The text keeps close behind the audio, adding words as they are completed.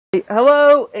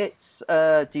Hello, it's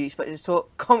Do you expect us to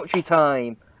talk commentary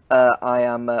time? I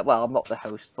am well, I'm not the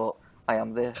host, but I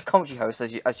am the commentary host,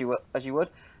 as you would.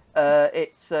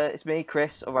 It's me,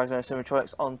 Chris of Arizona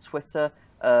Cinematronics on Twitter.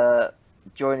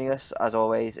 Joining us as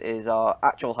always is our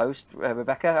actual host,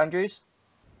 Rebecca Andrews.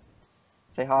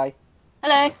 Say hi,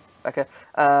 Hello. Rebecca,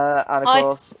 and of Hi.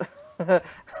 course,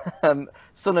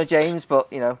 son of James, but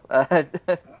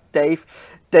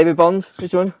David Bond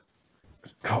is joining.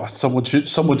 God, someone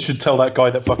should tell that guy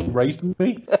that fucking raised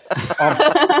me.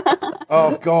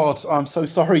 Oh God, I'm so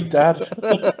sorry, Dad.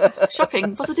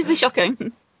 Shocking. Positively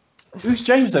shocking. Who's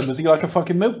James then? Was he like a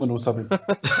fucking milkman or something?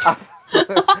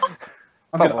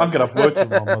 I'm gonna have words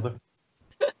with my mother.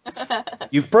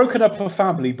 You've broken up a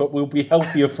family, but we'll be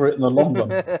healthier for it in the long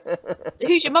run.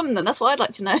 Who's your mum then? That's what I'd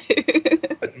like to know.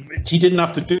 She didn't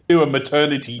have to do a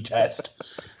maternity test.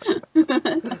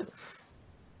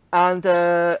 And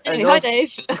Anyway, hi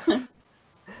Dave.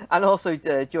 and also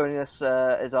joining us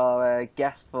is our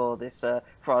guest for this for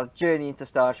our journey into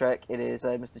Star Trek. It is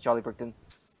Mr. Charlie Brigden.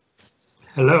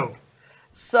 Hello.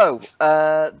 So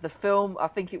the film, I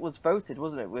think it was voted,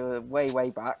 wasn't it? We were way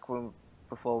back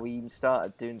before we even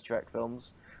started doing the Trek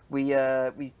films. We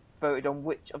voted on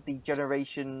which of the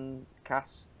Generation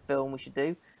cast film we should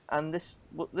do, and this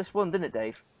one, didn't it,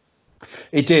 Dave?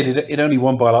 It did. It only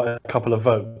won by like a couple of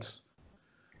votes.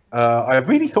 I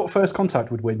really thought First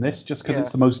Contact would win this, just because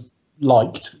it's the most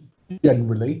liked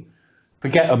generally.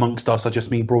 Forget amongst us, I just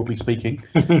mean broadly speaking.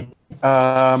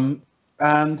 And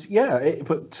yeah,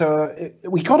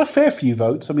 we got a fair few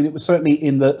votes. I mean, it was certainly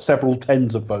in the several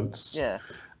tens of votes. Yeah.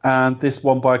 And this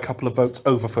won by a couple of votes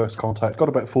over First Contact. Got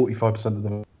about 45% of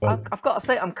the vote. I've got to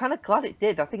say, I'm kind of glad it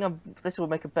did. I think this will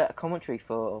make a better commentary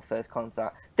for First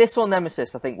Contact. This or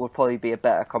Nemesis, I think, would probably be a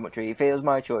better commentary. If it was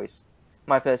my choice,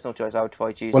 my personal choice, I would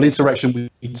probably choose. Well, Insurrection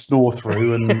we'd snore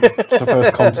through, and the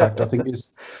First Contact, I think,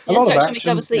 is a lot of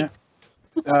action.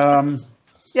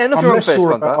 Yeah, nothing I'm wrong less with First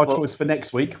sure Contact, about our choice for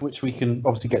next week, which we can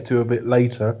obviously get to a bit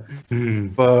later.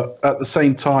 But at the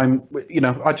same time,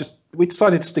 we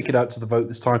decided to stick it out to the vote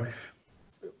this time.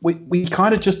 We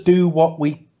kind of just do what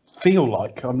we feel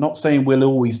like. I'm not saying we'll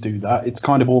always do that. It's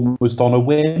kind of almost on a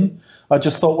whim. I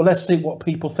just thought, well, let's see what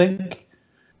people think.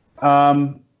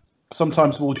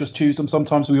 Sometimes we'll just choose them.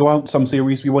 Sometimes we won't. Some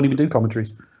series we won't even do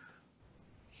commentaries.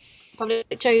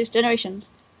 Public chose Generations.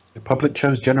 The public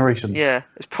chose Generations. Yeah,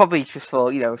 it's probably just for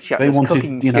they wanted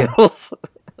cooking skills.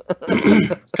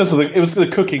 Because it was the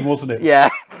cooking, wasn't it? Yeah.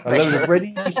 A load of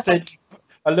ready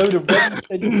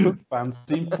steady cook fans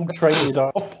infiltrated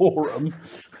our forum.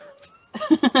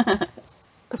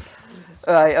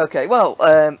 Right. Okay. Well,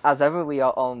 as ever, we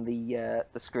are on the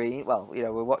screen. Well,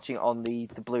 we're watching on the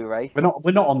Blu-ray.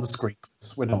 We're not on the screens.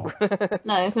 We're not.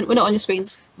 No, we're not on your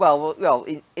screens. Well,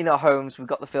 in our homes, we've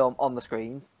got the film on the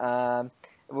screens.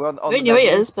 We're in your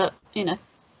ears, but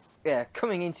Yeah,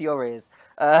 coming into your ears.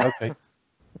 Okay.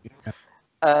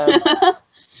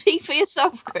 Speak for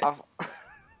yourself, Chris.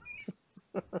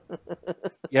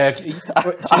 Yeah, she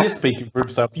is speaking for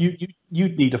himself.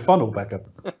 You'd need a funnel backup.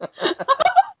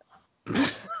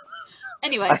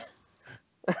 Anyway.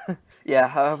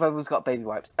 Yeah, everyone's got baby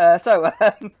wipes.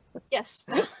 Yes.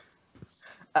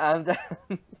 And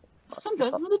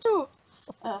Sometimes on the door.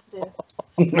 Oh dear.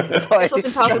 Sorry,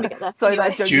 When we get there. sorry,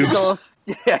 Anyway. that joke just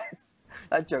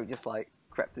that joke just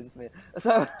crept into me.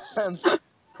 Without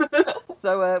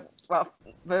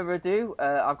further ado,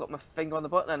 I've got my finger on the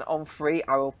button, and on 3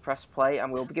 I will press play,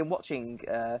 and we'll begin watching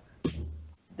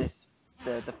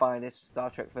the finest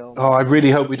Star Trek film. Oh, I really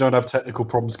hope we don't have technical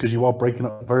problems, because you are breaking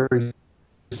up very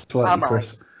slightly,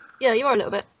 Chris. Yeah, you are a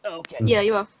little bit. Okay. Yeah,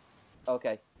 you are.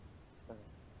 Okay.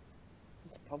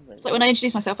 Just a problem. It's like when I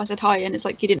introduced myself, I said hi, and it's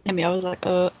like you didn't hear me. I was like,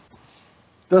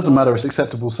 Doesn't matter. It's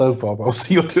acceptable so far, but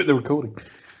obviously you're doing the recording.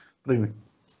 But anyway.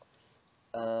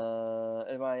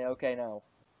 Am I okay now?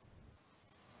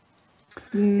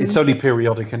 It's only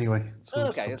periodic anyway. So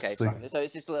okay, it's fine. So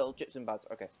it's just a little chips and bads.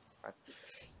 Okay, right.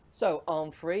 So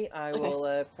on 3, I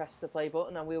will press the play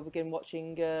button, and we'll begin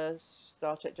watching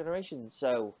Star Trek Generations.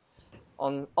 So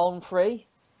on 3,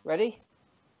 ready?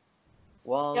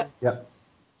 1, Yep.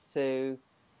 2,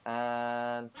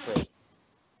 and 3.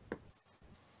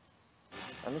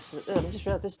 And this is, I just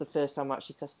realised this is the first time I'm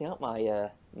actually testing out my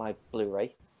my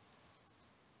Blu-ray.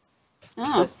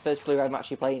 oh. First Blu-ray I'm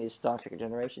actually playing is Star Trek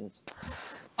Generations.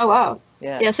 Oh wow.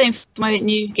 Yeah. Same for my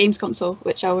new games console,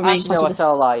 which I'll remain Actually, no, I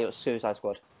tell a lie. It was Suicide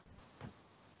Squad.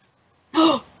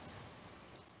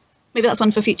 Maybe that's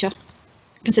one for future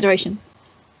consideration.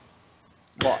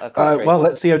 What? Well,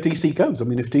 let's see how DC goes. I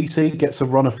mean, if DC gets a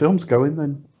run of films going,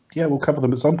 then yeah, we'll cover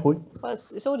them at some point. Well,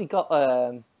 it's already got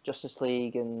Justice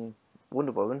League and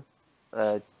Wonder Woman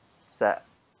set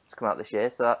to come out this year,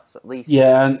 so that's at least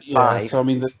Yeah. 5. So I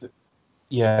mean,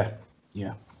 yeah.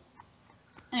 Anyway,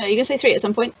 you're gonna say 3 at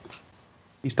some point.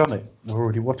 He's done it. We're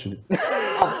already watching it.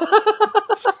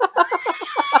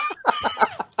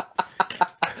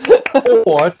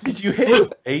 Or did you hear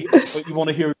 8, but you want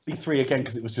to hear it be 3 again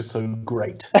because it was just so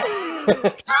great?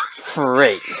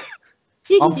 3.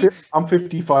 I'm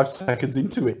 55 seconds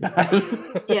into it now.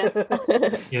 Yeah.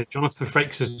 Yeah, Jonathan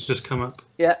Frakes has just come up.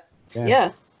 Yeah,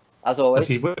 Yeah. as always. As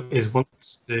he is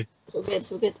wants to do. It's all good.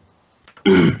 It's all good.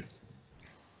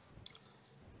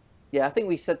 Yeah, I think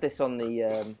we said this on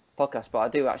the podcast, but I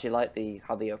do actually like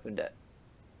how they opened it.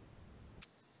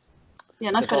 Yeah,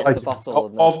 nice The credit. the bottle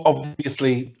and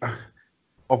the-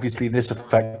 Obviously, this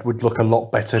effect would look a lot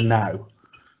better now.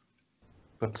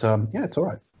 But yeah, it's all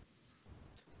right.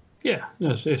 Yeah, no,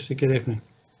 it's a good evening.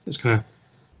 It's kind of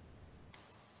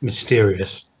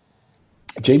mysterious.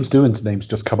 James Doohan's name's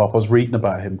just come up. I was reading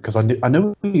about him because I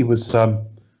know he was. I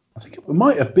think it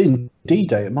might have been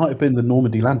D-Day. It might have been the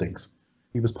Normandy landings.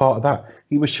 He was part of that.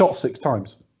 He was shot 6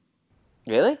 times.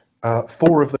 Really?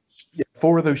 4 of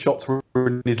those shots were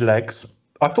in his legs.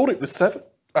 I thought it was 7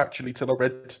 actually till I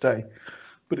read today,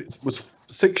 but it was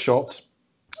 6 shots.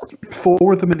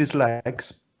 4 of them in his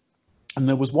legs, and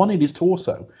there was 1 in his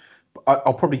torso.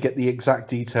 I'll probably get the exact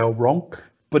detail wrong,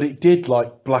 but it did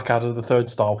like Blackadder the Third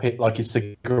style hit like his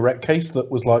cigarette case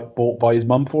that was like bought by his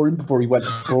mum for him before he went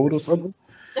abroad or something.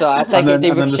 So I take it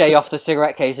did then ricochet off the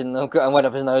cigarette case and went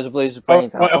up his nose and blew his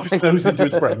brains out. Right up his nose into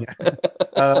his brain.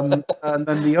 Yeah. And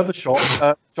then the other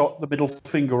shot shot the middle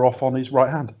finger off on his right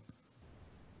hand.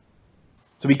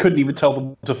 So he couldn't even tell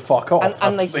them to fuck off.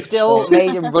 And they after they still shot.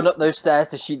 made him run up those stairs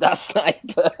to shoot that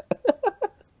sniper.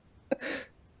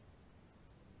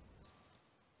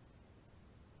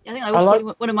 I think that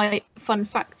was one of my fun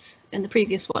facts in the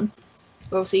previous one.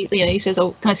 Where obviously, he says,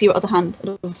 "Oh, can I see your other hand?"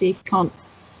 And obviously, he can't.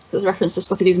 There's a reference to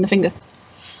Scotty losing the finger.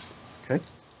 Okay.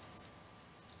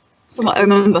 From what I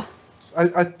remember.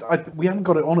 We haven't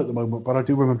got it on at the moment, but I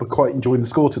do remember quite enjoying the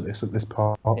score to this at this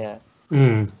part. Yeah.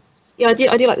 Yeah, I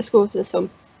do like the score to this film.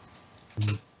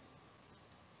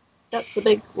 That's a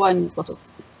big wine bottle.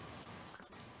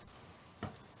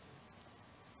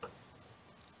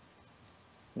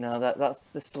 No,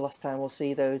 this is the last time we'll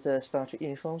see those Star Trek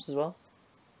uniforms as well.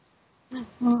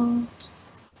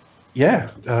 Yeah,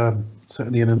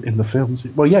 certainly in the films.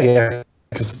 Well, yeah,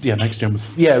 because Next Gen was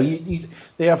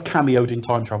they have cameoed in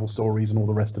time travel stories and all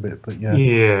the rest of it. But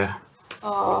Yeah.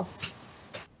 Oh,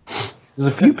 there's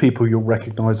a few people you'll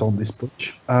recognise on this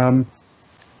bunch.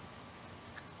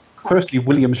 Firstly,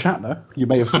 William Shatner. You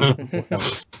may have seen him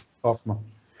before.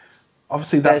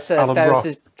 Obviously, that's There's Alan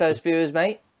Roth. Ferris Bueller's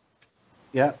mate.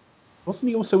 Yeah, wasn't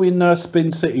he also in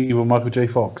Spin City with Michael J.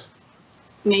 Fox?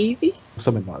 maybe.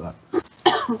 Something like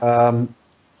that.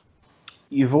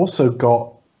 You've also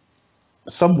got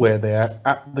somewhere there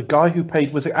the guy who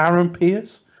was it Aaron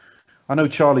Pierce? I know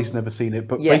Charlie's never seen it,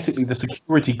 but Yes. basically the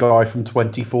security guy from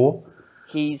 24.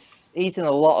 He's in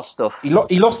a lot of stuff. He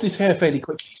lost his hair fairly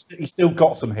quickly. He's still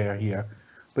got some hair here,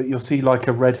 but you'll see like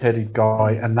a red-headed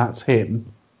guy, and that's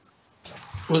him.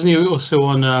 Wasn't he also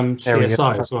on There he is.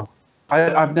 CSI as well?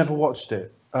 I've never watched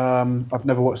it. I've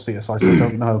never watched CSI, so I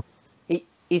don't know.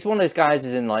 He's one of those guys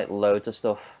who's in like loads of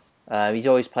stuff. He's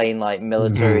always playing like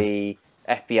military,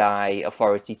 FBI,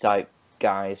 authority type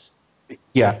guys.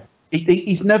 Yeah.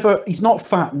 He's not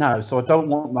fat now, so I don't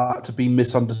want that to be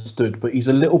misunderstood, but he's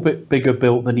a little bit bigger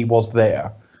built than he was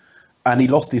there. And he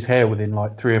lost his hair within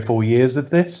like 3 or 4 years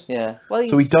of this. Yeah. Well,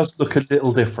 So he does look a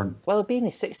little different. Well, he'll be in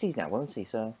his 60s now, won't he?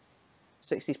 So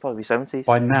 60s, probably 70s.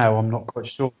 By now, I'm not quite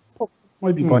sure.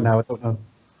 Maybe by now, I don't know.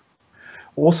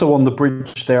 Also on the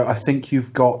bridge there, I think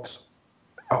you've got...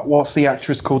 what's the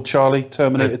actress called, Charlie?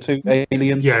 Terminator 2,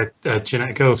 Aliens? Yeah,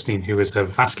 Jeanette Goldstein, who was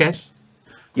Vasquez.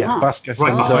 Yeah, Vasquez.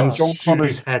 Right and, behind John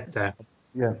Connor's head there.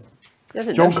 Yeah. I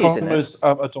didn't John know she was in it. Connor's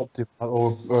adoptive,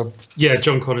 or Yeah,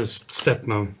 John Connor's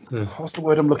stepmom, the what's the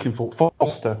word I'm looking for?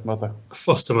 Foster mother.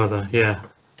 foster mother. Yeah.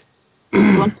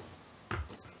 One.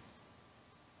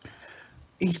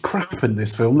 He's crap in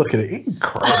this film. Look at it. He's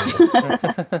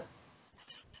crap.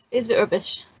 It's a bit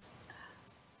rubbish.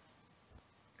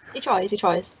 He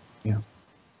tries.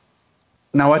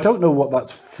 Now, I don't know what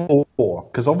that's for,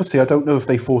 because obviously I don't know if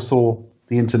they foresaw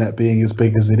the internet being as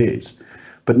big as it is.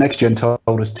 But Next Gen told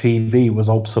us TV was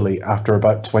obsolete after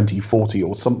about 2040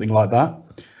 or something like that.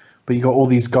 But you got all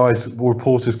these guys,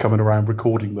 reporters coming around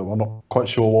recording them. I'm not quite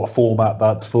sure what format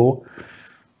that's for.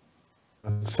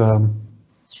 It's,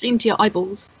 Stream to your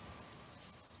eyeballs.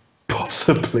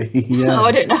 possibly, yeah. Oh,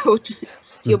 I don't know. To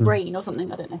your brain or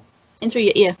something. I don't know. In through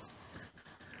your ear.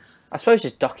 I suppose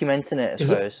just documenting it. I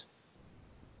suppose.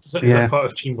 Is that part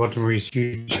of Gene Roddenberry's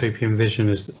utopian vision?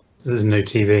 Is that there's no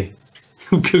TV?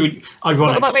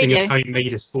 Ironic, seeing as how he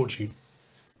made his fortune.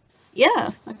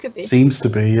 Yeah, that could be. Seems to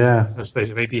be, yeah. I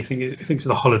suppose maybe you think of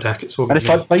the holodeck. It's all. And it's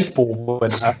like baseball. I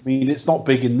mean, it's not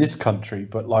big in this country,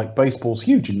 but like baseball's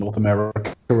huge in North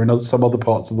America and some other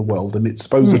parts of the world, and it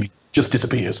supposedly just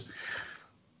disappears.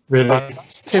 Really?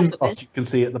 That's Tim Russ. You can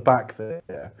see at the back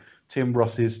there. Tim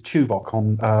Russ is Tuvok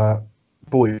on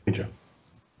Voyager.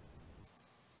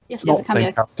 Yes, not the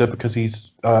same character because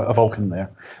he's a Vulcan there.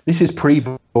 This is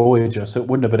pre-Voyager, so it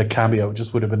wouldn't have been a cameo. It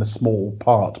just would have been a small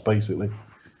part, basically.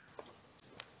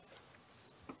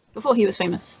 Before he was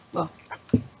famous. Well,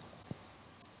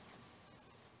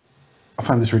 I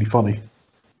found this really funny.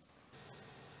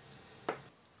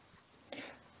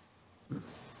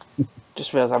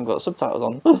 Just realised I haven't got subtitles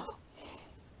on.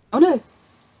 Oh no! You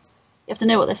have to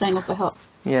know what they're saying off by heart.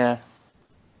 Yeah.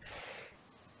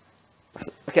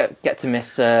 Get to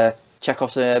miss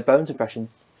Chekhov's Bones impression.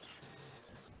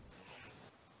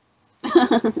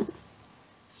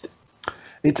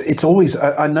 It's always.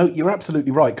 I know you're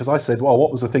absolutely right because I said, "Well,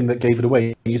 what was the thing that gave it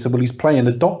away?" And you said, "Well, he's playing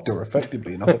a doctor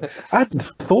effectively." And I thought, I hadn't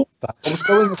thought that.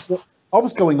 I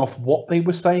was going off what they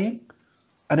were saying,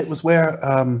 and it was where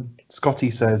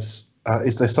Scotty says,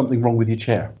 "Is there something wrong with your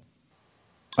chair?"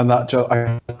 And that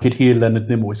I could hear Leonard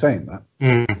Nimoy saying that.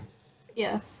 Mm.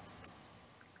 Yeah.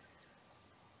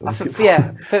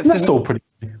 That's all pretty.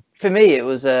 For me, it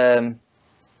was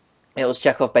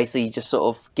Chekhov basically just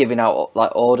sort of giving out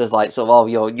like orders, like sort of, oh,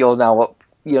 you're now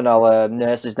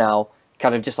nurses now,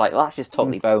 kind of just like that's just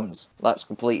totally Bones, that's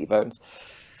completely Bones.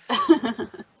 Well,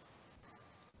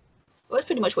 that's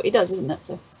pretty much what he does, isn't it?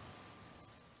 So.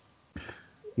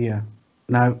 Yeah.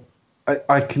 Now,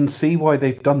 I can see why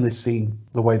they've done this scene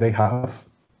the way they have.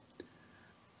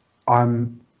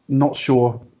 I'm not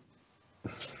sure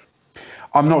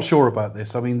about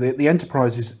this. I mean, the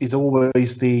Enterprise is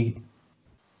always the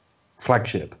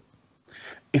flagship.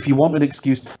 If you want an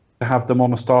excuse to have them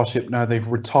on a starship now they've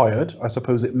retired, I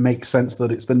suppose it makes sense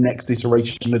that it's the next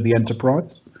iteration of the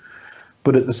Enterprise.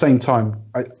 But at the same time,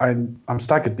 I'm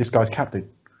staggered. This guy's captain.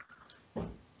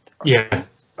 Yeah.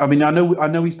 I mean, I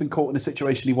know he's been caught in a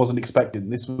situation he wasn't expecting.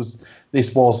 This was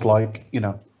like,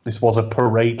 this was a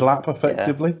parade lap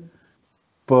effectively. Yeah.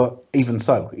 But even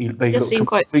so, they does seem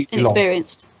quite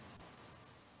inexperienced. Lost.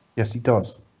 Yes, he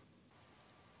does.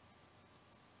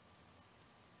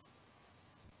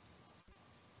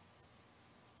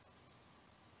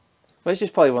 Well, it's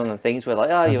just probably one of the things where,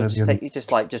 like, you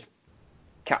just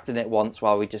captain it once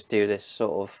while we just do this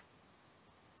sort of,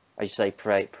 as you say,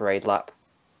 parade lap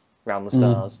around the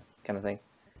stars kind of thing.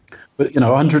 But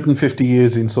 150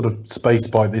 years in sort of space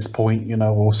by this point,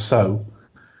 or so.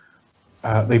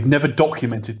 They've never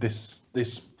documented this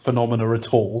phenomena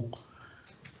at all.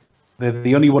 They're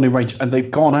the only one in range, and they've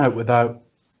gone out without,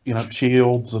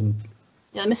 shields and.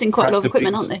 Yeah, they're missing quite a lot of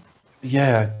equipment, aren't they?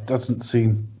 Yeah, it doesn't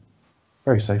seem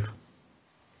very safe.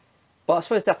 But I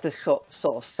suppose they have to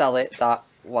sort of sell it that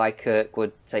why Kirk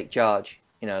would take charge,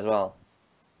 as well.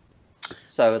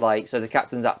 So the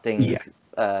captain's acting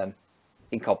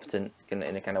incompetent in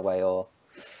a kind of way, or.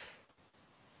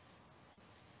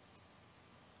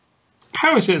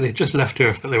 How is it they just left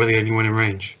Earth, but they were the only one in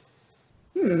range?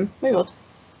 Very odd.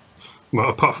 Well,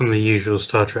 apart from the usual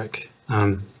Star Trek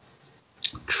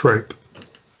trope.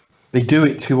 They do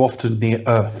it too often near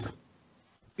Earth.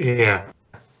 Yeah.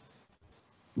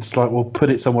 It's like, well,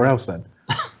 put it somewhere else then.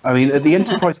 I mean, the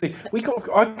Enterprise thing,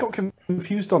 I got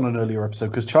confused on an earlier episode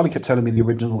because Charlie kept telling me the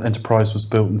original Enterprise was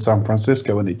built in San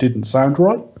Francisco and it didn't sound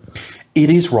right.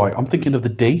 It is right. I'm thinking of the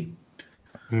D.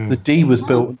 The D was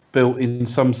built in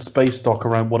some space dock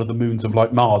around one of the moons of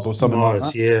like Mars or something like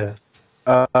that. Yeah.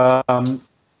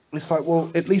 It's like, well,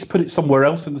 at least put it somewhere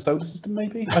else in the solar system,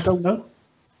 maybe. I don't know.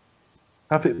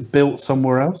 Have it built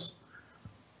somewhere else.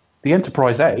 The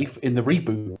Enterprise A in the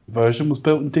reboot version was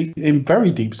built in very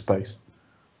deep space.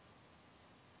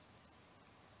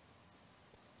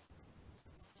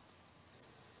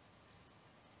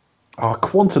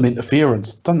 Quantum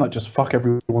interference. Doesn't that just fuck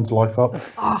everyone's life up?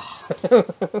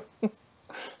 The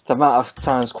amount of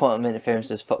times quantum interference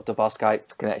has fucked up our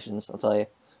Skype connections, I'll tell you.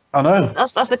 I know.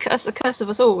 That's the curse of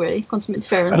us all, really. Quantum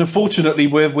interference. And unfortunately,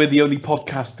 we're the only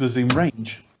podcasters in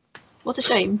range. What a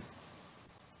shame.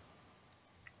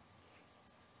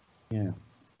 Yeah.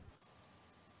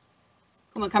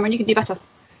 Come on, Cameron, you can do better.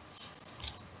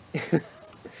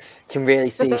 Can really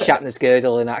see Shatner's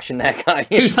girdle in action there, can't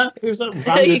you? Who's that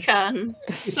random? You can.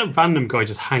 Who's that random guy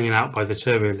just hanging out by the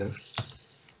turbo lift?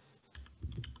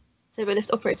 Turbo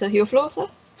lift operator, your floor, sir?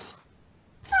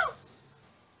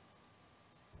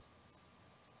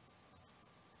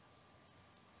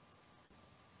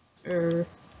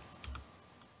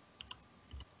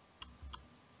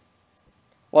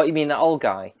 What, you mean that old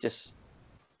guy? Just...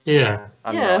 Yeah.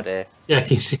 I have no idea. Yeah,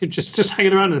 can you see him just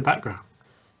hanging around in the background? I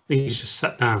think he's just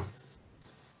sat down.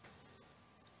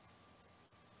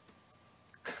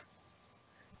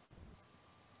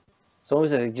 It's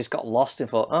almost like he just got lost and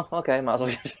thought, oh, okay, might as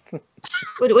well just...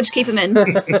 We'll just keep him in.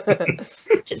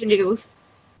 Shits and giggles.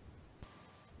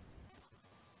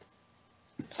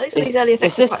 I think some of these early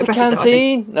effects is this are the quite impressive,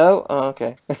 canteen? No? Oh,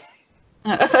 okay.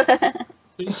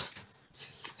 He's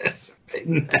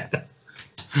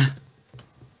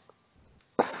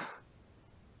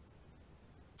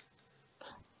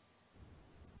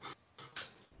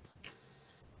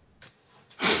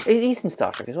in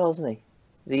Star Trek as well, isn't he?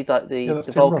 Is he like the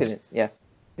Vulcan? Yeah.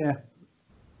 Yeah.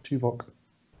 Tuvok.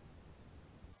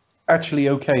 Actually,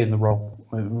 okay in the role.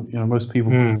 You know, most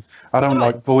people. I don't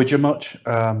like Voyager much,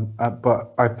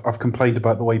 but I've complained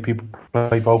about the way people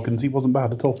play Vulcans. He wasn't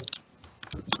bad at all.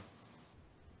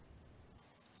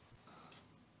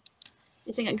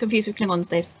 You think I'm confused with Klingons,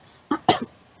 Dave?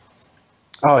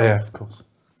 Oh yeah, of course.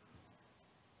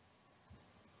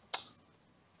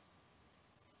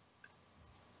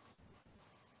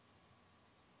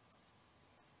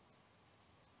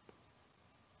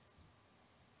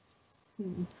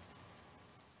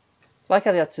 It's like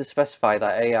I had to specify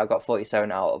that, hey, I got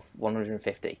 47 out of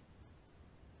 150.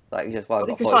 Like, just, well, I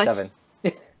got 47.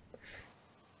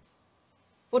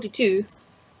 42.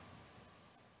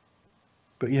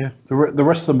 But yeah, the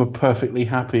rest of them are perfectly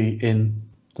happy in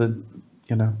the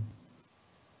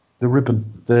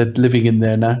ribbon. They're living in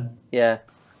there now. Yeah.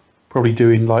 Probably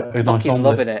doing like a nice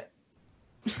omelette.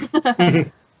 Loving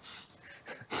it.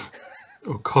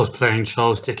 Or cosplaying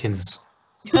Charles Dickens.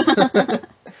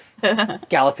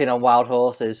 Galloping on wild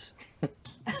horses.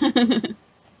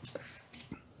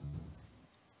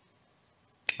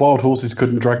 Wild horses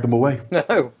couldn't drag them away.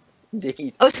 No,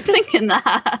 indeed. I was thinking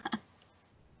that.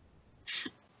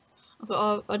 I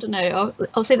thought, I don't know.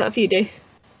 I'll save that for you, Dave.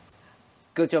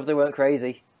 Good job they weren't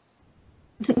crazy.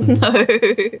 No.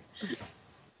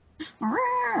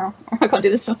 I can't do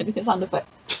this sound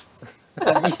effect.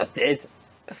 You just did.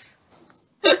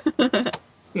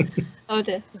 Oh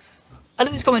dear. I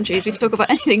love these commentaries. We can talk about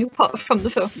anything apart from the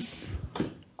film.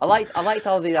 I liked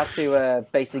how they had to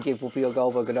basically give Whoopi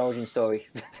Goldberg an origin story.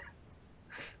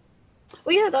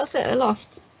 Well, yeah, that's it. I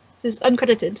laughed. It's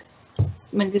uncredited.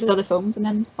 Many of these other films, and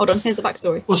then hold on, here's the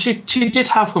backstory. Well, she did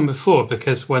have one before,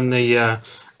 because when they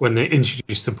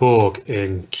introduced the Borg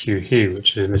in Q-Hue,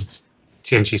 which is in this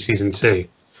TNG season 2,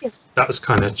 Yes. that was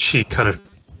she kind of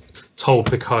told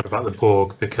Picard about the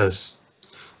Borg, because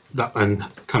that one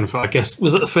kind of, I guess,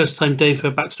 was that the first time Dave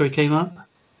her backstory came up?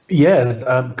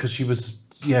 Yeah, because she was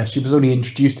only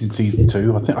introduced in season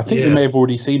 2. I think we may have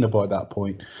already seen her by that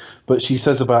point. But she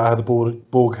says about how the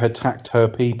Borg had attacked her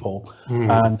people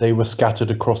and they were scattered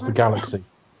across the galaxy.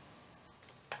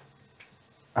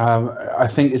 I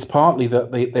think it's partly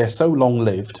that they're so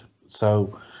long-lived,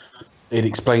 so it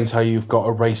explains how you've got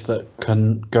a race that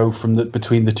can go from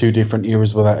between the two different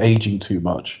eras without aging too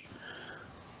much.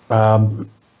 But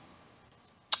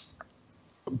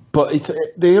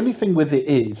the only thing with it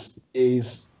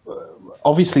is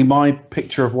obviously my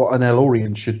picture of what an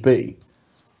El-Aurian should be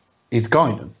is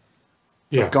Guinan.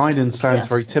 Yeah. But Guinan sounds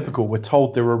very typical. We're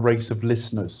told they're a race of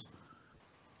listeners.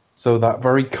 So that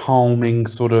very calming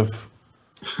sort of,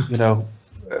 chilled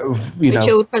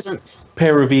presence.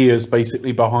 Pair of ears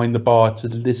basically behind the bar to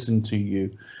listen to you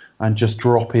and just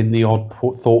drop in the odd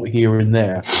thought here and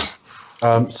there.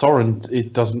 Soren,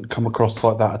 it doesn't come across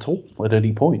like that at all at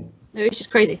any point. No, it's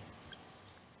just crazy.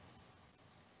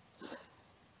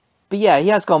 But yeah, he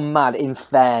has gone mad, in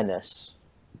fairness,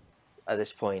 at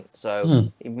this point. So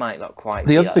he might not quite.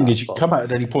 The other thing is, you can come out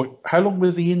at any point. How long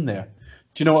was he in there?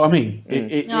 Do you know what I mean?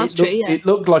 It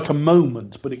looked like a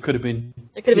moment, but it could have been.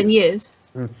 It could have been years.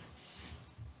 It's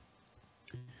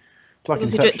like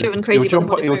Inception.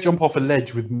 He'll jump off a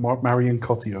ledge with Marion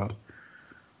Cotillard.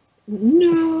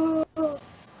 No.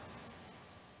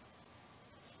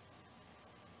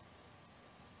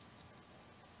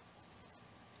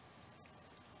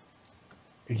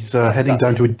 He's heading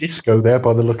down to a disco there,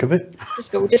 by the look of it.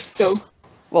 Disco.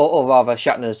 Well, or rather,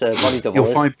 Shatner's body double.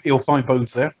 He'll find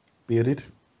Bones there, bearded,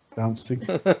 dancing.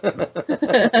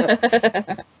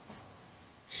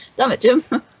 Damn it, Jim.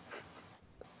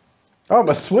 I'm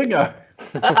a swinger.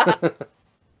 I'm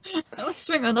a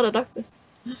swinger, not a doctor.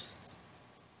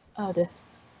 Oh dear.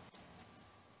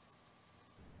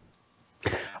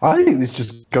 I think this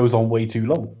just goes on way too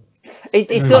long. It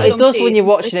does when you're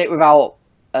watching it without.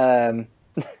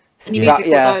 Any music or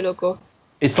dialogue or.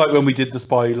 It's like when we did The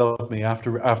Spy Who Loved Me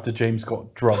after James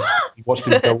got drunk. He watched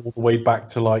him go all the way back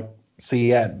to like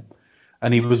CN,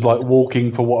 and he was like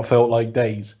walking for what felt like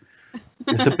days.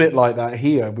 It's a bit like that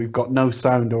here. We've got no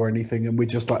sound or anything, and we're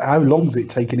just like, how long's it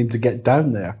taking him to get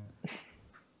down there?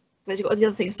 Whereas you've got the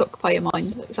other things to occupy your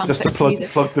mind. Like just to plug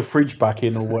the fridge back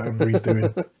in or whatever he's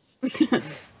doing.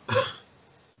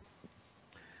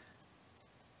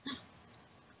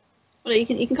 Well, you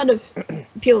can kind of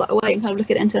peel that away and kind of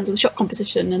look at it in terms of the shot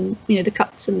composition and the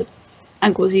cuts and the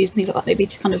angles used and things like that, maybe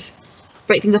to kind of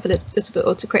break things up a little bit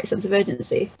or to create a sense of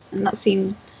urgency. And that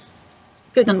scene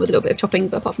could have done with a little bit of chopping,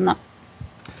 but apart from that.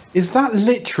 Is that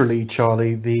literally,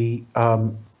 Charlie, the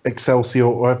Excelsior,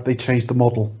 or have they changed the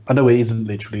model? I know it isn't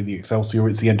literally the Excelsior;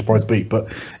 it's the Enterprise B.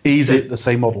 But is it the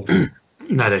same model?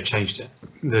 No, they've changed it.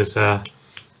 There's the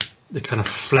kind of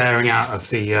flaring out of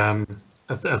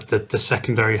the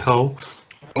secondary hull,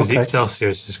 because the Excelsior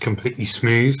is just completely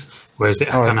smooth, whereas it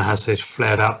kind of has those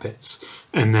flared out bits,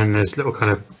 and then there's little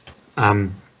kind of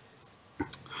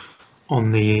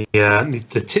on the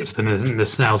tips and the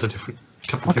snails are different, a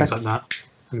couple of things like that,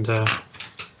 and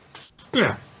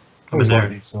yeah. I was like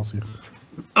the Excelsior.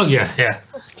 Oh yeah.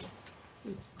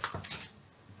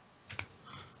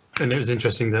 And it was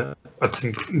interesting that I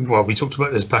think, well, we talked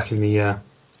about this back in the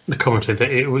commentary,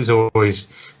 that it was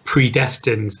always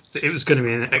predestined that it was going to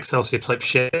be an Excelsior type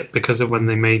ship because of when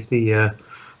they made the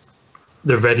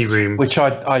ready room, which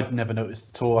I'd never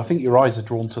noticed at all. I think your eyes are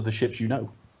drawn to the ships,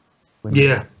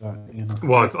 Yeah.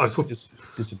 Well, I thought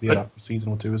disappeared after a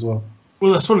season or two as well.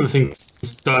 Well, that's one of the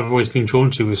things that I've always been drawn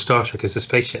to with Star Trek is the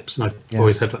spaceships, and I've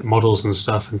always had like models and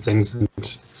stuff and things. And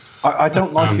I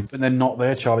don't like it when they're not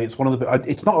there, Charlie. It's one of the.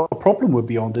 It's not a problem with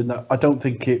Beyond in that I don't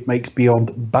think it makes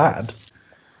Beyond bad,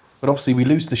 but obviously we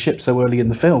lose the ship so early in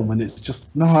the film, and it's just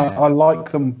I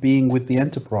like them being with the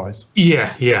Enterprise.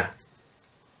 Yeah.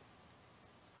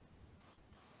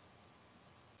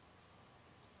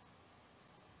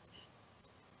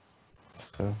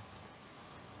 So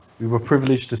we were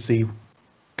privileged to see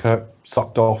Kirk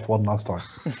sucked off one last time.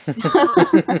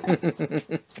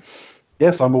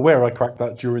 Yes, I'm aware I cracked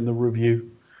that during the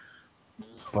review,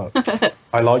 but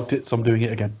I liked it, so I'm doing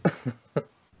it again.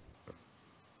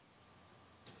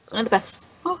 One of the best.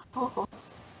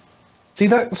 See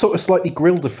that sort of slightly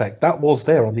grilled effect that was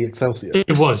there on the Excelsior.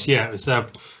 It was, yeah. It was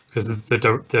because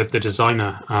the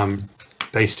designer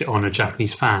based it on a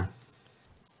Japanese fan.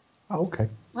 Oh, okay.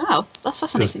 Wow, that's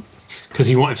fascinating. Because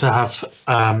he wanted to have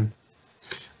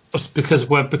because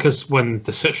when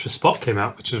the Search for Spock came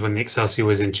out, which was when the Excelsior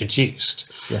was introduced,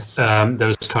 yes, there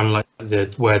was kind of like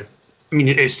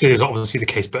it still is obviously the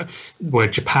case, but where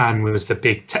Japan was the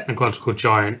big technological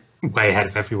giant way ahead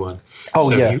of everyone.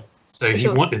 So he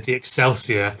wanted the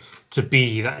Excelsior to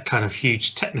be that kind of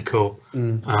huge technological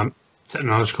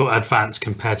advance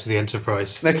compared to the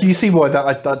Enterprise. Now, can you see why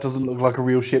that doesn't look like a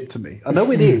real ship to me? I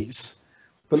know it is,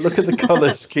 but look at the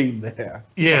colour scheme there.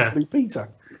 Yeah. Blue Peter.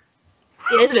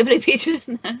 Yeah, it's a bit of Blue Peter,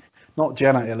 isn't it? Not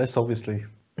Janet Ellis, obviously.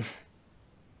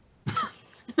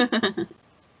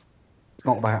 It's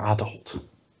not that adult.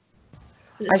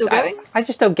 Is it still going? I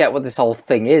just don't get what this whole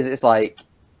thing is. It's like...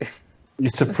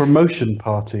 It's a promotion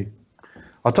party.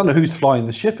 I don't know who's flying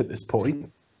the ship at this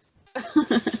point.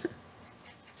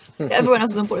 Everyone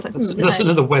else is on board. That's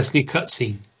another Wesley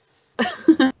cutscene.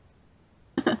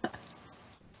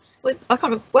 Wait, I can't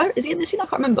remember. Where is he in this scene? I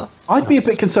can't remember. I'd be a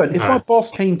bit concerned if my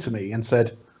boss came to me and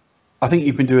said, "I think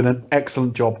you've been doing an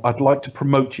excellent job. I'd like to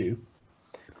promote you.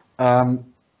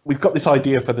 We've got this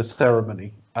idea for the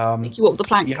ceremony. Make you walk the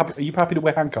plank. Are you happy to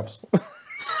wear handcuffs?"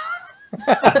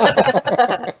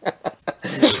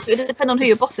 It would depend on who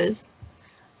your boss is.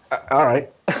 All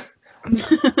right.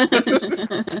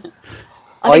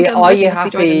 Are you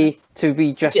happy to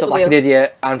be dressed up like an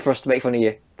idiot and for us to make fun of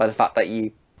you by the fact that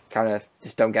you kind of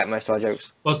just don't get most of our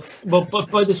jokes? Well, but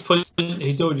by this point,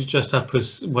 he'd already dressed up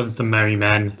as one of the merry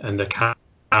men and a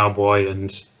cowboy,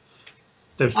 and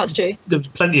that's true. There was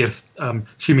plenty of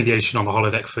humiliation on the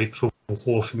holodeck for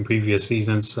Worf in previous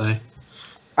seasons. So,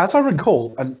 as I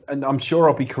recall, and I'm sure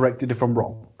I'll be corrected if I'm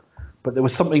wrong, but there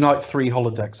was something like 3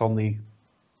 holodecks on the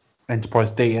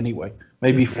Enterprise D anyway,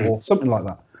 maybe 4, something like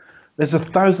that. There's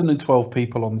 1,012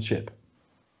 people on the ship,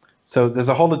 so there's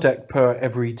a holodeck per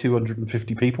every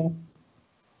 250 people.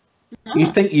 Oh. You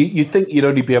think you'd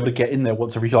only be able to get in there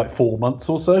once every 4 months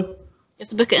or so? You have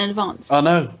to book it in advance. I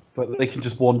know, but they can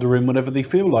just wander in whenever they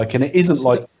feel like, and it isn't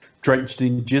like drenched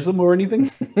in jism or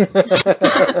anything.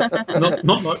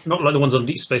 not like the ones on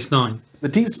Deep Space Nine. The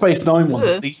Deep Space Nine ones,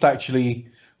 at least, actually,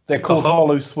 they're called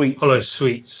Hollow Suites. Hollow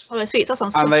Suites. Hollow Suites. That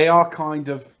sounds. And they are kind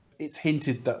of it's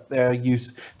hinted that their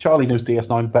use. Charlie knows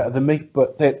DS9 better than me,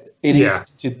 but it is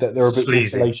hinted that they're a bit more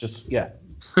salacious. Yeah.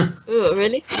 Oh,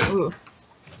 really? Ooh.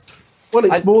 Well,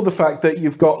 it's more the fact that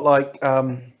you've got like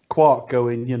Quark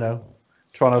going,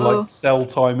 trying to like sell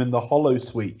time in the Hollow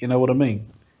Suite. You know what I mean?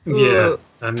 Yeah,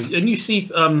 and you see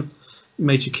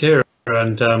Major Kira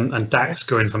and Dax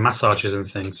going for massages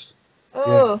and things.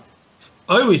 Oh. Yeah.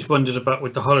 I always wondered about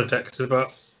with the holodecks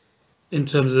about in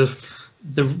terms of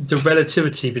the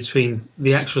relativity between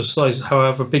the actual size,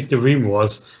 however big the room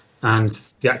was, and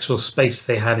the actual space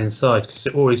they had inside, because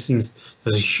it always seems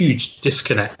there's a huge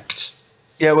disconnect.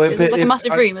 Yeah, well, it's like a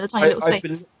massive room with a tiny little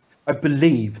space. I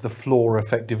believe the floor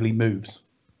effectively moves.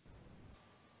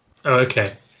 Oh,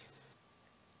 okay.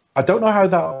 I don't know how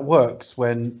that works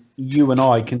when you and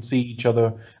I can see each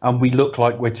other and we look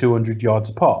like we're 200 yards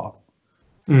apart.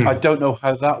 I don't know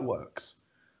how that works.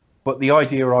 But the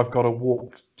idea I've got to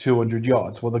walk 200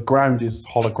 yards, well, the ground is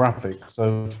holographic,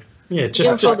 so... Yeah,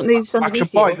 that moves I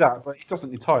underneath can buy you. that, but it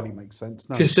doesn't entirely make sense.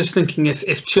 No. Because just thinking,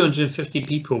 if 250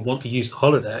 people want to use the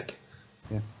holodeck...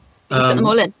 You can fit them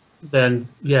all in. Then,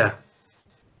 yeah.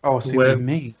 Oh, I see what you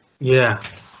mean. Yeah.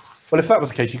 Well, if that was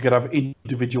the case, you could have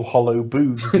individual hollow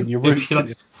booths in your room. You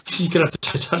could have the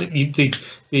Titanic,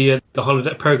 the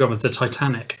holodeck program of the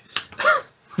Titanic,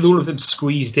 with all of them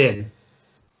squeezed in.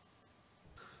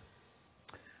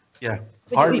 Yeah.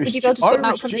 Would you be able to swim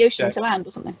out from the ocean to land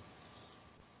or something?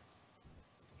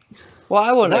 Well,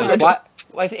 I want to know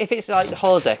why, if it's like the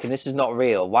holodeck and this is not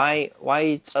real, why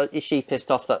is she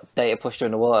pissed off that Data pushed her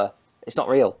in the water? It's not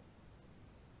real.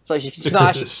 So she's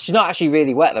not actually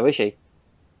really wet though, is she?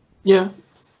 Yeah.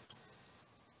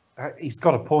 He's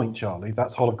got a point, Charlie.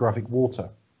 That's holographic water.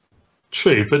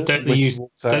 True, but don't they use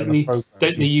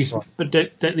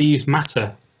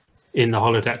matter in the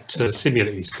holodeck to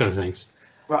simulate these kind of things?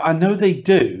 Well, I know they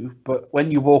do, but when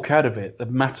you walk out of it, the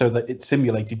matter that it's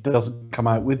simulated doesn't come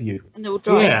out with you. And they'll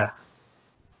dry. Yeah.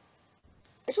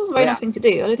 Which wasn't a very nice thing to do.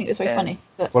 I don't think it was very funny.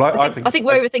 But well, I think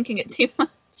we're overthinking it too much.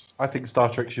 I think Star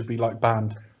Trek should be like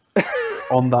banned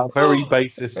on that very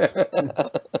basis.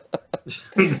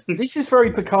 This is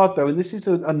very Picard, though, and this is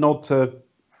a nod to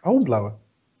Hornblower.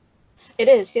 It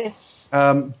is, yes.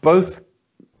 Both.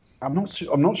 I'm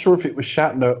not sure if it was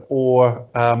Shatner or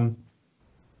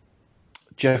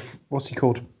Jeff. What's he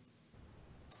called?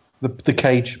 The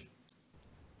Cage.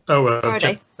 Oh,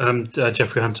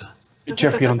 Jeffrey Hunter.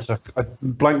 Jeffrey Hunter. I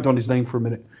blanked on his name for a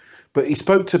minute, but he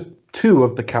spoke to two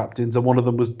of the captains, and one of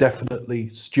them was definitely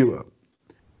Stewart.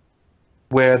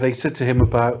 Where they said to him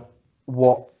about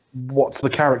what's the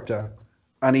character,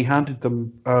 and he handed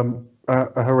them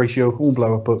a Horatio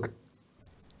Hornblower book,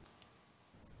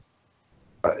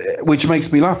 which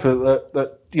makes me laugh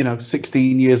that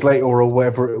 16 years later or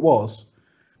whatever it was,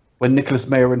 when Nicholas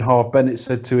Meyer and Harve Bennett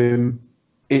said to him,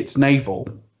 "It's naval,"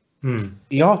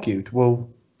 he argued, well,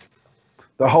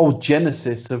 the whole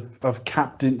genesis of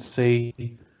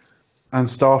captaincy and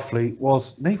Starfleet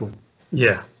was naval.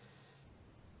 Yeah.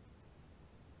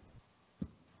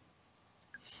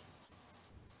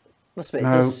 Must be. It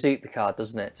does suit Picard,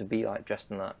 doesn't it, to be like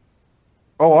dressed in that?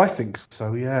 Oh, I think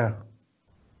so. Yeah.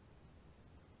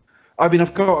 I mean,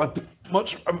 I've got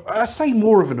I say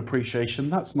more of an appreciation.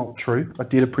 That's not true. I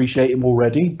did appreciate him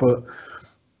already, but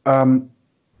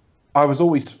I was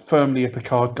always firmly a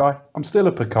Picard guy. I'm still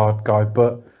a Picard guy,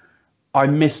 but I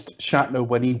missed Shatner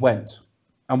when he went.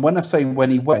 And when I say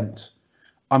when he went,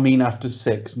 I mean after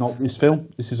 6, not this film.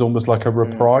 This is almost like a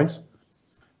reprise.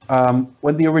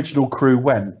 When the original crew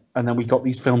went, and then we got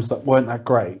these films that weren't that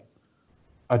great,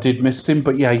 I did miss him.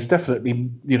 But yeah, he's definitely,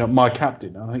 my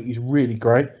captain. I think he's really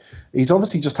great. He's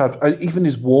obviously just had, even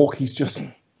his walk, he's just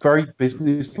very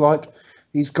business-like.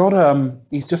 He's got,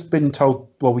 he's just been told,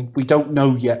 well, we don't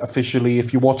know yet officially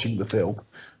if you're watching the film,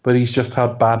 but he's just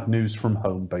had bad news from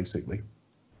home, basically.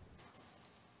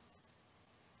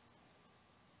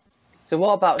 So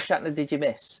what about Shatner did you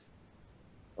miss?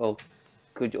 Or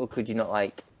could you not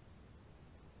like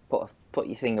put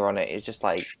your finger on it? It's just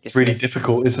like it's really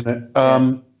difficult, isn't it?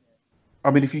 Yeah.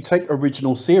 I mean, if you take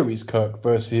original series Kirk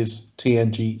versus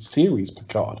TNG series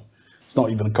Picard, it's not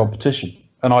even a competition.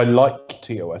 And I like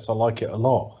TOS, I like it a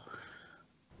lot.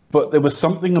 But there was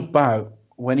something about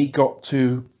when he got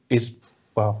to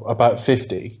about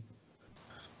 50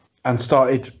 and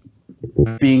started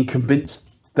being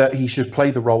convinced that he should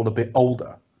play the role a bit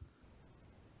older.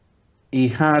 He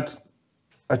had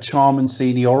a charm and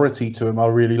seniority to him I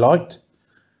really liked.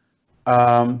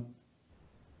 And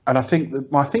I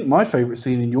think my favourite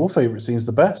scene and your favourite scene is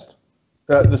the best.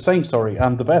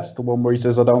 The best. The one where he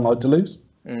says, "I don't like to lose."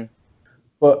 Mm.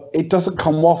 But it doesn't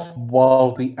come off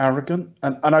wildly arrogant.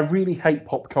 And I really hate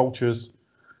pop culture's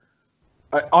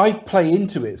I play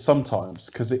into it sometimes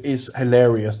because it is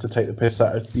hilarious to take the piss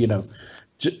out of,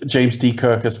 James D.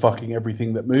 Kirk as fucking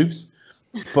everything that moves.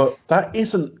 But that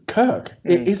isn't Kirk.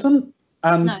 It isn't.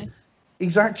 And No.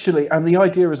 he's actually, and the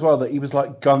idea as well that he was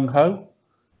like gung-ho.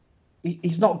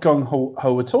 He's not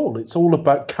gung-ho at all. It's all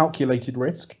about calculated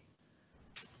risk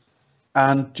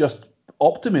and just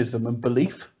optimism and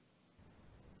belief.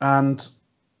 And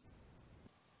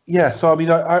yeah, so I mean,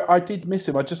 I did miss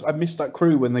him. I missed that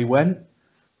crew when they went.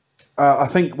 I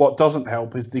think what doesn't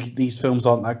help is these films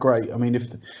aren't that great. I mean, if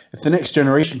the Next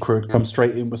Generation crew had come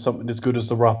straight in with something as good as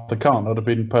The Wrath of Khan, I'd have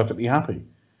been perfectly happy.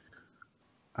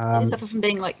 It suffered from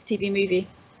being like TV movie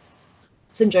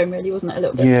syndrome, really, wasn't it? A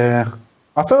little bit. Yeah,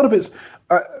 I felt a bit.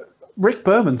 Rick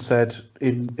Berman said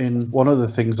in one of the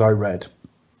things I read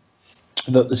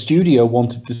that the studio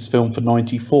wanted this film for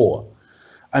 '94,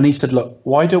 and he said, "Look,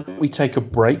 why don't we take a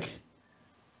break?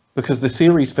 Because the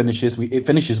series finishes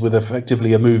with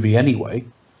effectively a movie anyway.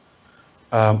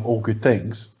 All good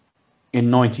things. In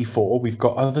 '94, we've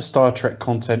got other Star Trek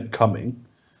content coming.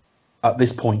 At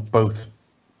this point, both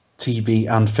TV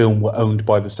and film were owned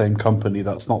by the same company.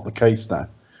 That's not the case now.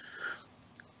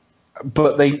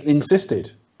 But they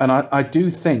insisted, and I do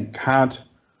think had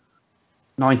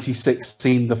 '96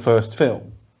 seen the first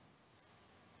film,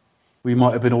 we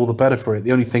might have been all the better for it.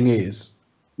 The only thing is,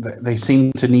 they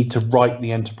seem to need to write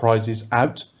the Enterprises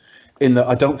out, in that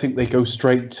I don't think they go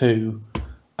straight to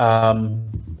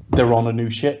they're on a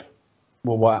new ship.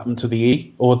 Well, what happened to the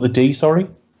E or the D? Sorry.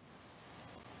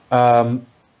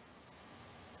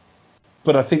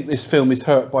 But I think this film is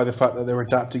hurt by the fact that they're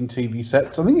adapting TV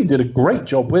sets. I think he did a great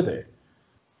job with it.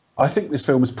 I think this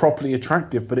film is properly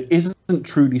attractive, but it isn't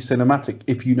truly cinematic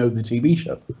if you know the TV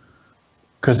show,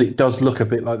 because it does look a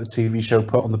bit like the TV show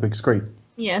put on the big screen.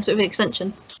 Yeah, it's a bit of an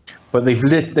extension. But they've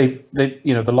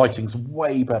the lighting's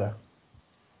way better.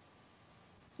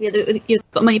 Yeah, you've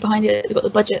got money behind it. They've got the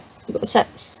budget. They've got the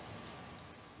sets.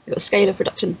 They've got the scale of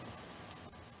production.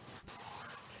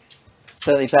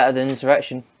 Certainly better than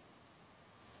Insurrection.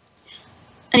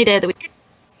 Any day of the week.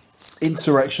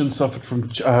 Insurrection suffered from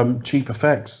cheap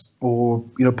effects or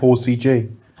poor CG.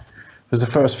 It was the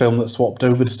first film that swapped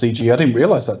over to CG. I didn't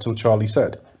realise that till Charlie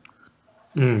said.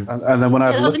 And then when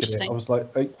I had a look at it, I was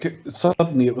like,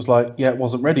 suddenly it was like, yeah, it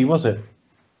wasn't ready, was it?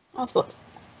 Oh, spot.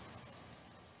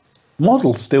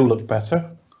 Models still look better,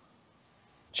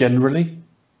 generally.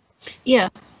 Yeah.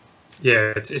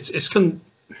 Yeah, it's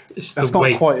That's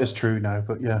not quite as true now,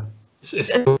 but yeah.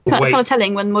 It's kind of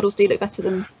telling when models do look better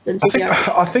than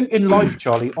CGI. I think in life,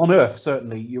 Charlie, on Earth,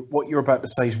 certainly, what you're about to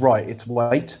say is right. It's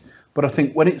weight. But I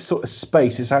think when it's sort of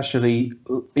space,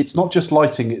 it's not just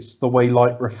lighting, it's the way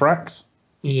light refracts.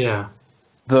 Yeah.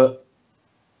 That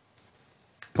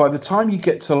by the time you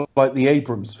get to like the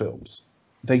Abrams films,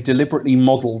 they deliberately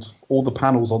modelled all the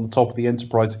panels on the top of the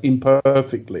Enterprise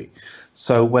imperfectly.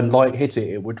 So when light hit it,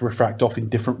 it would refract off in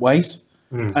different ways.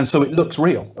 And so it looks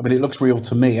real. I mean, it looks real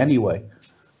to me anyway.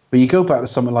 But you go back to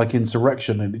something like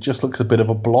Insurrection and it just looks a bit of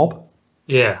a blob.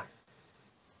 Yeah.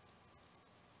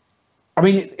 I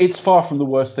mean, it's far from the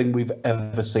worst thing we've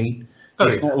ever seen.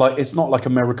 It's not like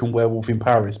American Werewolf in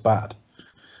Paris bad.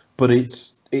 But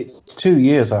it's 2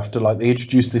 years after like they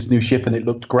introduced this new ship and it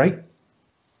looked great.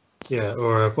 Yeah,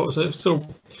 or what was it? So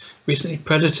recently,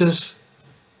 Predators.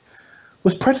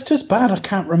 Was Predators bad? I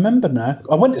can't remember now.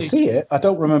 I went to see it. I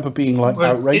don't remember being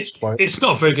outraged by it. It's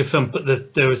not a very good film, but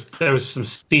there was some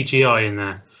CGI in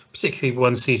there, particularly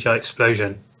one CGI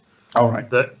explosion. All right.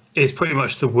 That is pretty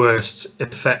much the worst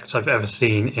effect I've ever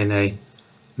seen in a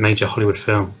major Hollywood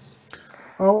film.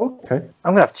 Oh, okay.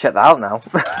 I'm gonna have to check that out now.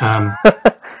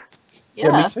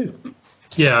 Yeah, me too.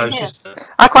 Yeah, I was just.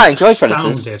 I quite enjoyed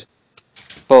Predators, astounded.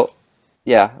 but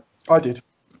yeah, I did.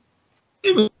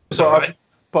 It was alright.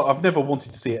 But I've never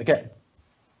wanted to see it again.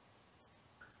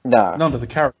 no. None of the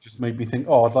characters made me think,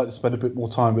 I'd like to spend a bit more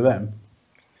time with them.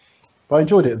 But I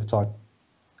enjoyed it at the time.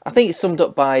 I think it's summed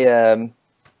up by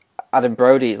Adam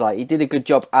Brody. It's like he did a good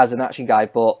job as an action guy,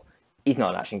 but he's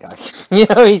not an action guy.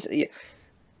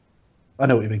 I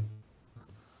know what you mean.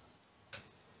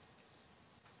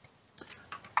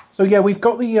 So yeah, we've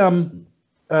got the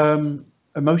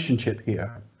emotion chip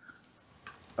here.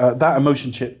 That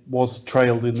emotion chip was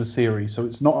trailed in the series, so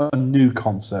it's not a new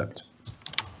concept.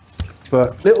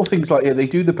 But little things like they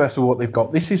do the best with what they've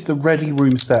got. This is the Ready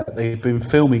Room set they've been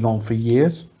filming on for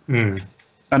years. And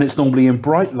it's normally in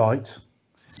bright light.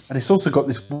 And it's also got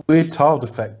this weird tiled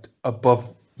effect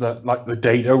above the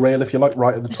dado rail, if you like,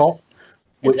 right at the top,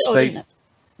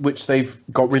 which they've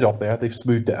got rid of there. They've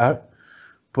smoothed it out.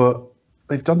 But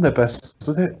they've done their best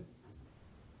with it.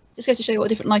 Just goes to show you what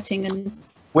different lighting and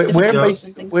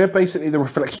We're basically the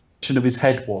reflection of his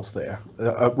head was there,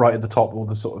 right at the top, or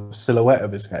the sort of silhouette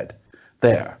of his head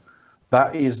there.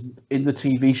 That is in the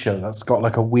TV show. That's got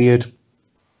like a weird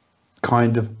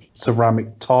kind of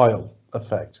ceramic tile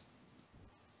effect.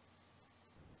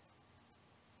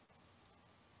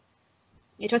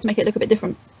 You tried to make it look a bit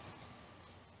different.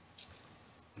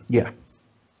 Yeah.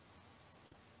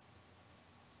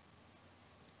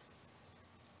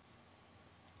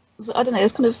 So, I don't know.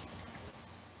 It's kind of,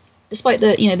 despite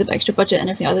the the extra budget and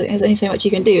everything, there's only so much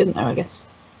you can do, isn't there? I guess.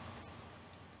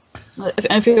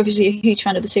 If you're obviously a huge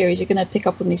fan of the series, you're going to pick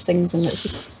up on these things, and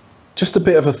it's just a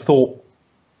bit of a thought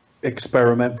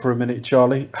experiment for a minute,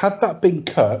 Charlie. Had that been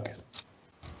Kirk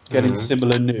getting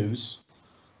similar news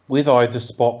with either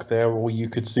Spock there, or you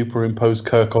could superimpose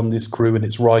Kirk on this crew and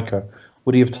it's Riker,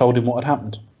 would he have told him what had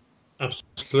happened?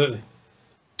 Absolutely.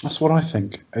 That's what I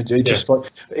think.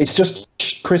 It's just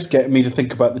Chris getting me to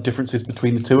think about the differences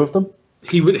between the two of them.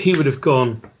 He would have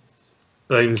gone,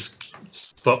 Bones,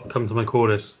 Spock, come to my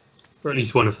quarters, or at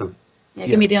least one of them. Yeah,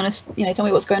 give me the honest. Tell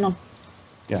me what's going on.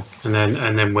 Yeah. And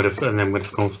then would have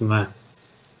gone from there.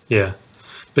 Yeah,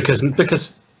 because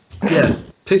yeah,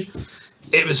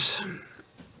 it was,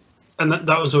 and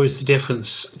that was always the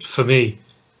difference for me,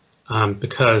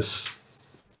 because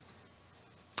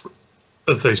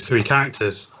of those three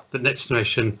characters that Next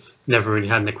Generation never really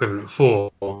had an equivalent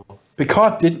for.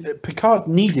 Picard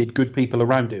needed good people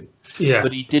around him. Yeah.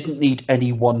 But he didn't need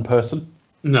any one person.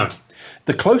 No.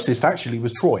 The closest actually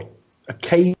was Troy. I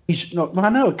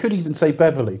could even say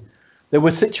Beverly. There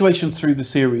were situations through the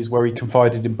series where he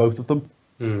confided in both of them.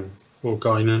 Or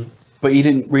Guinan. But he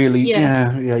didn't really.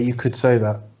 Yeah. Yeah, you could say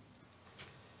that.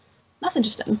 That's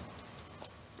interesting.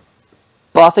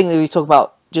 But I think that we talk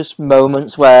about just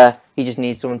moments where he just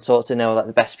needs someone to talk to know, like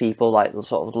the best people, like the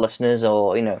sort of listeners,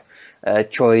 or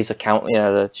Troy's account,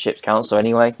 the ship's council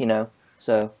anyway,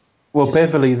 So. Well,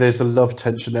 Beverly, there's a love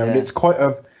tension there, Yeah. and it's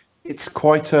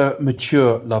quite a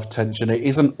mature love tension. It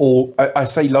isn't all. I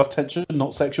say love tension,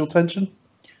 not sexual tension,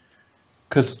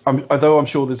 because although I'm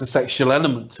sure there's a sexual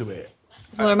element to it,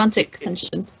 It's more romantic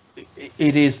tension.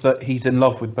 it is that he's in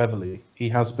love with Beverly. He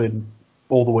has been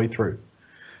all the way through,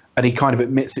 and he kind of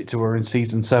admits it to her in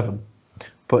season 7.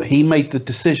 But he made the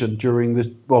decision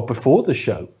before the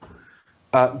show.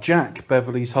 Jack,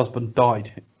 Beverly's husband,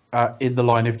 died in the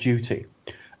line of duty,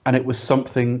 and it was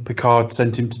something Picard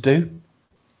sent him to do.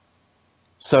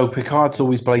 So Picard's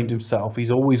always blamed himself.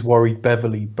 He's always worried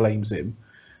Beverly blames him.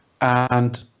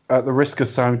 And at the risk of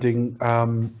sounding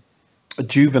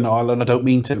juvenile, and I don't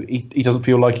mean to, he doesn't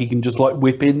feel like he can just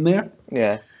whip in there.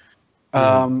 Yeah.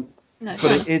 No,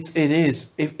 But it is.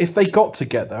 If they got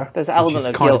together, There's an element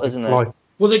of guilt, isn't there?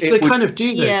 Well, they kind of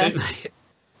do, though, Yeah. don't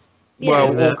they?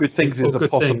 Well, Yeah. all good things All is a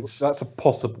good possible. things. That's a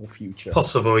possible future.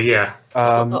 Possible, yeah.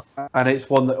 And it's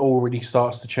one that already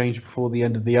starts to change before the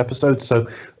end of the episode. So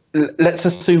let's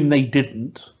assume they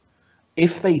didn't.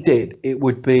 If they did, it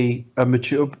would be a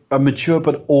mature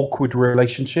but awkward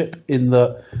relationship in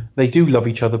that they do love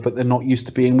each other, but they're not used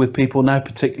to being with people now,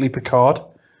 particularly Picard.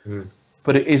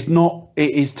 But it is not. It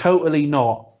is totally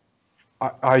not.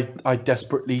 I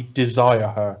desperately desire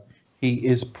her. He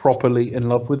is properly in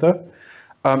love with her.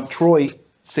 Troy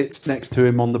sits next to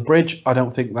him on the bridge. I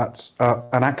don't think that's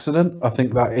an accident. I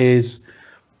think that is.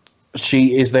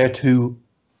 She is there to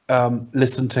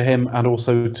listen to him and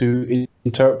also to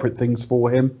interpret things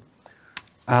for him.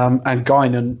 And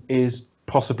Guinan is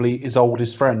possibly his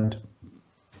oldest friend.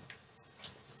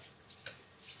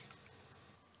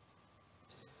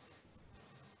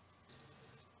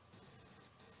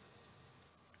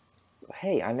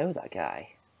 Hey, I know that guy.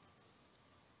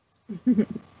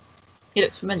 He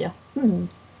looks familiar.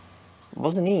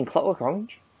 Wasn't he in Clockwork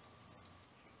Orange?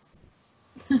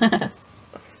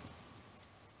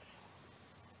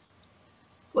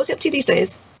 What's he up to these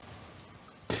days?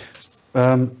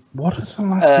 What is the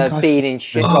last thing I Being saw? in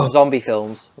shit zombie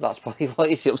films. That's probably what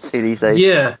he's up to these days.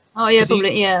 Yeah. Oh yeah, 'Cause he-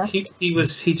 probably yeah.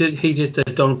 He did the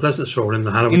Donald Pleasance role in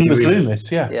the Halloween He was remake.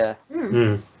 Loomis, yeah.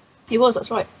 Yeah. He was. That's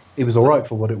right. He was all right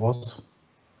for what it was.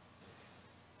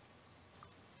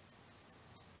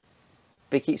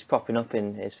 But he keeps popping up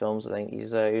in his films, I think. He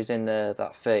was in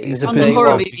that 30. He's a On the busy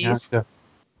horror working movies. actor.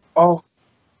 Oh,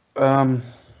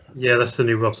 Yeah, that's the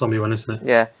new Rob Zombie one, isn't it?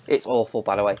 Yeah, it's awful,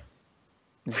 by the way.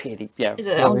 Really, yeah. Is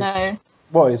it? Oh no.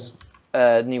 what is?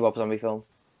 New Rob Zombie film.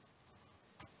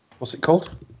 What's it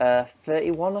called?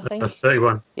 31, I think. That's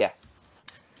 31. Yeah.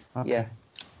 Okay. Yeah.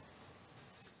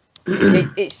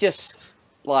 It's just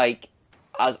like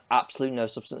has absolute no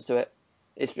substance to it.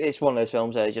 It's one of those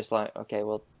films that are just like, okay,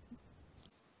 well,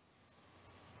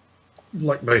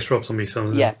 like most Rob Zombie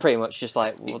films. Yeah, pretty much. Just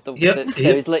like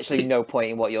there is literally no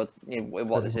point in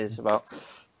what this is about.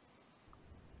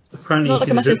 Apparently, I'm not like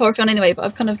a massive horror fan anyway, but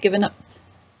I've kind of given up.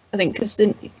 I think because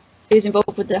he was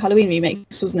involved with the Halloween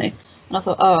remakes, wasn't he? And I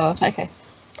thought, oh, okay.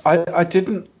 I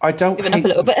don't Given up a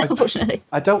little bit, unfortunately.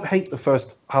 I don't hate the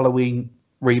first Halloween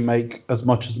remake as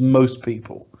much as most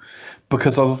people,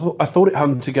 because I thought it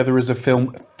hung together as a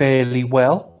film fairly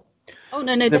well. Oh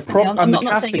no, definitely. I'm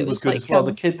not saying it was good like as well.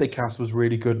 The kid they cast was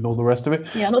really good and all the rest of it.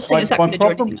 Yeah, I'm not saying it was sacrilege or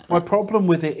anything like that. My problem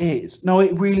with it is, no,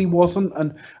 it really wasn't.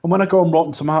 And when I go on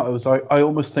Rotten Tomatoes, I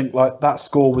almost think like that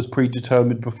score was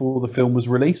predetermined before the film was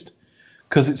released,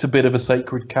 because it's a bit of a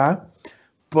sacred cow.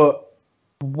 But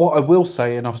what I will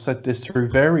say, and I've said this through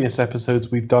various episodes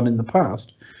we've done in the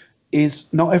past,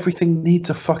 is not everything needs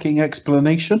a fucking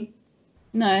explanation.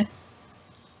 No.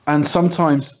 And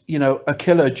sometimes, a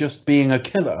killer just being a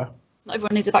killer. Not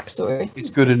everyone needs a backstory. It's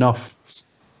good enough.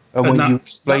 And when you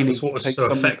explain it, what was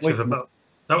so effective about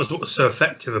that was what was so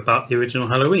effective about the original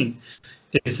Halloween,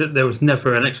 is that there was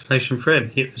never an explanation for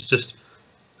him. He was just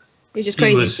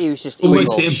crazy. He was just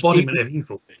almost evil. the embodiment of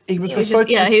evil. He was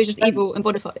just evil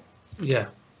embodified. Yeah.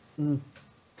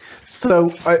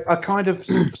 So I kind of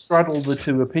straddle the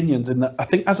two opinions in that I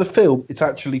think as a film it's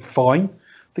actually fine.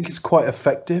 I think it's quite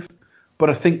effective,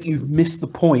 but I think you've missed the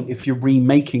point if you're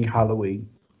remaking Halloween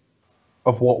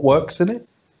of what works in it.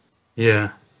 Yeah.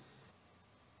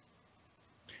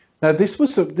 Now this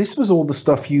was all the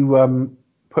stuff you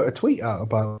put a tweet out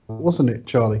about, wasn't it,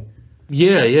 Charlie?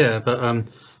 Yeah, but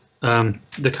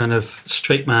the kind of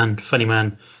straight man, funny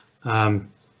man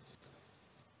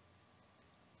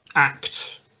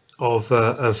act of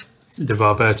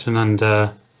LeVar Burton and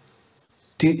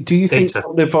do you think Data.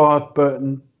 what LeVar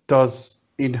Burton does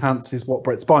enhances what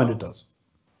Brett Spiner does?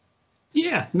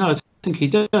 Yeah, no, I think he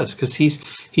does, because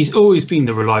he's always been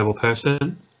the reliable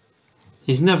person.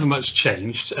 He's never much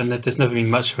changed, and there's never been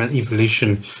much of an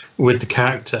evolution with the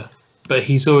character. But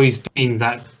he's always been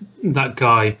that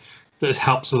guy that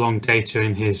helps along Data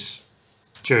in his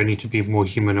journey to be more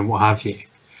human and what have you.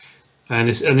 And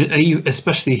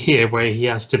especially here, where he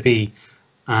has to be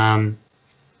the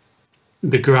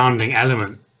grounding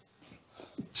element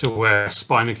to where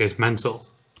Spiner goes mental.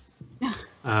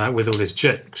 With all his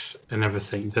jokes and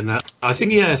everything, then I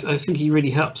think he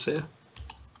really helps here.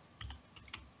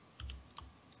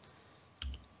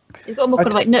 He's got a more kind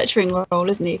of like nurturing role,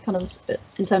 isn't he? Kind of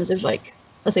in terms of like,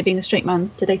 let's say, being the straight man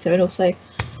to Data, and also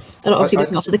obviously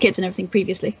looking after the kids and everything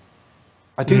previously.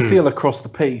 I do feel across the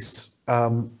piece,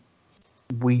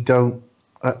 we don't.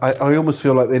 I almost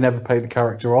feel like they never pay the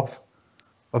character off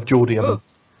of Geordie. In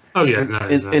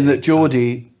that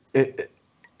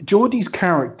Geordie's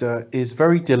character is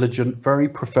very diligent, very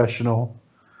professional,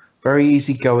 very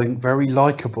easygoing, very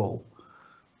likable,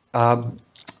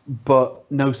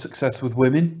 but no success with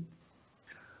women,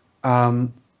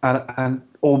 and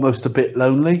almost a bit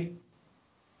lonely.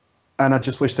 And I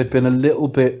just wish there'd been a little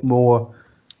bit more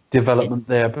development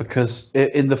there, because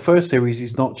in the first series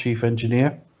he's not chief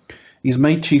engineer. He's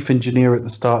made chief engineer at the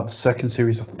start of the second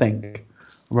series, I think,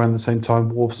 around the same time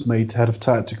Worf's made head of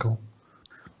tactical.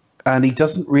 And he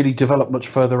doesn't really develop much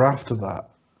further after that.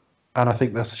 And I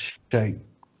think that's a shame.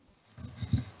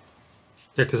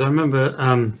 Yeah, because I remember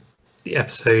the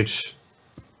episode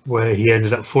where he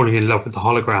ended up falling in love with the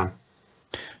hologram.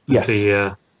 Yes.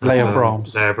 Leia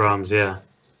Brahms. Leia Brahms, yeah.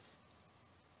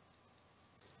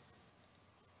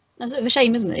 That's a bit of a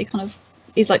shame, isn't it?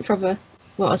 He's like proper,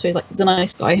 I suppose like the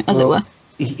nice guy, as it were.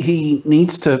 He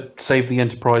needs to save the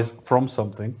Enterprise from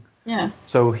something. Yeah.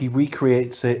 So he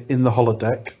recreates it in the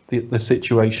holodeck,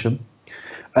 the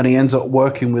and he ends up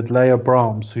working with Leia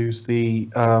Brahms, who's the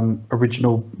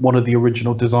one of the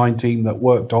original design team that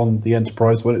worked on the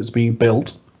Enterprise when it was being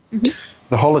built. Mm-hmm.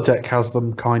 The holodeck has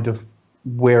them kind of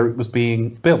where it was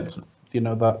being built.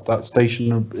 That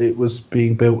station it was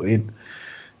being built in.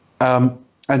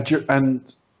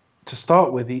 And to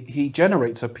start with, he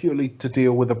generates her purely to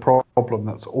deal with a problem.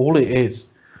 That's all it is.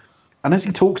 And as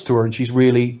he talks to her, and she's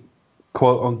really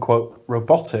quote unquote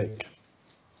robotic,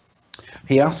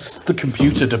 he asks the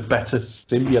computer to better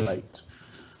simulate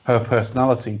her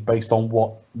personality based on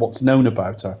what's known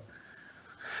about her.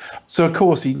 So of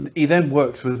course he then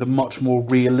works with a much more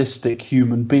realistic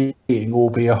human being,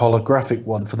 albeit a holographic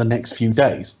one, for the next few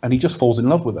days, and he just falls in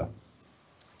love with her.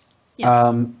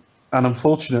 Yeah. And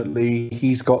unfortunately,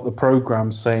 he's got the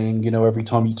program saying, every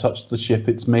time you touch the ship,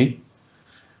 it's me.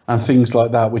 And things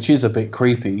like that, which is a bit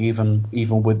creepy, even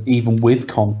with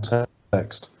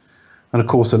context. And of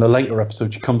course, in a later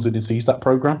episode, she comes in and sees that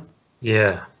program.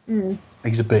 Yeah,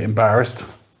 he's a bit embarrassed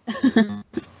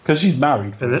because she's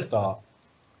married from the start.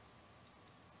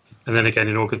 And then again,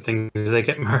 in All Good Things, they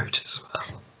get married as well.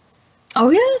 Oh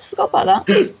yeah, I forgot about that.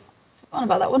 Forgot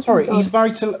about that one. Sorry, Oh, he's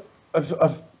married to.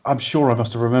 I'm sure I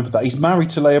must have remembered that. He's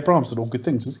married to Leah Brahms and All Good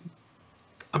Things, is he?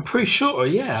 I'm pretty sure,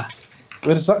 yeah.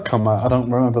 Where does that come out? I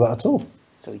don't remember that at all.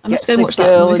 So he I must gets go and the watch that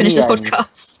girl when we in finish the this end.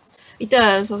 podcast. He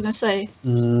does. I was going to say.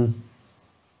 I'm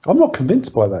not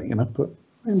convinced by that, but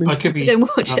maybe. I could To be go and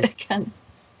watch it again.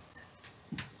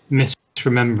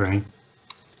 misremembering.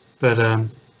 But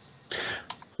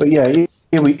But yeah,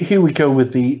 here we go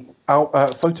with the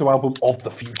photo album of the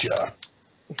future.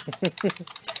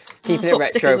 Keeping it Swap retro,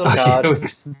 stickers on.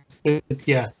 Picard.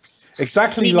 yeah.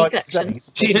 Exactly Mini like collection.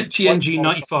 TNG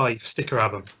 95 sticker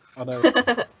album. I know.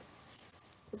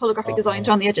 Holographic designs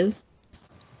around the edges.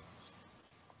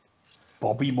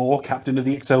 Bobby Moore, captain of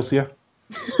the Excelsior.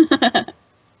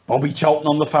 Bobby Charlton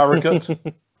on the Farragut.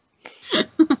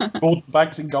 Gordon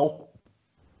Banks in goal.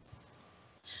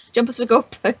 Jumpers for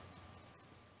goalpost.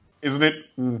 Isn't it?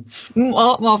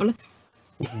 Marvellous.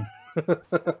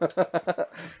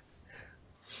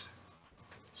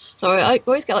 Sorry, I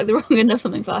always get like the wrong end of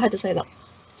something, but I had to say that.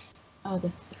 Oh,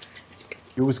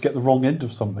 You always get the wrong end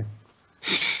of something.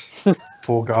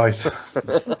 Poor guys.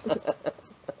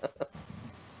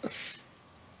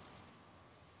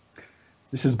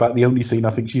 This is about the only scene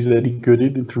I think she's any good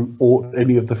in through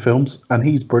any of the films, and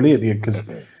he's brilliant here because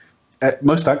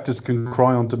most actors can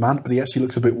cry on demand, but he actually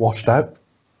looks a bit washed out.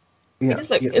 he Yeah,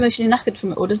 just looks yeah, emotionally knackered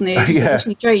from it all, doesn't he? He's just Yeah.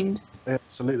 emotionally drained.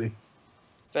 absolutely.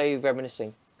 Very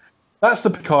reminiscing. That's the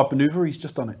Picard maneuver. He's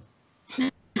just done it.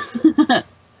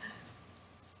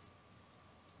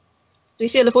 Do you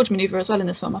see a LaForge maneuver as well in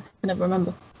this film? I can never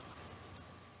remember.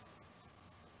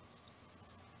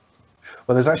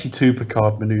 Well, there's actually two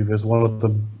Picard maneuvers. One of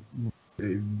them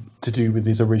to do with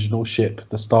his original ship,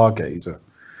 the Stargazer,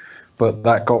 but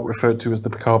that got referred to as the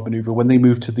Picard maneuver. When they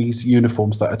moved to these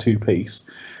uniforms that are two-piece,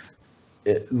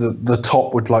 the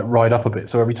top would like ride up a bit,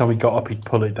 so every time he got up, he'd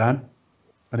pull it down,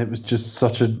 and it was just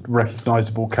such a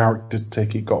recognisable character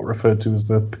tick. It got referred to as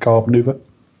the Picard maneuver.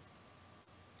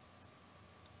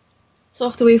 So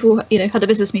after we've all, had a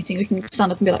business meeting, we can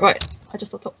stand up and be like, right,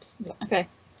 adjust our tops. And be like, okay.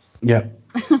 Yeah.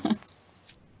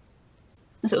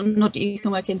 That's a little nod that you can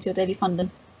work into your daily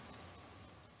funding.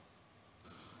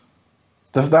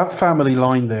 That family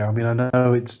line there, I mean, I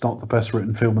know it's not the best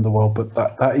written film in the world, but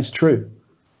that is true.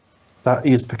 That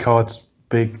is Picard's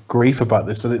big grief about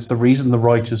this, and it's the reason the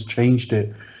writers changed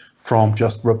it from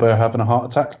just Robert having a heart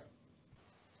attack.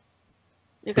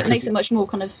 It makes it much more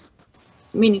kind of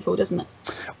meaningful, doesn't it?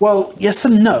 Well, yes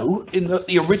and no. In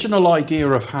the original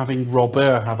idea of having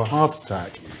Robert have a heart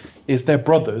attack is they're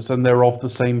brothers and they're of the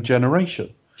same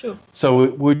generation. Sure. So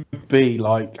it would be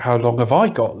like, how long have I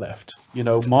got left?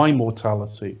 My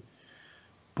mortality.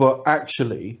 But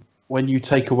actually, when you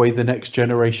take away the next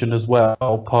generation as well,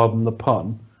 pardon the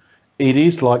pun, it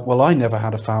is like, well, I never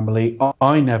had a family.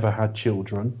 I never had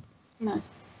children. No.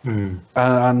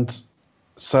 And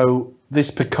so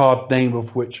this Picard name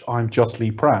of which I'm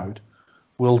justly proud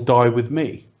will die with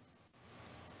me.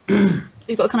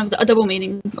 You've got kind of a double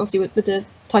meaning, obviously, with the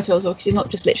title as well, because you're not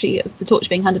just literally the torch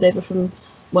being handed over from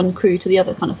one crew to the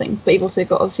other kind of thing, but you've also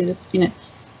got, obviously, the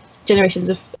generations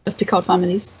of Picard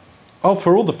families. Oh,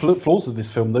 for all the flaws of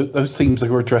this film, those themes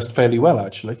are addressed fairly well,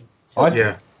 actually.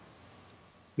 Yeah.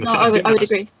 No, I would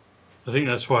agree. I think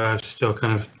that's why I've still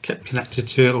kind of kept connected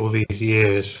to it all these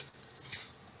years,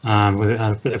 with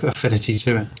a bit of affinity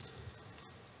to it.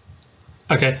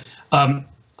 Okay, I'm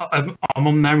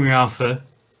on Memory Alpha,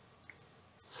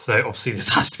 so obviously this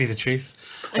has to be the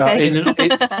truth. Okay.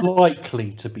 It's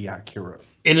likely to be accurate.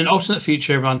 In an alternate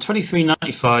future, around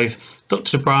 2395,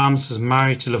 Dr. Brahms was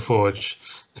married to LaForge.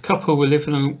 The couple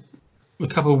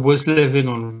was living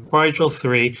on Rigel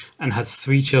 3 and had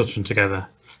 3 children together.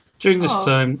 During this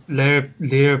time, Leah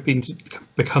had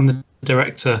become the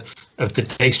director of the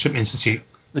Daystrom Institute.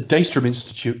 The Daystrom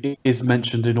Institute is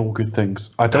mentioned in All Good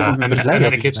Things. I don't remember and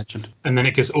then being mentioned. And then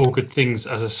it gives All Good Things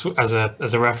as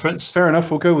a reference. Fair enough,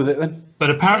 we'll go with it then. But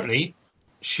apparently,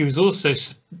 she was also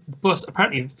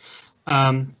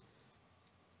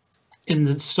in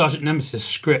the Sergeant Nemesis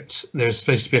script, there was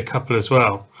supposed to be a couple as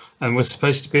well, and was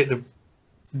supposed to be at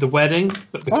the wedding,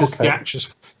 but because the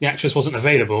actress wasn't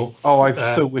available. Oh, I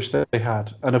so wish that they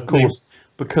had. And of course,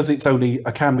 because it's only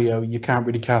a cameo, you can't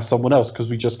really cast someone else because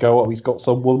we just go, oh, he's got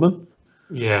some woman.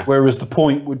 Yeah. Whereas the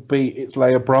point would be it's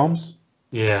Leah Brahms.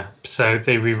 Yeah. So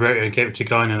they rewrote it and gave it to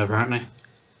Guinan, apparently.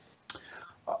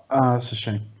 That's a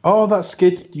shame. Oh, that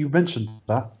skid, you mentioned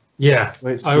that. Yeah.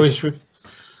 Wait, I always...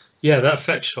 that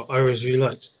effect shot I always really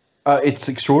liked. It's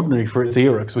extraordinary for its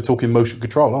era because we're talking motion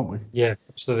control, aren't we? Yeah,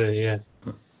 absolutely, yeah.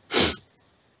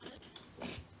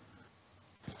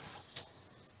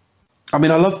 I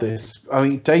mean, I love this. I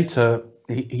mean, Data,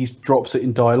 he drops it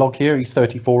in dialogue here. He's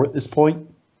 34 at this point.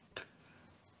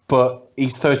 But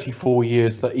he's 34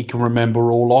 years that he can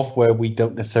remember all of, where we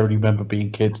don't necessarily remember being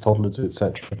kids, toddlers,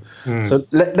 etc. So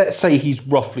let's say he's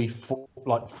roughly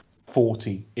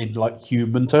 40 in like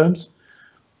human terms,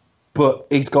 but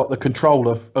he's got the control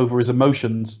over his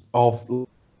emotions of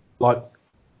like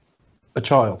a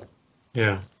child.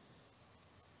 Yeah,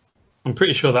 I'm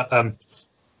pretty sure that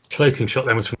cloaking shot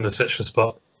then was from the Search for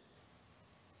Spock.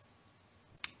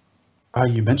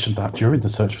 You mentioned that during the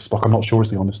Search for Spock. I'm not sure is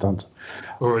the honest answer.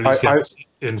 Or at least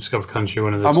in Discovered Country,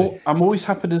 one of the two. I'm always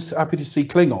happy to see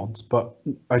Klingons, but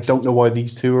I don't know why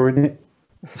these two are in it.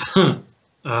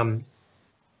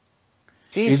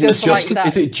 Is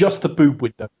it just the boob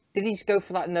window? Did he go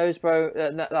for that nose bone,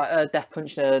 that death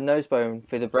punch nose bone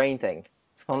through the brain thing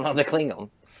on the Klingon?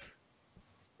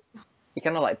 He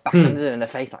kind of like backhanded her in the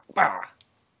face, like bah.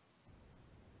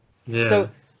 Yeah.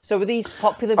 So were these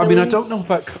popular I villains? mean, I don't know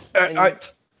about...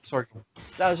 Sorry.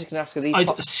 I was just going to ask, are these...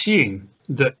 I'd assume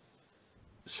that...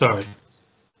 Sorry.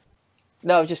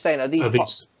 No, I was just saying, are these...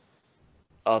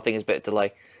 Oh, I think it's a bit of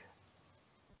delay.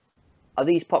 Are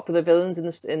these popular villains in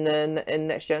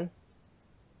Next Gen?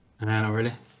 Not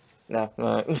really. No.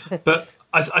 But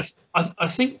I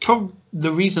think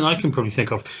the reason I can probably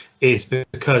think of is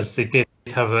because they did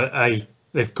have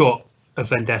they've got a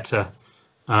vendetta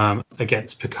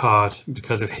against Picard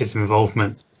because of his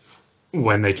involvement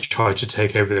when they tried to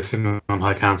take over the Klingon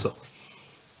High Council.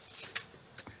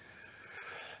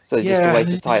 So just a way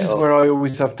to tie it up. This is where I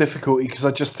always have difficulty, because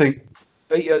I just think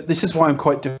this is why I'm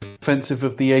quite defensive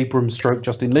of the Abrams /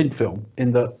 Justin Lin film,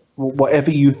 in that whatever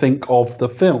you think of the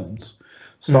films,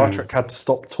 Star Trek had to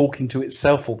stop talking to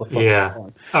itself all the fucking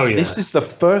time. Oh yeah. This is the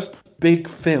first big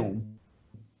film,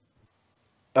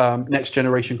 Next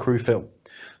Generation crew film.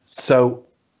 So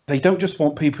they don't just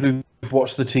want people who've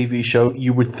watched the TV show,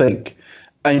 you would think.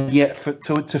 And yet,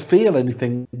 to feel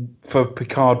anything for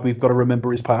Picard, we've got to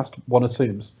remember his past, one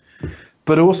assumes.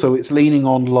 But also, it's leaning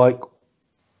on, like,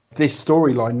 this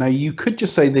storyline. Now, you could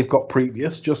just say they've got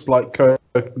previous, just like Kirk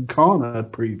and Khan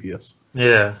had previous.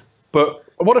 Yeah. But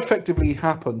what effectively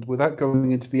happened, without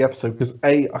going into the episode, because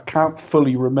I can't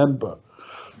fully remember,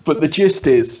 but the gist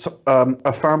is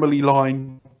a family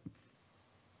line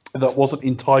that wasn't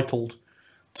entitled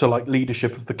to like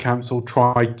leadership of the council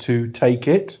tried to take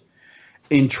it.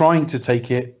 In trying to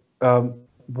take it,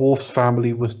 Worf's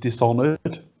family was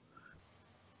dishonoured,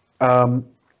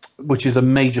 which is a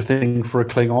major thing for a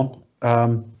Klingon.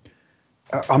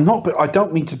 I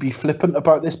don't mean to be flippant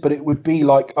about this, but it would be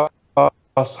like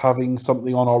us having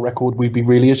something on our record we'd be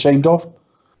really ashamed of,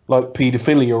 like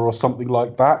paedophilia or something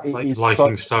like that.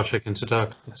 Liking Star Trek Into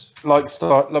Darkness. Well,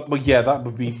 yeah, that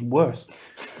would be even worse.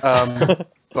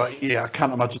 But yeah, I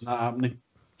can't imagine that happening.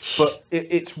 But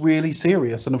it's really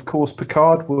serious. And of course,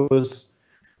 Picard was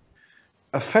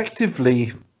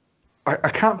effectively, I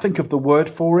can't think of the word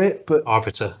for it, but...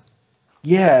 Arbiter.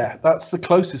 Yeah, that's the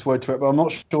closest word to it, but I'm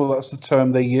not sure that's the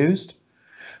term they used.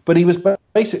 But he was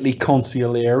basically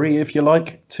consigliere, if you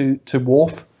like, to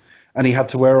Worf. And he had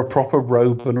to wear a proper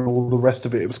robe and all the rest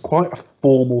of it. It was quite a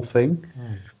formal thing.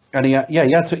 And he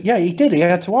had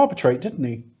to arbitrate, didn't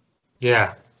he?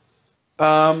 Yeah.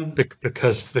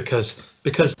 Because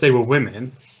they were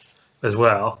women as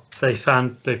well. They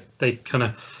found they kind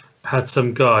of had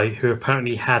some guy who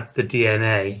apparently had the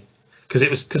DNA, because it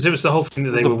was the whole thing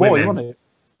that they were women. Wasn't it?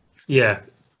 Yeah,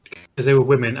 because they were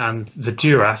women, and the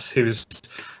Duras, who's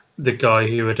the guy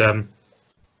who had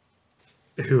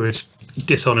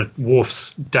dishonoured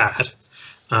Worf's dad,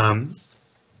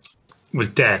 was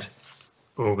dead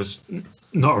or was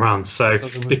not around. So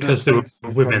because they were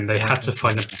women, they had to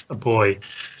find a boy.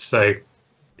 So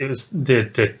it was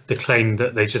the claim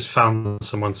that they just found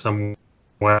someone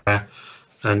somewhere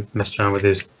and messed around with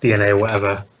his DNA or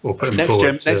whatever, or put him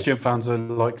forward. Next Gen fans are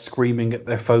like screaming at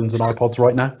their phones and iPods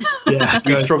right now. Yeah,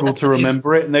 we struggle to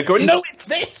remember it, and they're going, "No, it's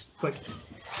this." It's like,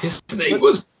 his name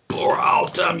was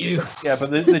Boral, damn you. Yeah, but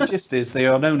the gist is they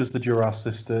are known as the Duras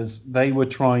sisters. They were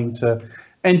trying to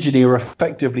engineer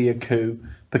effectively a coup.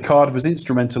 Picard was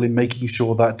instrumental in making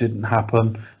sure that didn't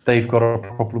happen. They've got a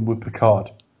problem with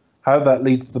Picard. How that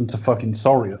leads them to fucking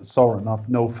Soren, I've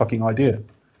no fucking idea.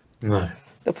 No.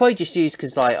 They'll probably just use,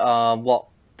 because like, what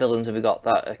villains have we got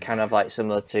that are kind of like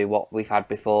similar to what we've had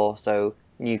before, so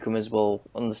newcomers will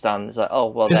understand. It's like, oh,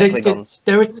 well, they're Klingons.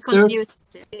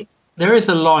 There is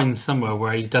a line somewhere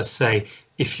where he does say,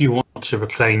 if you want to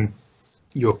reclaim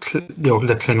the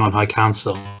Klingon High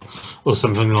Council, or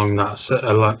something along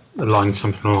that, a line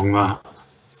something along that.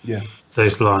 Yeah.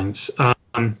 Those lines.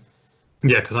 Yeah,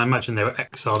 because I imagine they were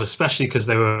exiled, especially because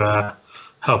they were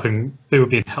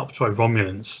being helped by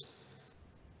Romulans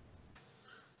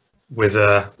with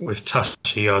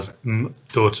Tasha's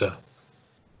daughter.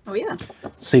 Oh yeah.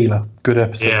 Sealer, good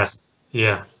episodes.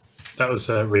 Yeah, that was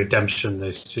redemption.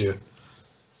 Those 2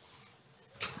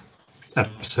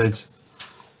 episodes.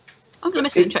 I'm gonna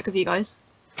miss doing Trek with you guys.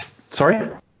 Sorry?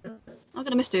 I'm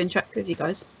gonna miss doing Trek with you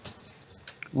guys.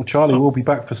 Well, Charlie will be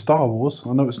back for Star Wars.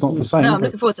 I know it's not the same. No, I'm but-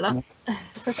 looking forward to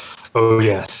that. Oh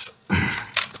yes.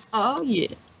 Oh yeah.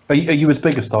 Are you as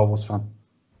big a Star Wars fan?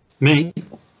 Me?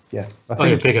 Yeah, I Oh,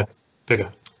 yeah, think. bigger.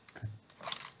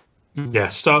 Yeah,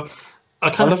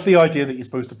 I love the idea that you're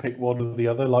supposed to pick one or the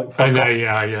other. Like, I know, fuck off.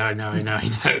 yeah, I know.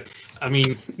 I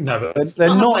mean, no, but They're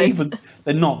Oh, not wait. even.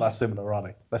 They're not that similar, are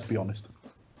they? Let's be honest.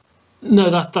 no,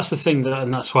 that's the thing,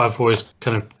 and that's why I've always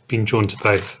kind of been drawn to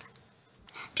both.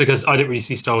 Because I don't really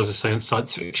see Star Wars as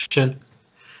science fiction.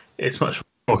 It's much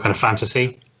more kind of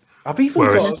fantasy. I've even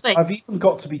Whereas-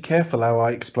 got to be careful how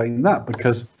I explain that,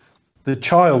 because the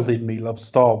child in me loves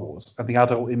Star Wars and the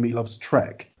adult in me loves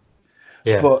Trek.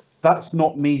 Yeah. But that's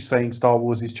not me saying Star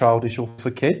Wars is childish or for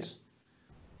kids.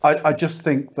 I just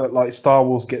think that like Star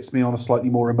Wars gets me on a slightly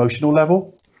more emotional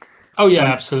level, Oh yeah,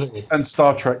 absolutely. and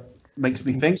Star Trek makes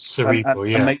me think Cerebral,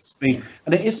 and yeah. makes me.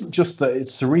 And it isn't just that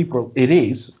it's cerebral; it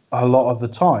is a lot of the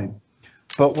time.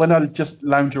 But when I just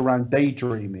lounge around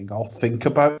daydreaming, I'll think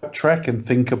about Trek and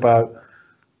think about.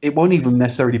 It won't even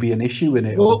necessarily be an issue in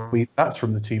it. Well- That's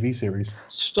from the TV series.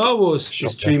 Star Wars is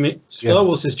Shocker. dreaming. Star Yeah.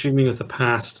 Wars is dreaming of the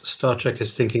past. Star Trek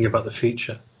is thinking about the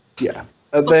future. Yeah,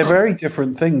 they're very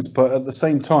different things, but at the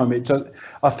same time, it does.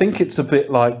 I think it's a bit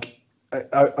like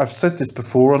I've said this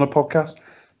before on a podcast.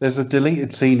 There's a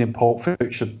deleted scene in Pulp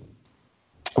Fiction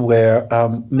where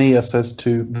Mia says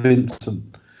to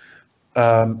Vincent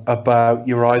about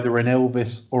you're either an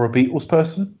Elvis or a Beatles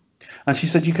person, and she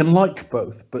said you can like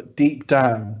both, but deep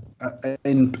down,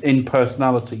 in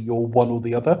personality, you're one or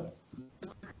the other.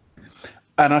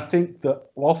 And I think that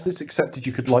whilst it's accepted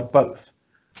you could like both,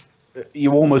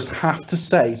 you almost have to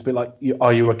say, it's a bit like,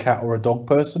 are you a cat or a dog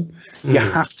person? You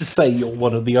have to say you're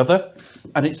one or the other.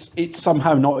 And it's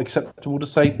somehow not acceptable to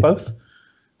say both.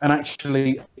 And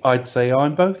actually, I'd say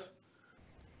I'm both.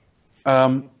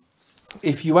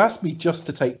 If you ask me just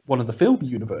to take one of the film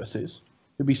universes,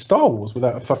 it'd be Star Wars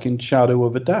without a fucking shadow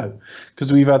of a doubt.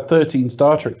 Because we've had 13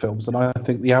 Star Trek films, and I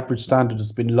think the average standard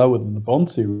has been lower than the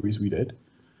Bond series we did.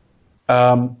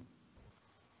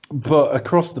 But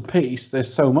across the piece,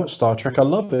 there's so much Star Trek. I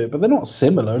love it, but they're not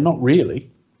similar, not really.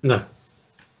 No,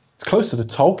 It's closer to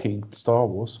Tolkien, Star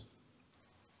Wars.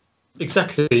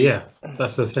 exactly. Yeah,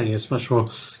 that's the thing. It's much more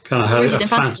kind of Rooted a in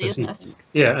fantasy, isn't it? I think.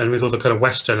 Yeah, and with all the kind of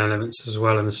Western elements as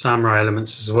well, and the samurai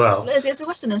elements as well. Well, it's a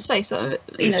Western in space, so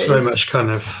It's very much kind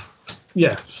of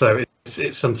So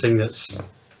it's something that's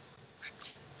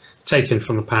taken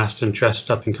from the past and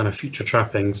dressed up in kind of future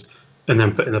trappings, and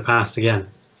then put in the past again.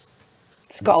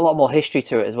 It's got a lot more history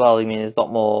to it as well. I mean, there's a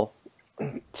lot more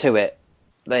to it.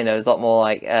 You know, there's a lot more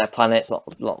like planets, a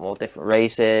lot more different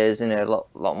races. You know,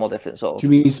 a lot more different sort Do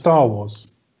you mean Star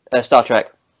Wars? of Star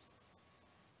Trek.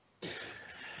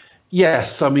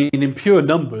 Yes, I mean, in pure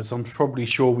numbers, I'm probably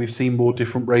sure we've seen more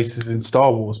different races in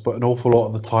Star Wars, but an awful lot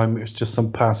of the time it's just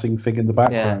some passing thing in the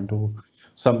background or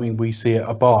something we see at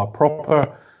a bar.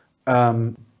 Proper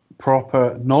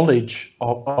knowledge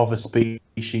of a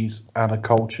species and a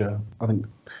culture. I think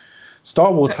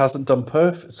Star Wars hasn't done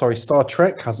perfect. Sorry, Star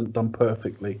Trek hasn't done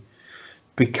perfectly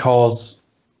because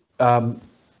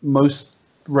most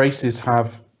races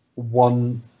have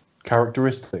one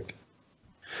characteristic.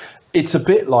 It's a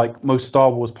bit like most Star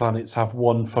Wars planets have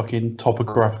one fucking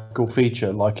topographical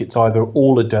feature, like it's either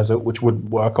all a desert, which wouldn't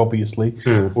work obviously,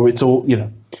 or it's all, you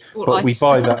know, All but we ice.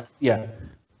 buy that, yeah.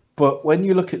 But when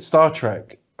you look at Star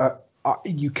Trek,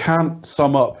 you can't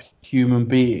sum up human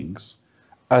beings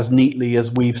as neatly as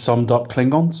we've summed up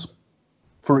Klingons,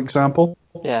 for example.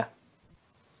 Yeah.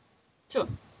 Sure.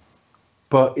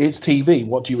 But it's TV.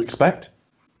 What do you expect?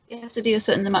 You have to do a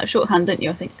certain amount of shorthand, don't you?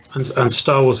 I think. And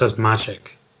Star Wars has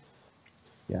magic,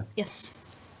 Yes.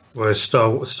 whereas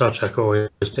Star Trek always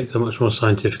takes a much more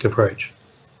scientific approach.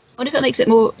 I wonder if that makes it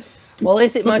more. Well,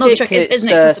 is it not magic? Trek It's isn't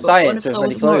accessible. I wonder science if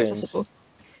with Star Wars is more midichlorians.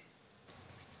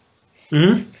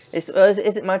 accessible.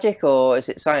 Is it magic or is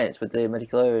it science with the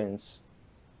midichlorians?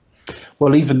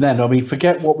 Well, even then, I mean,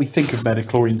 forget what we think of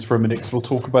midichlorians for a minute, 'cause we'll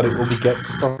talk about it when we get to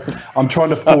stuff. I'm trying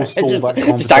to forestall that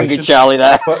conversation. Just angry Charlie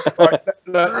there. But,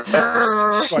 right,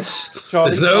 Charlie,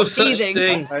 There's no such such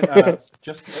Teething. thing.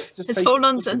 just It's take all it.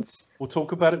 nonsense. We'll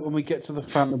talk about it when we get to the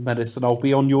Phantom Menace, and I'll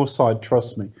be on your side.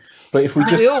 Trust me. But if we We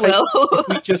just all will. if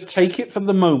we just take it for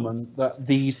the moment that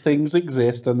these things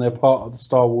exist and they're part of the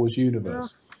Star Wars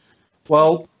universe,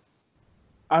 well,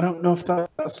 I don't know if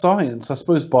that's science. I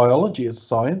suppose biology is a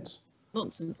science.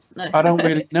 Nonsense. No. I don't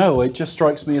really know. It just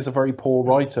strikes me as a very poor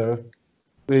writer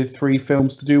with 3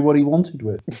 films to do what he wanted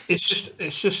with. It's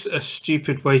just a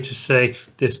stupid way to say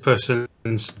this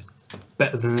person's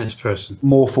better than this person.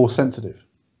 More Force sensitive,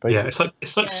 basically. Yeah,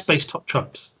 it's like Space Top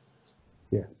Trumps.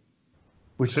 Yeah.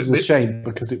 Which is a shame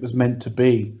because it was meant to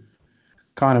be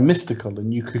kind of mystical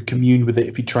and you could commune with it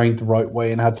if you trained the right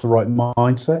way and had the right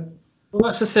mindset. Well,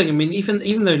 that's the thing. I mean,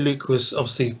 even though Luke was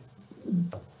obviously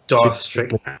Darth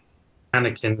Strict,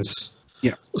 Anakin's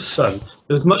son,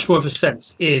 there was much more of a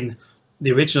sense in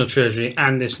the original trilogy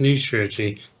and this new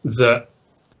trilogy that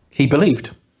he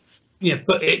believed. Yeah,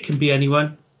 but it can be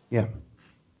anyone. Yeah.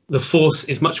 The Force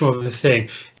is much more of a thing.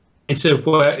 Instead of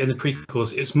where in the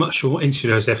prequels, it's much more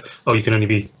insular as if, you can only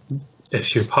be,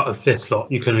 if you're part of this lot,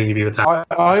 you can only be with that.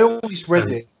 I always read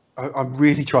it. I'm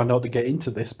really trying not to get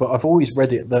into this, but I've always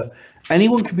read it that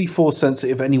anyone can be Force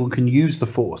sensitive, anyone can use the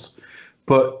Force.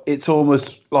 But it's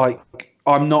almost like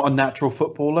I'm not a natural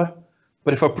footballer,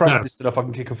 but if I practice enough, I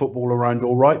can kick a football around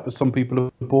all right, but some people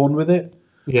are born with it.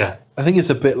 Yeah. I think it's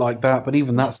a bit like that, but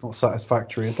even that's not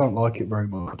satisfactory. I don't like it very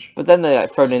much. But then they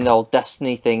like thrown in the old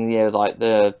Destiny thing, like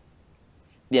the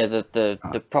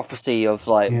prophecy of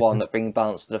one that brings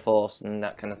balance to the Force and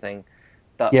that kind of thing.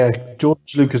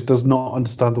 George Lucas does not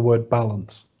understand the word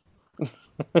balance.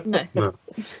 No.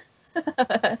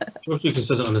 George Lucas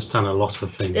doesn't understand a lot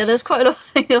of things. Yeah, there's quite a lot of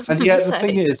things. And the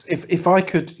thing is, if I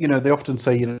could, they often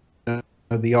say,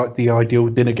 the ideal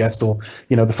dinner guest or,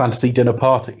 the fantasy dinner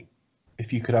party.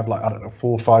 If you could have 4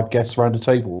 or 5 guests around a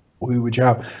table, who would you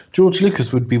have? George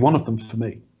Lucas would be one of them for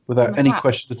me, without any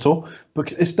question at all.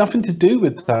 But it's nothing to do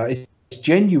with that. It's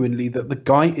genuinely that the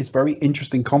guy is very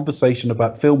interesting conversation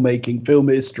about filmmaking, film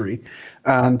history,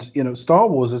 and Star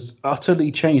Wars has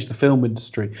utterly changed the film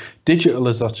industry. Digital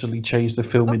has utterly changed the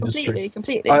film industry.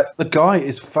 Completely. The guy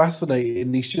is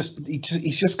fascinating. He's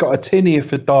just got a tin ear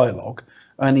for dialogue,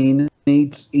 and he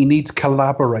needs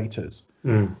collaborators.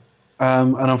 Mm.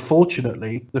 And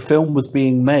unfortunately, the film was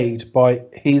being made by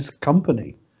his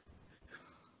company.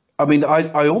 I mean,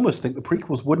 I almost think the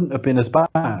prequels wouldn't have been as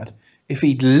bad if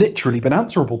he'd literally been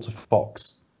answerable to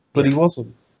Fox, but he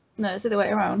wasn't. No, it's the other way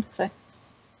around. So,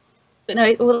 but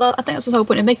no, well, I think that's the whole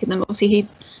point of making them. Obviously, he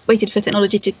waited for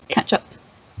technology to catch up.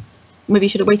 Maybe he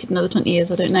should have waited another 20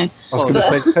 years. I don't know. I was going to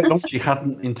say technology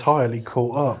hadn't entirely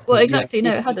caught up. Well, exactly.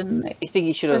 No, it hadn't. You think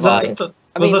he should have? That's the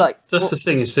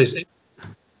thing. Is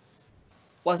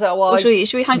was that why?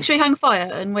 Should we hang fire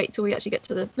and wait till we actually get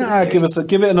to the?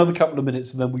 Give it another couple of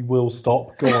minutes and then we will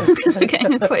stop. Go on. Because we're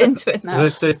getting put into it now.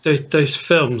 Those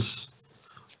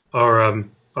films are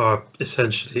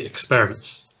essentially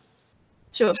experiments.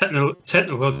 Sure.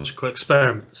 Technological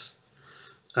experiments,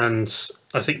 and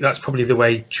I think that's probably the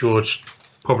way George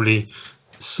probably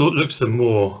looks at them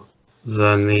more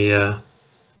than the.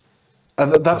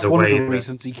 And that's one of the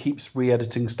reasons he keeps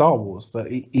re-editing Star Wars,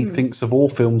 that he thinks of all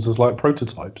films as like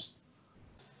prototypes.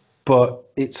 But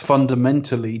it's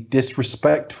fundamentally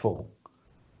disrespectful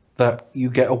that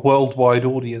you get a worldwide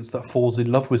audience that falls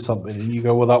in love with something and you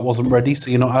go, well, that wasn't ready,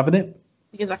 so you're not having it.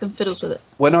 He goes back and fiddles with it.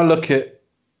 When I look at,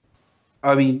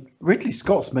 Ridley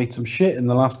Scott's made some shit in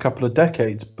the last couple of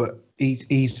decades, but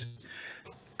he's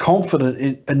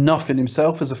confident enough in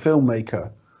himself as a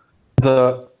filmmaker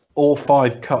that all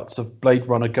 5 cuts of Blade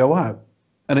Runner go out.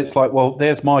 And it's like, well,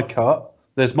 there's my cut,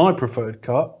 there's my preferred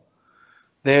cut,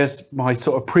 there's my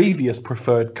sort of previous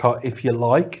preferred cut, if you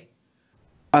like.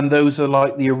 And those are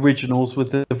like the originals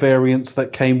with the variants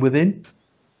that came within.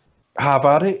 Have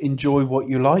at it, enjoy what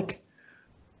you like.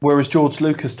 Whereas George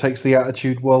Lucas takes the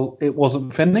attitude, well, it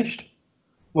wasn't finished.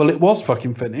 Well, it was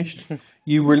fucking finished.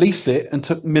 You released it and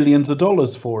took millions of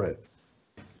dollars for it.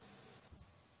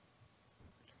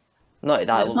 Not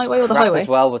that, it looks crap as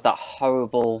well with that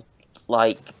horrible,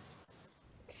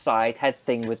 side head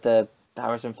thing with the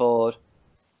Harrison Ford.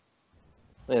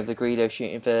 The Greedo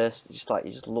shooting first. It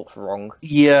just looks wrong.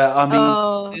 Yeah, I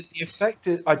mean, the effect,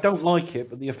 I don't like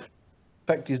it, but the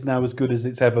effect is now as good as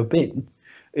it's ever been,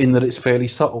 in that it's fairly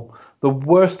subtle. The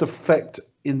worst effect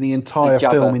in the entire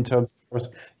film in terms of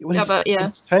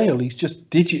his tail, he's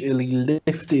just digitally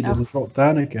lifted and dropped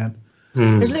down again.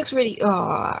 It looks really.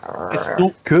 It's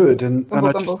not good, and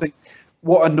I just think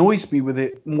what annoys me with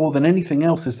it more than anything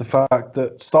else is the fact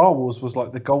that Star Wars was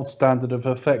like the gold standard of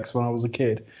effects when I was a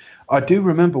kid. I do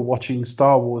remember watching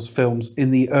Star Wars films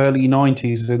in the early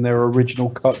 90s in their original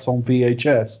cuts on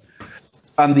VHS,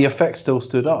 and the effects still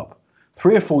stood up.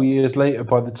 3 or 4 years later,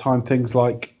 by the time things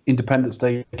like Independence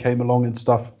Day came along and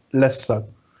stuff, less so,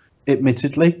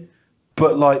 admittedly.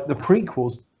 But like the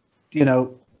prequels,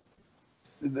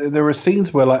 there are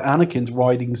scenes where like Anakin's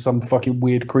riding some fucking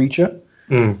weird creature,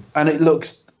 and it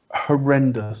looks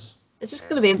horrendous. It's just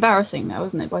going to be embarrassing now,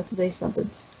 isn't it, by today's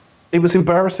standards? It was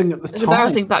embarrassing at the time. It was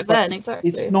embarrassing back then, exactly.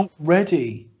 It's not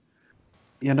ready,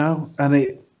 you know.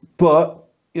 But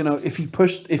you know, if you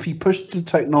pushed the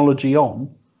technology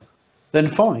on, then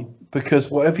fine.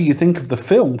 Because whatever you think of the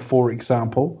film, for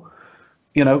example,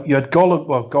 you know, you had Gollum.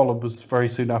 Well, Gollum was very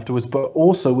soon afterwards, but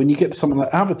also when you get to something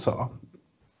like Avatar,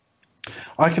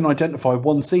 I can identify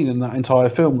one scene in that entire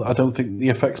film that I don't think the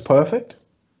effect's perfect,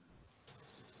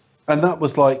 and that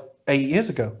was like 8 years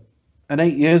ago. And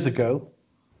 8 years ago,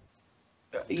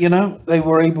 you know, they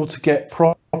were able to get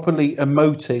properly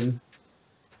emoting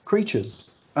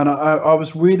creatures, and I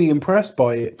was really impressed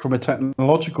by it from a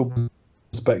technological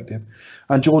perspective.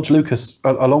 And George Lucas,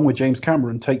 along with James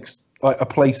Cameron, takes like a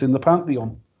place in the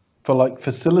pantheon for like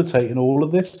facilitating all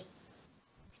of this.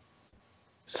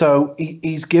 So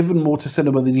he's given more to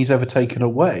cinema than he's ever taken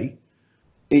away.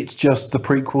 It's just the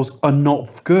prequels are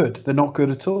not good. They're not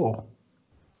good at all.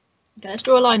 Okay, let's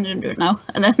draw a line under it now,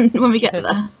 and then when we get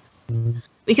there,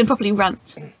 we can properly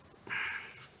rant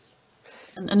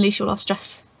and unleash all our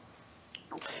stress.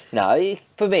 No,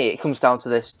 for me, it comes down to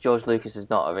this. George Lucas is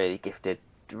not a really gifted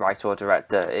writer or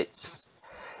director.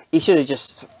 He should have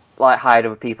just like hired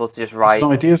other people to just write. He's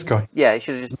an ideas guy. Yeah, he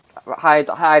should have just hired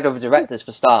other directors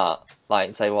for start. Like,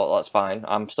 and say, well, that's fine.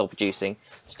 I'm still producing.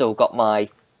 Still got my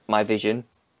vision,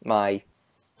 my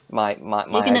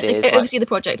ideas. Oversee the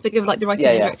project, but give like the writing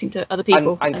and directing to other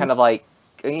people. And kind of like,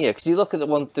 yeah, because you look at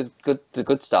the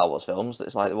good Star Wars films,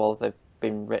 it's like, well, they've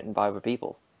been written by other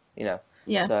people, you know.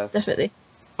 Yeah, so, definitely.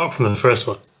 Apart from the first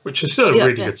one, which is still a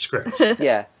really good script.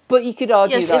 Yeah, but you could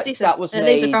argue that was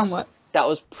made. That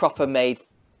was proper made,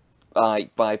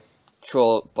 by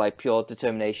pure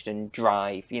determination and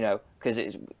drive, you know,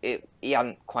 because he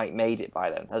hadn't quite made it by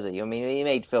then, has he? I mean, he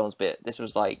made films, but this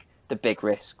was like the big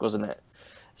risk, wasn't it?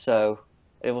 So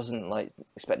it wasn't like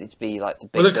expected to be like the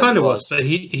big. Well, it kind of was, but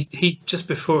he just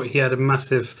before he had a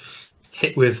massive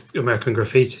hit with American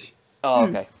Graffiti. Oh,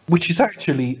 okay. Which is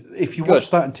actually, if you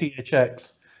watch that in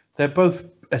THX, they're both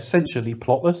essentially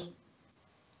plotless.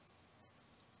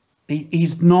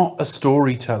 He's not a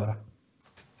storyteller.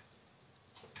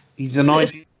 He's an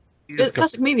idea. It's a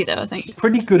classic movie, though, I think. He's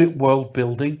pretty good at world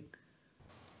building,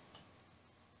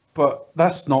 but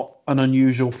that's not an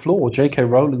unusual flaw. J.K.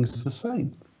 Rowling's the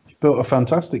same. She built a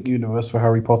fantastic universe for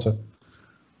Harry Potter.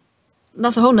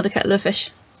 That's a whole nother kettle of fish.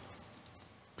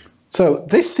 So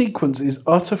this sequence is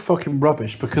utter fucking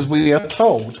rubbish because we are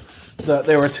told that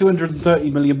there are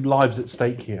 230 million lives at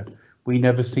stake here. We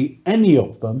never see any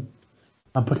of them,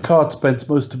 and Picard spends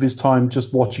most of his time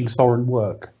just watching Soren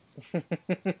work.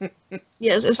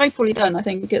 Yeah, it's very poorly done. I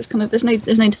think it's kind of there's no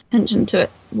tension to it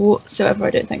whatsoever.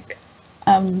 I don't think.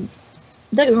 Don't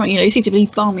get me wrong. You know, you seem to be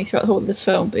balmy throughout the whole of this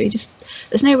film, but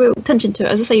there's no real tension to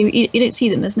it. As I say, you don't see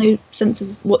them. There's no sense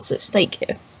of what's at stake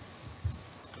here.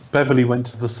 Beverly went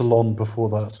to the salon before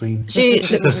that scene. She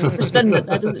looks resplendent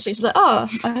there, doesn't she? She's like, I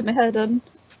had my hair done.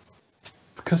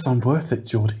 Because I'm worth it,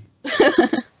 Geordie.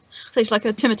 So it's like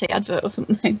a Timotei advert or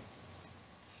something.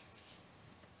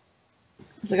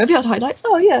 It's like, have you had highlights?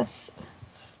 Oh, yes.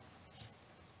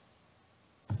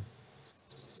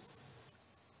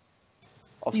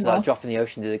 Obviously, that drop in the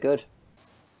ocean did it good.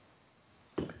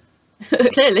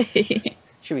 Clearly.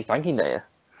 Should be thanking Daya.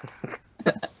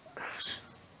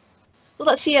 Well,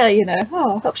 that's you know.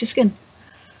 Helps your skin.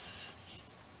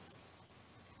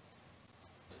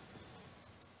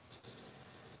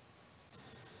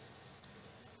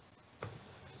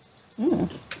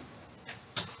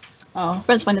 Oh,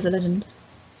 Brent Spiner is a legend.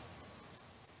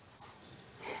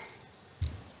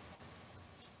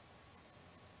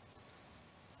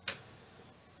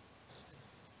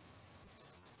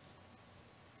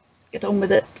 Get on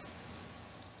with it.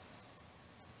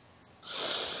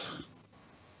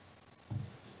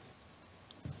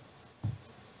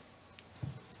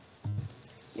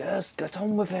 Yes, get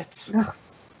on with it.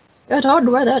 Get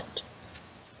on with it.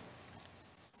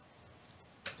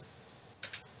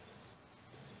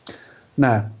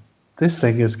 Now, this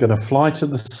thing is going to fly to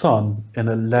the sun in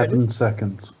 11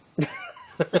 seconds.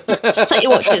 Set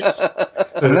your watches.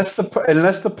 Unless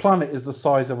the planet is the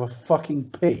size of a fucking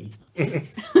pea.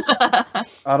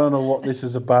 I don't know what this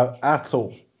is about at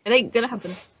all. It ain't gonna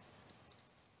happen.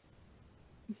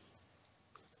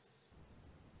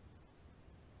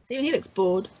 Even he looks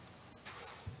bored.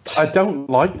 I don't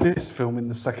like this film in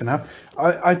the second half.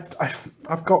 I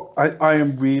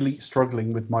am really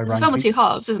struggling with my rankings. It's a film of two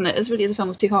halves, isn't it? It really is a film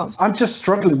of two halves. I'm just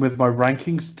struggling with my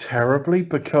rankings terribly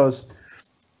because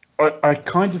I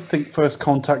kind of think First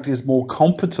Contact is more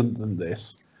competent than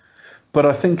this. but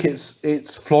I think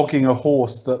it's flogging a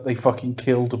horse that they fucking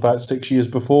killed about 6 years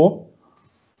before.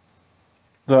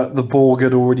 That the Borg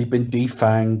had already been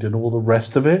defanged and all the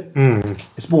rest of it.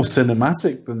 It's more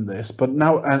cinematic than this, but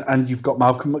now and you've got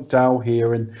Malcolm McDowell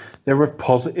here, and there are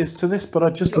positives to this. But I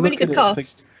just look really at good it and think,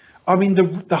 cast. I mean,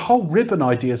 the whole ribbon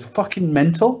idea is fucking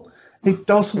mental. It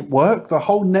doesn't work. The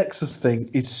whole Nexus thing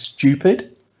is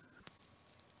stupid.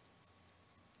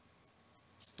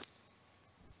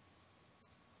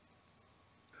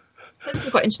 This is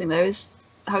quite interesting though, is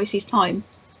how he sees time.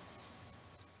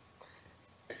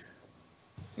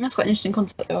 And that's quite an interesting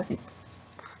concept though, I think.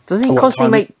 Doesn't he What constantly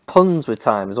time? make puns with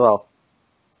time as well?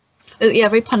 Oh, yeah,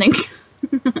 very punning.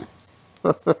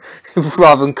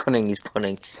 Rather than cunning, he's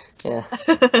punning. Yeah.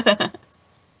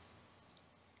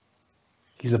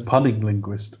 He's a punning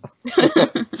linguist. He'll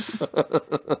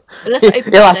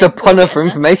have to punner for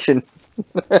information.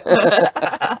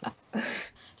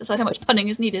 Decide how much punning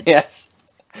is needed. Yes.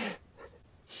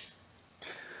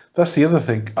 That's the other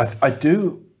thing. I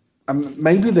do.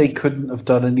 Maybe they couldn't have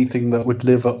done anything that would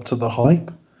live up to the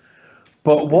hype.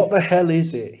 But what the hell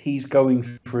is it he's going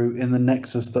through in the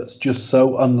Nexus that's just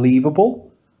so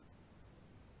unleavable?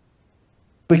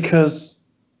 Because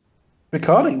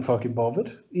Picard ain't fucking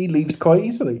bothered. He leaves quite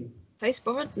easily. Face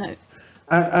bothered? No.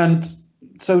 And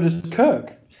so does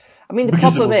Kirk. I mean, the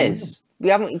Because it problem wasn't is we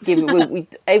haven't given.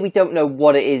 We don't know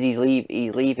what it is he's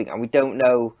leaving, and we don't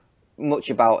know much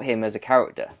about him as a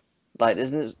character. Like,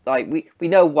 we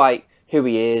know who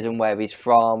he is and where he's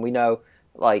from. We know,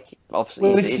 like, obviously.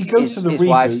 Well, if you go to the reboot,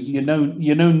 wife's... you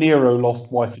know Nero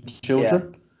lost wife and children.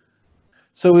 Yeah.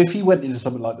 So if he went into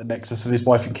something like the Nexus and his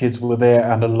wife and kids were there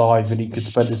and alive and he could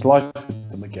spend his life with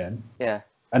them again, yeah,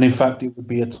 and in fact it would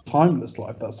be a timeless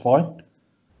life, that's fine.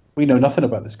 We know nothing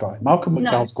about this guy. Malcolm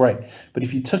McDowell's great, but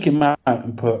if you took him out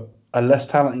and put a less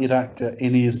talented actor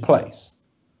in his place,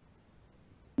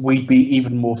 we'd be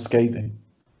even more scathing.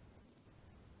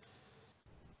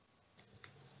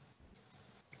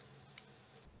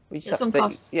 It's one of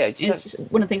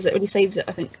the things that really saves it,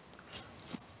 I think.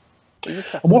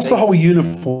 And what's the whole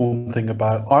uniform thing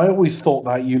about? I always thought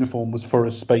that uniform was for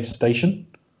a space station.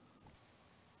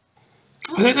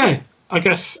 I don't know. I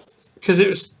guess because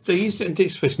they used it in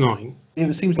Deep Space Nine.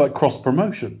 It seems like cross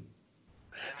promotion.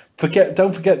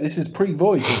 Don't forget, this is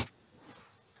pre-Voyager.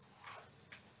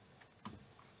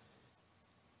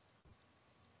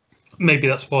 Maybe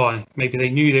that's why. Maybe they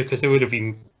knew that because they would have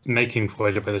been making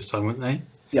Voyager by this time, wouldn't they?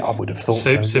 Yeah, I would have thought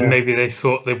so. So yeah. maybe they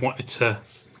thought they wanted to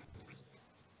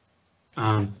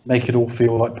make it all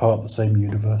feel like part of the same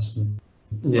universe.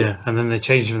 Yeah, and then they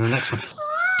changed it in the next one.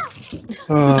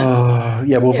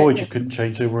 Yeah, well, Voyager couldn't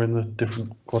change; they were in the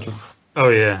different quadrant. Oh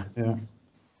yeah, yeah.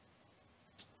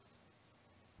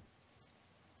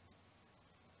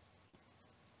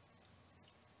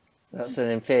 So that's an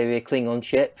inferior Klingon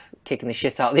ship kicking the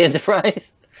shit out of the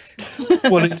Enterprise.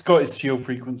 Well, it's got its shield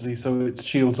frequency, so it's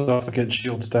shields up against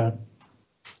shields down.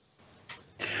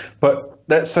 But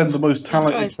let's send the most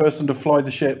talented person to fly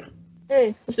the ship.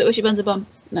 Hey, that's a bit where she burns a bum.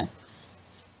 No.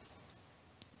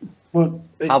 Well,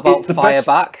 how about fire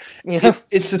back?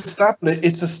 It's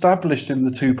established in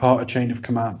the two-parter chain of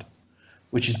command,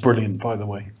 which is brilliant, by the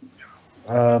way.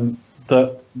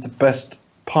 The best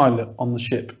pilot on the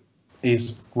ship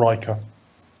is Riker.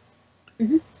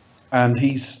 Mm-hmm. And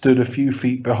he stood a few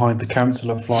feet behind the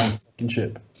Councillor flying the fucking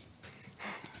ship.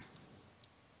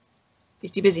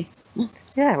 He's too busy.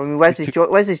 Yeah, I mean, where's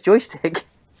his joystick?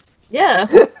 Yeah.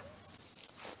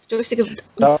 Joystick of...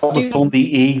 That was on the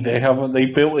E. They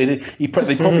built it. They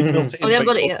probably built it in. Oh, they haven't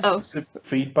got it yet. Oh. Specific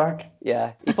feedback.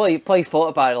 Yeah, you probably thought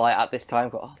about it like at this time.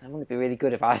 But that wouldn't be really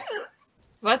good if I.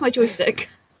 If I have my joystick.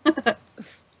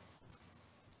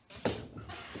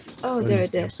 Oh dear,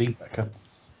 dear. I've seen Becca.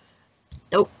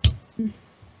 Nope.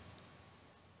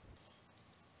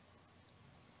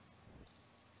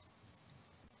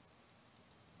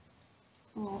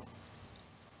 Oh.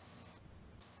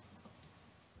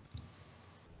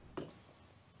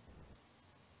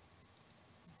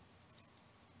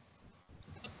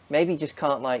 Maybe you just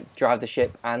can't like drive the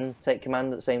ship and take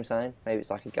command at the same time. Maybe it's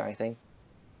like a guy thing.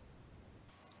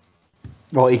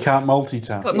 Well, he can't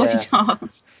multitask. Got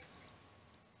multitask.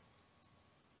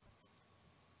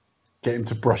 Get him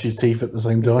to brush his teeth at the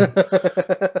same time.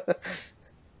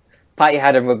 Pat your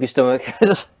head and rub your stomach.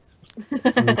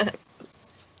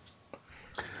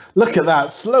 Look at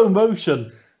that, slow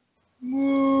motion.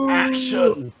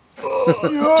 Action.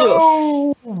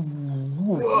 That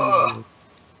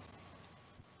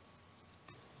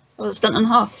was a stunt and a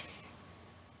half.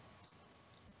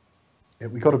 Yeah,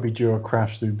 we got to be due a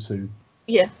crash soon.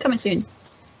 Yeah, coming soon.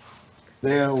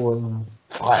 There was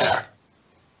fire.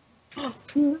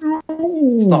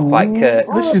 It's not quite Kirk.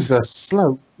 This is a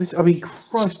slow. I mean,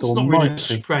 Christ It's not really almighty.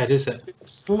 spread, is it?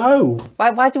 Slow.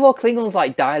 Why do all Klingons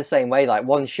like die the same way? Like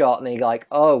one shot and they like,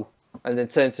 oh, and then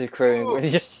turn to the crew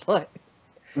and just like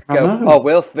I go, know. oh,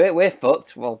 we're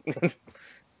fucked. Well, it's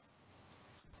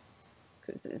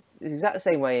the exact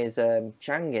same way as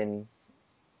Chang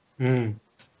in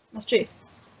That's true.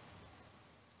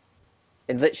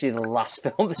 literally the last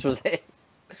film. This was it.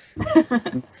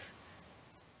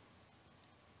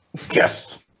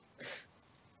 Yes.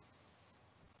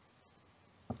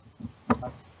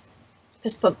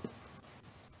 Fist pump.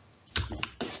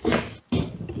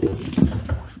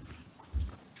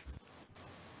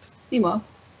 Meanwhile,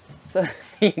 So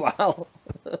meanwhile,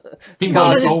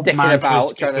 Meanwhile, just old dicking man about, tries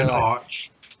to get trying an to, like-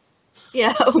 arch.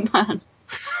 yeah, old man.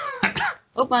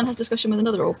 Old man has discussion with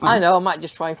another old man. I know I might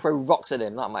just try and throw rocks at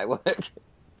him. That might work.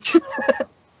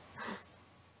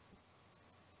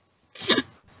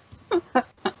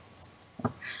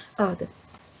 Oh, dear.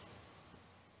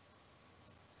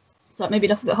 So maybe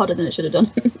enough a bit harder than it should have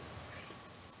done.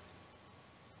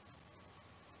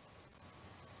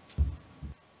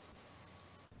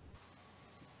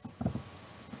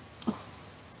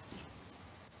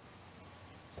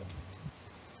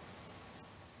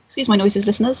 Excuse my noises,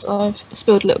 listeners. I've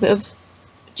spilled a little bit of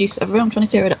juice everywhere. I'm trying to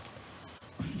clear it up.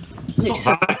 It's Note not to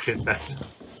self, that good, Becca.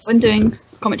 when doing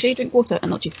commentary, drink water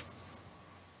and not juice.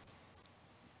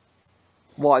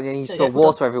 What? And then you So, spill yeah,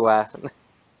 water everywhere.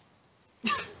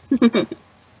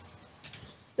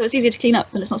 So it's easier to clean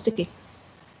up and it's not sticky.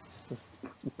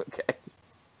 Okay.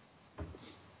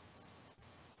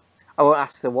 I won't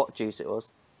ask her what juice it was.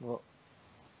 What?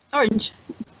 Orange.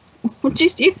 What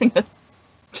juice do you think of?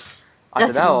 I don't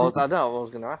That's know. amazing. I don't know what I was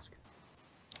going to ask.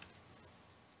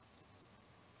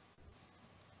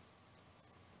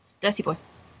 Dirty boy.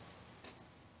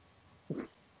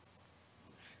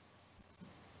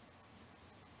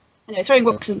 Anyway, throwing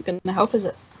rocks isn't going to help, is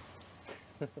it?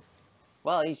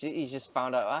 Well, he's just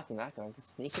found out I can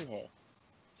sneak in here.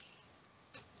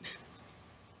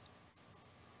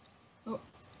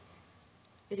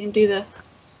 Is he going to do the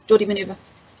Geordie manoeuvre?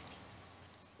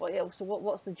 Well, yeah. So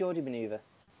what's the Geordie manoeuvre?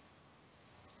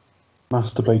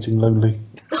 Masturbating lonely.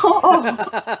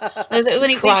 Is it when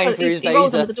he, Crying through his he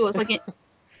rolls laser. under the door? It's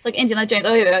like Indiana Jones.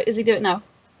 Oh, here we go. Is he do it now?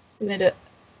 He's going to do it.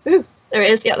 Ooh, there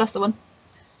it is. Yeah, that's the one.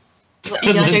 Like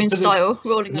Indiana Jones style,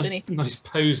 rolling underneath. Nice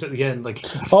pose at the end, like.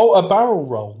 Oh, a barrel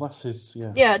roll. That's his.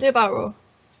 Yeah. Yeah, do a barrel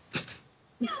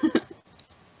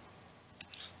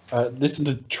roll. Listen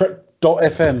to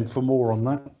Trek.fm for more on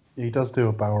that. He does do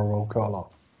a barrel roll quite a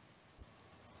lot.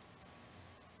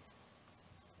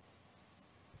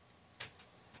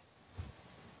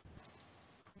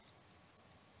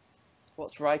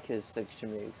 What's Riker's signature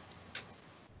move?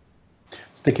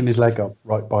 Sticking his leg up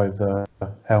right by the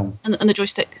helm. And the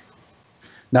joystick.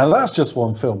 Now that's just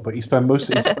one film, but he spent most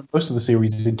of the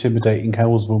series intimidating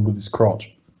Helmsman with his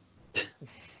crotch.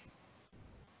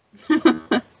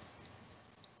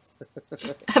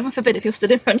 Heaven forbid if you're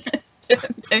stood in front.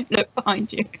 Don't look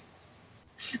behind you.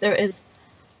 There it is.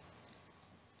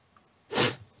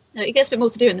 No, he gets a bit more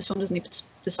to do in this one, doesn't he?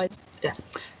 Besides, yeah,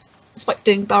 despite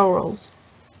doing barrel rolls,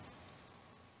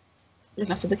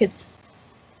 looking after the kids.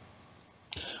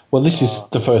 Well, this is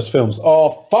the first films.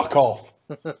 Oh, fuck off!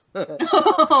 Good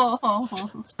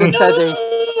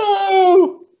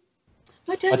No!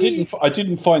 Teddy. I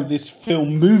didn't find this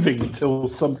film moving until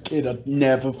some kid I'd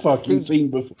never fucking seen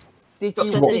before. Did Got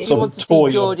you, some did you want to toy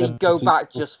see Geordie I've go never seen back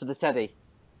before. just for the Teddy,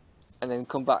 and then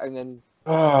come back and then?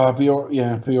 Ah, be alright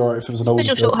if it was an old.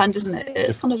 Visual shorthand, isn't it?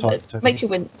 It's kind of Type it makes you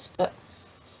wince, but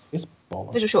It's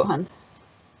bollocks. visual shorthand.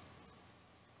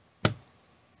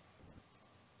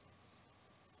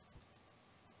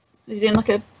 Is he doing like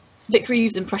a Vic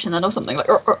Reeves impression then, or something like?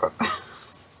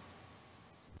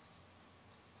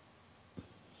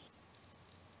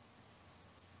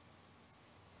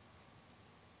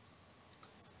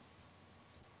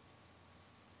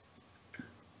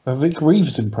 A Vic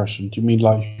Reeves impression? Do you mean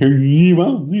like?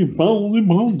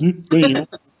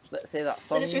 Let's say that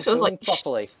song just sort of like-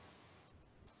 properly.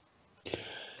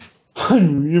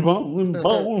 In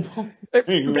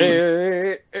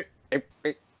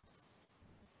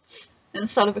the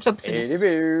style of a club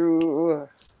singer.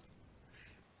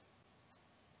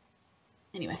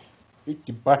 Anyway, yeah,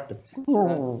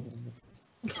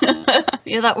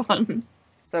 that one.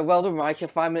 So well done, Riker.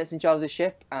 5 minutes in charge of the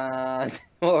ship, and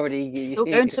already. It's all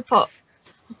going to the pot.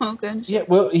 All going. Yeah,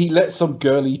 well, he let some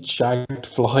girly shag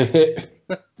fly it.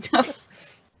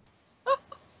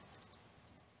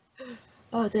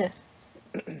 Oh dear.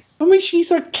 I mean,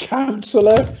 she's a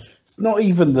counsellor. It's not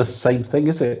even the same thing,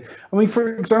 is it? I mean,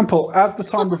 for example, at the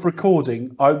time of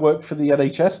recording, I work for the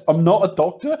NHS. I'm not a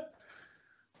doctor.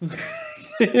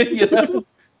 You know,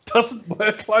 doesn't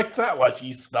work like that. Well,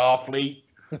 she's Starfleet.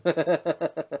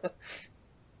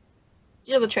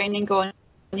 You have a training going,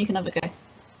 and you can have a go.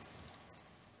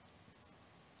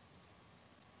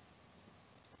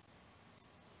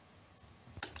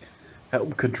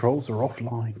 Helm controls are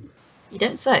offline. You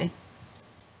don't say.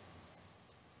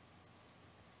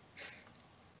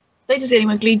 They just the only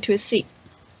one glued to his seat.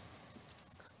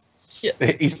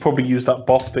 Shit. He's probably used that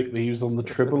boss stick they used on the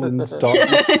Tribble in the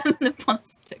darkness. The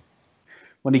plastic.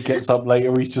 When he gets up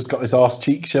later, he's just got his arse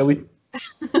cheek showing.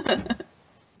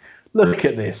 Look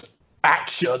at this.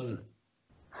 Action!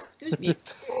 Excuse me.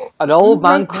 An old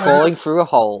man crawling through a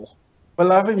hole.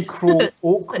 We'll have him crawl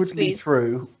awkwardly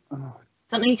through.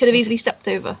 Something you could have easily stepped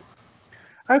over.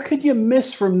 How could you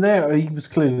miss from there? He was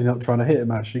clearly not trying to hit him,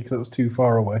 actually, because it was too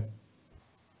far away.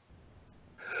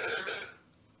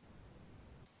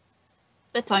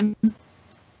 Bedtime.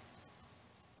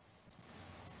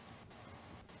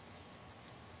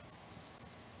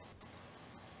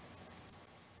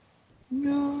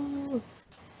 No.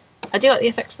 I do like the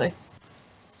effects though.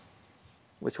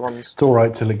 Which ones? It's all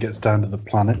right till it gets down to the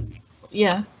planet.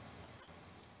 Yeah.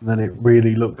 And then it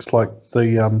really looks like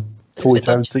the Toy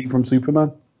Town scene from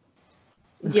Superman.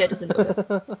 Yeah, it doesn't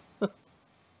look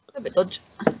a bit dodgy.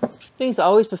 Things I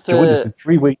always prefer. Join us in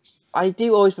 3 weeks. I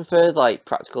do always prefer like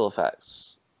practical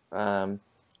effects, over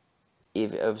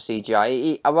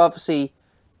CGI. I rather see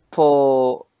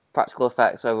poor practical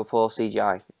effects over poor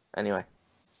CGI. Anyway.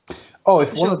 Oh,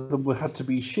 if one of them had to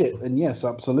be shit, then yes,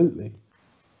 absolutely.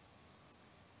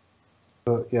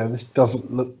 But yeah, this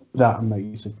doesn't look that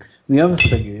amazing. And the other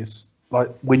thing is, like,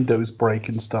 Windows break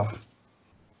and stuff.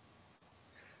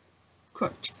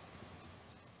 Crunch.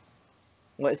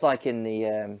 Well, it's like in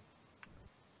the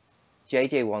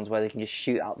JJ ones where they can just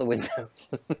shoot out the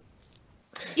windows.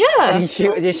 Yeah.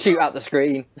 Just shoot out the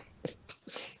screen.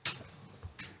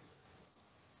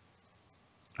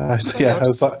 So yeah,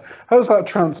 how's that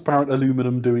transparent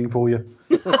aluminum doing for you?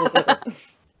 That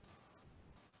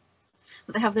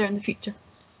they have there in the future.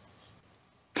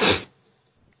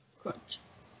 Crunch.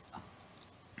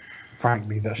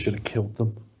 Frankly, that should have killed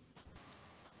them.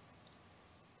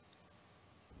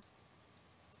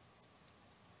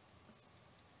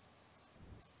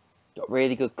 Got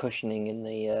really good cushioning in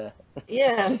the.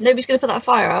 Yeah, nobody's going to put that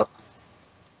fire out.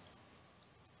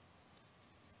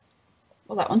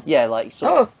 Well, that one. Yeah, like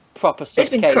proper been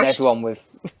suffocating crushed. everyone with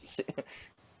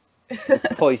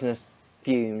poisonous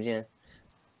fumes. Yeah.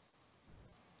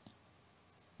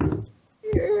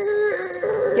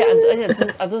 Yeah,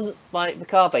 and doesn't like the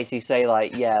car basically say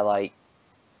like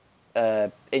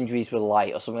injuries were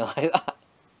light or something like that.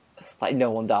 Like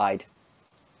no one died.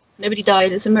 Nobody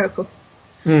died. It's a miracle.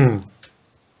 We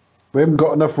haven't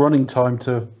got enough running time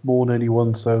to warn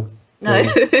anyone, so No.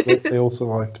 they all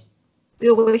survived. We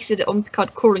all wasted it on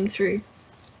Picard crawling through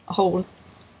a hole.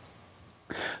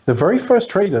 The very first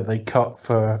trailer they cut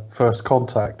for First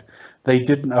Contact, they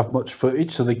didn't have much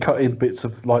footage, so they cut in bits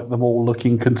of like them all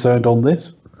looking concerned on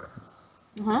this.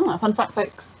 Fun fact,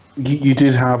 folks. You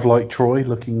did have like Troy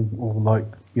looking all like,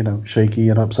 you know, shaky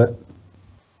and upset.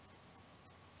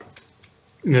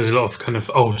 There's a lot of kind of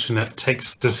alternate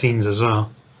takes to scenes as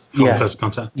well from First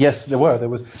Contact. Yes, there were. There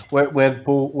was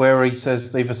where he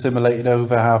says they've assimilated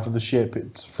over half of the ship.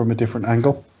 It's from a different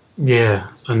angle. Yeah,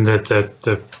 and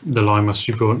the line must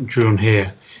be drawn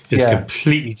here is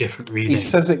completely different reading. He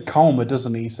says it calmer,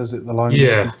 doesn't he? He says it the line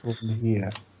must be drawn here.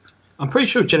 I'm pretty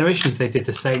sure Generations they did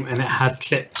the same, and it had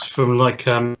clips from like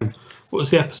what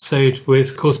was the episode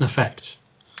with Cause and Effect,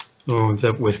 or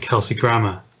with Kelsey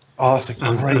Grammer. Oh, that's a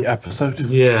great episode.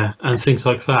 Yeah, and things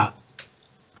like that.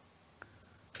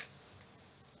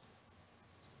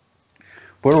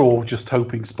 We're all just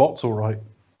hoping Spot's all right.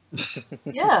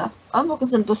 Yeah, I'm more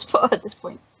concerned with Spot at this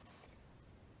point.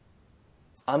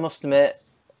 I must admit,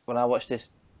 when I watch this,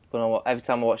 every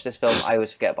time I watch this film, I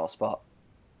always forget about Spot.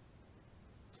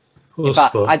 In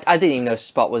fact, I didn't even know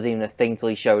Spot was even a thing till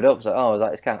he showed up. So, I was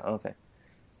like, it's kind of okay.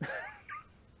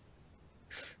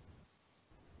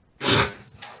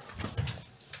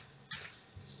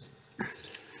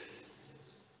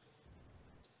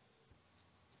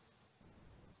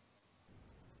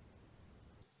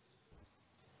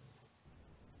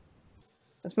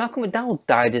 Has Malcolm McDowell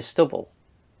dyed his stubble?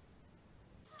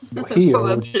 Probably.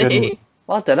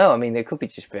 Well, I don't know. I mean, it could be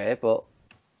just fair, but...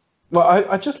 Well,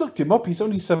 I just looked him up. He's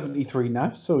only 73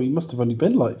 now, so he must have only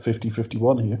been like 50,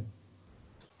 51 here.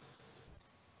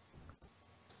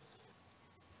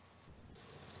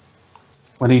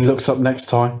 When he looks up next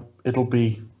time, it'll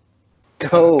be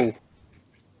Oh.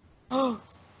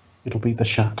 It'll be the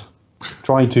Shat.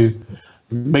 Trying to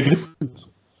make a difference.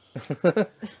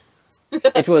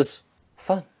 It was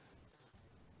fun.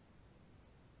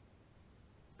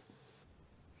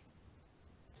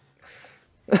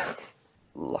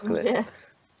 Look at it. Yeah.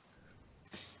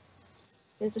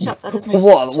 Here's the Shat.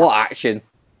 What action?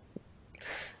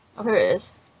 Oh, here it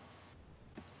is.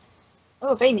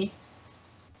 Oh, veiny.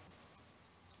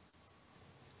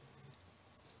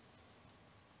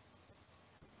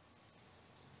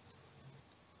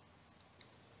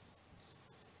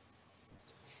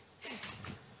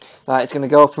 Right, it's going to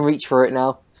go up and reach for it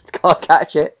now. It's got to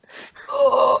catch it.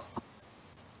 Oh.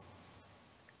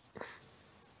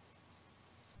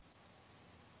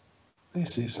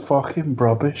 This is fucking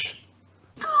rubbish.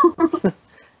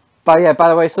 But yeah, by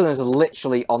the way, something's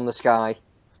literally on the sky.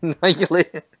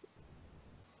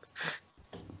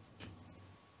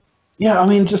 Yeah, I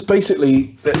mean, just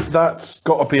basically, that's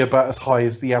got to be about as high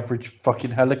as the average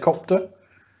fucking helicopter.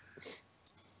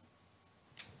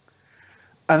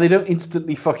 And they don't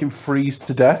instantly fucking freeze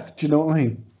to death. Do you know what I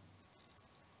mean?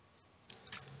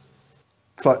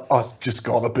 It's like, oh, it's just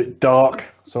got a bit dark.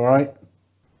 It's all right.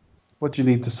 What do you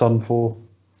need the sun for?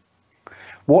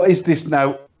 What is this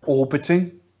now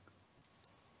orbiting?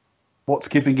 What's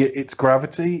giving it its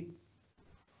gravity?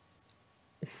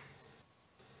 I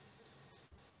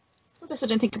guess I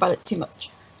didn't think about it too much.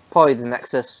 Probably the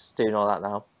Nexus doing all that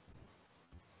now.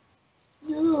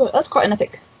 Ooh, that's quite an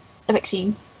epic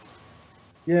scene.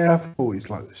 Yeah, I've always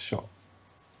liked this shot.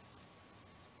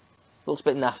 Looks a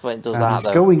bit naff when it does And that, he's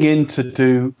though. going in to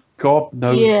do God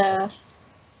knows. Yeah.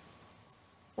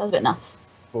 That was a bit naff.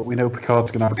 But we know Picard's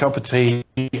going to have a cup of tea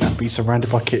and be surrounded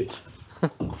by kids.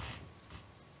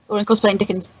 Or in cosplaying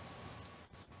Dickens.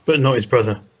 But not his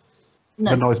brother. No.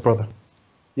 But not his brother.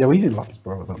 Yeah, we didn't like his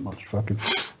brother that much. Fucking.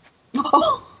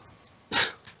 Oh.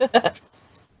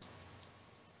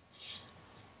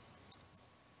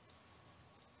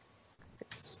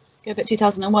 Go a bit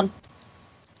 2001.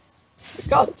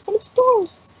 God, it's full of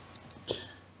stars.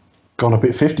 Gone a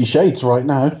bit 50 Shades right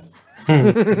now.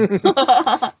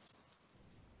 That's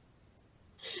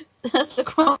the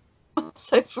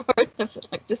crossover I'd never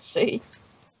like to see.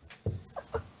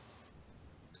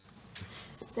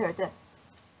 There.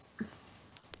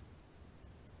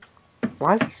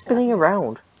 Why is he spinning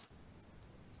around?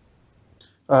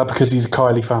 Because he's a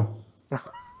Kylie fan.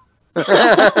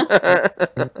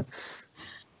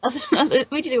 That's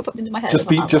immediately what popped into my head.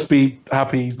 Just be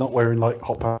happy he's not wearing like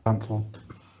hot pants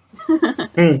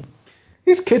on.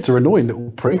 These kids are annoying little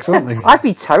pricks, aren't they? I'd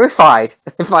be terrified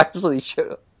if I absolutely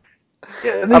shut up.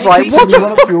 Yeah, I'm like, what the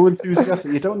run up to you all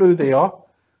enthusiastic. You don't know who they are.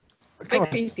 Very God,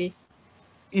 creepy.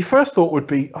 your first thought would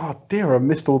be, "Oh dear, I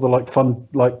missed all the like fun,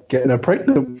 like getting her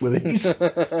pregnant with these. All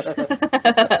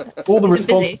the Just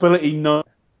busy. responsibility, none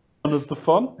of the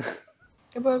fun."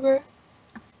 Come over.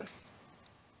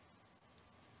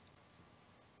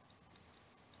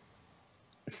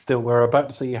 Still, we're about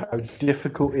to see how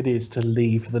difficult it is to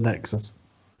leave the Nexus.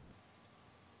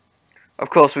 Of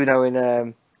course, we know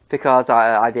in Picard's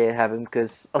idea heaven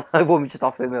because a woman just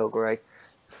offered him Earl Grey.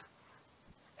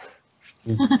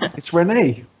 It's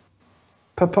Renee.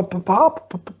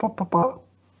 Pa-pa-pa-pa-pa-pa-pa-pa.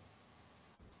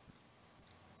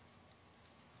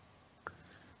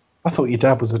 I thought your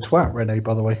dad was a twat, Renee,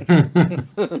 by the way.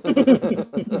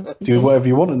 Do whatever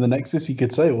you want in the Nexus, you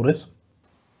could say all this.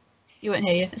 You won't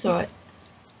hear you. It's alright.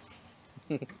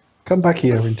 Come back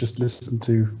here and just listen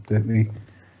to me.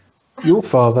 Your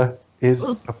father is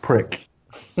a prick.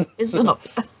 It's not.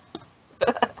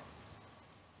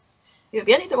 You'll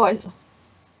be any the wiser.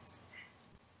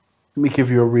 Let me give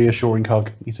you a reassuring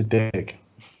hug. He's a dick.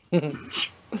 And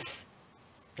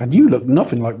you look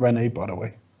nothing like Renee, by the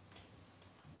way.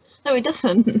 No, he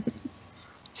doesn't.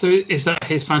 So is that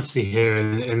his fantasy here,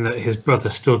 in that his brother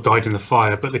still died in the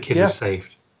fire, but the kid was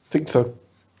saved? I think so.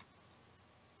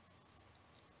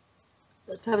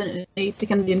 Permanently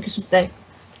Dickensian Christmas Day.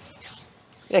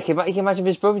 Yeah, can you imagine if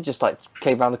his brother just like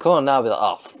came around the corner now and be like,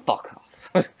 oh, fuck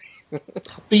off. But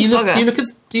do you look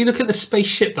at the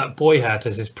spaceship that boy had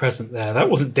as his present there? That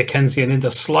wasn't Dickensian in the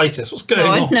slightest. What's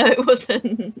going on? No, it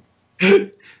wasn't.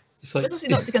 It's like, It's obviously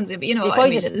not Dickensian, but you know If what I I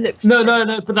mean. just- It looks. no,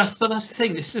 but that's the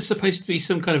thing. This is supposed to be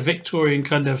some kind of Victorian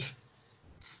kind of.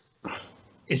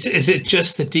 Is it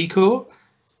just the decor?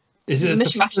 Is it the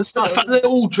Mishmash of fact styles. that they're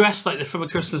all dressed like they're from A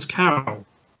Christmas Carol?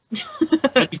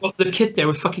 And you've got the kid there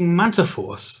with fucking Manta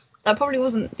Force. That probably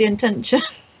wasn't the intention.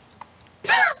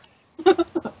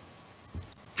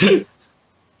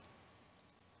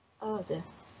 Oh dear.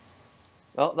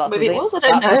 Oh, that's Maybe the it thing. was, I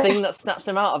don't That's the know. thing that snaps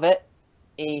him out of it.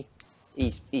 He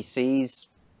sees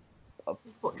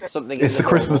something. It's in the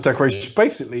Christmas normal. decoration.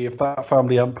 Basically, if that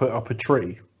family hadn't put up a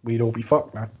tree, we'd all be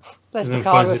fucked now. There's And then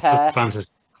Picard finds with his other hair.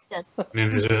 fantasy Yeah.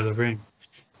 in his other room.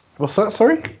 What's that?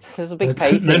 Sorry. There's a big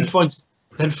Then painting.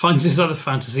 finds his other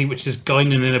fantasy, which is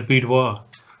Guinan in a boudoir.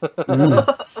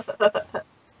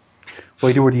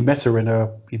 Well, he'd already met her in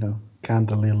a,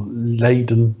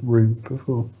 candle-laden room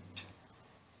before.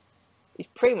 He's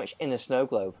pretty much in a snow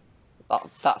globe.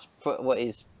 That's what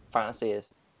his fantasy is.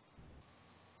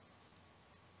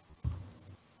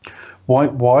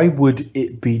 Why would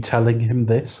it be telling him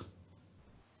this?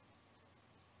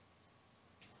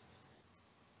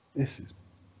 This is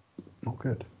not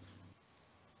good.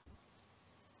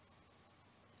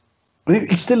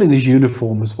 He's still in his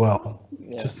uniform as well.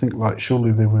 Yeah. Just think, like,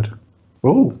 surely they would.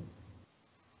 Oh,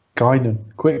 Guinan,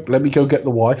 quick, let me go get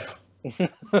the wife.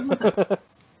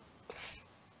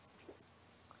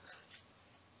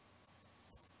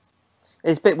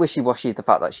 It's a bit wishy-washy, the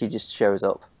fact that she just shows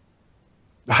up.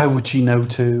 How would she know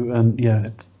to? And yeah,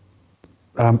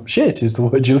 shit is the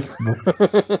word you're looking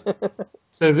for.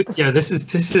 So this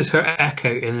is her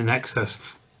echo in the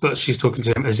Nexus, but she's talking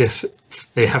to him as if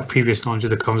they have previous knowledge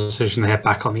of the conversation they had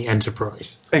back on the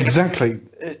Enterprise. Exactly.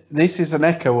 This is an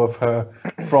echo of her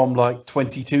from like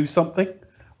 22 something,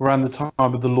 around the time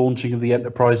of the launching of the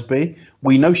Enterprise B.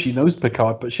 We know she knows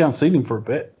Picard, but she hasn't seen him for a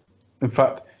bit. In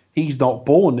fact, he's not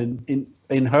born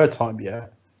in her time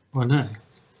yet. Well, no.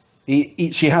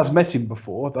 She has met him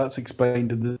before. That's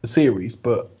explained in the series,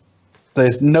 but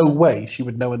there's no way she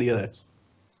would know any of this.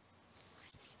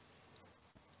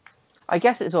 I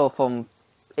guess it's all from.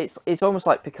 It's almost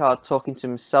like Picard talking to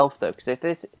himself, though, because if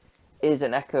this is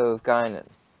an echo of Guinan,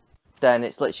 then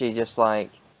it's literally just like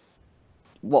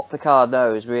what Picard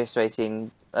knows,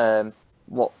 reiterating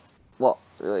what.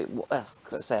 Say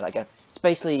that again. It's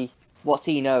basically what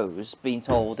he knows being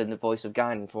told in the voice of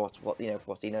Guinan for what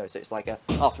he knows. So it's like a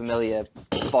familiar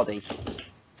body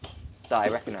that I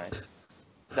recognise.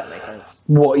 If that makes sense.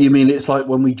 What you mean? It's like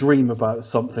when we dream about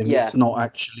something, Yeah. It's not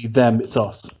actually them, it's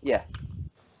us. Yeah.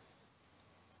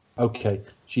 Okay.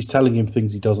 She's telling him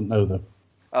things he doesn't know, though.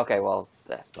 Okay. Well,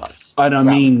 that's. And I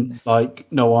crap. mean,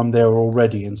 like, no, I'm there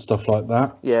already and stuff like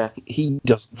that. Yeah. He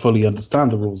doesn't fully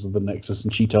understand the rules of the Nexus,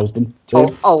 and she tells them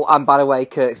to. Oh, and by the way,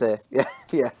 Kirk's here.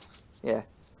 Yeah.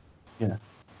 Yeah.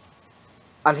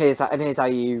 And here's how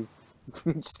you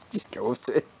just go up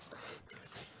to it.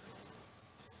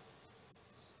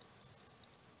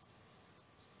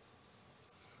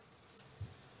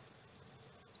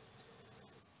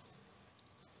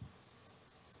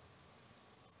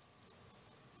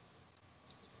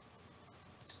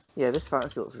 Yeah, this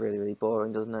fantasy looks really, really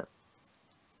boring, doesn't it?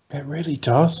 It really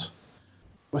does.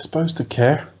 We're supposed to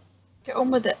care. Get on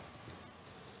with it.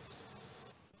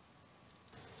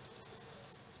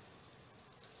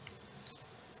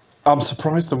 I'm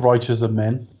surprised the writers are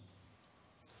men.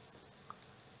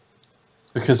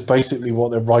 Because basically what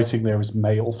they're writing there is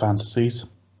male fantasies.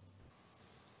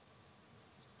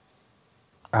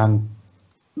 And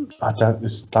I doubt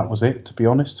that was it, to be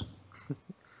honest.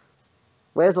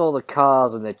 Where's all the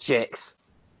cars and the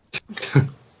chicks?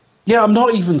 Yeah, I'm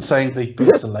not even saying they'd be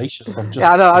salacious. I'm just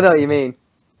Yeah, I know what you mean.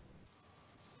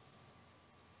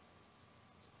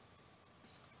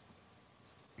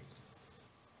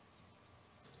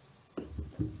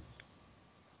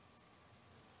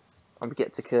 And we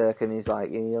get to Kirk, and he's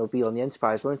like, he'll be on the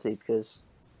Enterprise, won't he? Because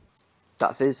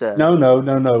that's his.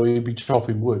 No, he'd be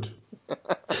chopping wood.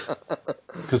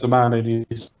 Because a man in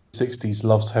his 60s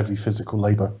loves heavy physical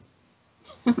labour.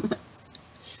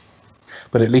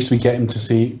 But at least we get him to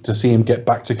see him get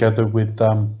back together with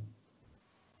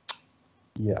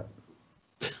yeah.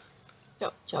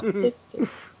 Chop, chop, dig, dig.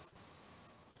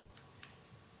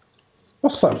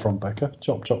 What's that from, Becca?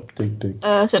 Chop chop dig dig.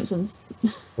 Simpsons.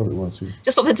 What it was. Yeah.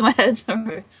 Just popped into my head.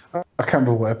 Sorry. I can't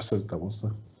remember what episode that was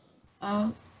though.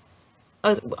 I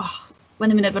was when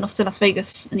him and Ed went off to Las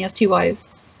Vegas, and he has 2 wives.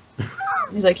 And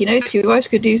he's like, 2 wives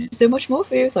could do so much more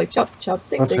for you. It's like chop, chop,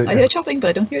 dig, That's dig. it, I yeah. hear chopping, but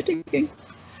I don't hear digging.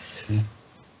 Yeah.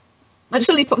 I just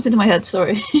suddenly popped into my head.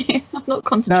 Sorry, I'm not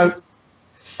concentrating.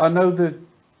 Now, I know the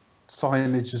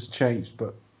signage has changed,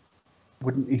 but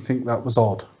wouldn't you think that was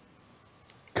odd?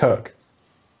 Kirk,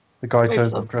 the guy Very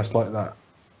turns bizarre. up dressed like that.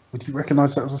 Would you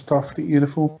recognise that as a Starfleet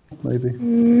uniform?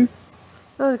 Maybe.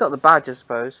 Oh, he's got the badge, I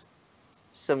suppose.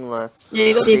 Similar. Yeah,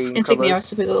 you got the green insignia, I colours.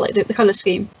 suppose, or like the colour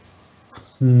scheme.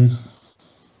 Hmm.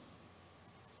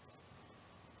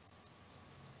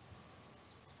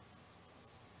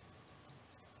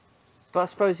 But I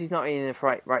suppose he's not in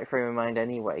the right frame of mind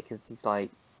anyway, because he's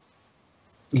like,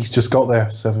 He's just got there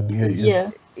 78 years.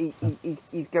 Yeah.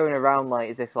 he's going around like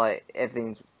as if like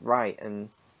everything's right, and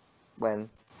when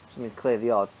something clearly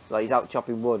odd. Like he's out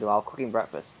chopping wood while cooking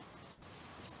breakfast.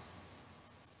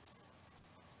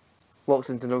 Walks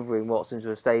into another room, walks into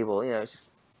a stable. You know, it's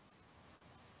just...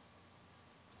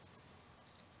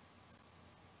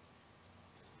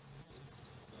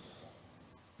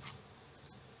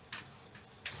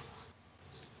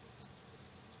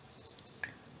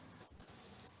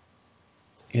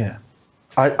 Yeah.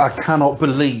 I cannot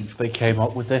believe they came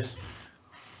up with this.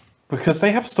 Because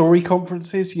they have story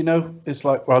conferences, you know? It's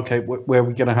like, well, okay, where are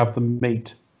we going to have them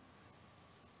meet?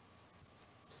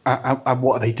 And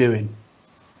what are they doing?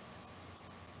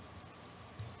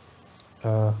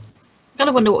 I kind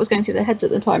of wonder what was going through their heads at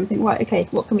the time. Think, right, okay,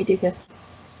 what can we do here?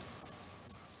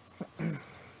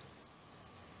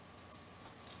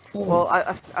 Well,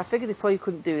 I figured they probably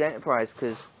couldn't do the Enterprise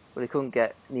because they couldn't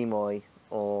get Nimoy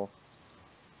or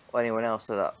anyone else,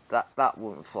 so that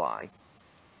wouldn't fly.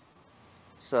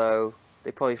 So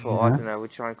they probably thought, I don't know,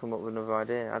 we'd try and come up with another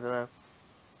idea. I don't know.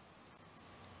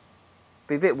 It'd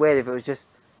be a bit weird if it was just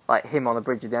like him on the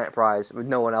bridge of the Enterprise with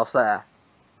no one else there.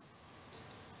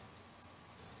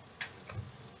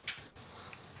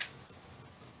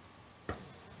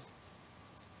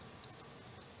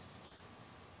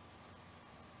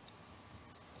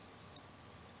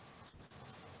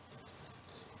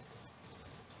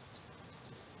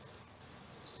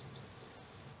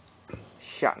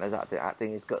 Shatner's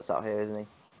acting his guts out here, isn't he?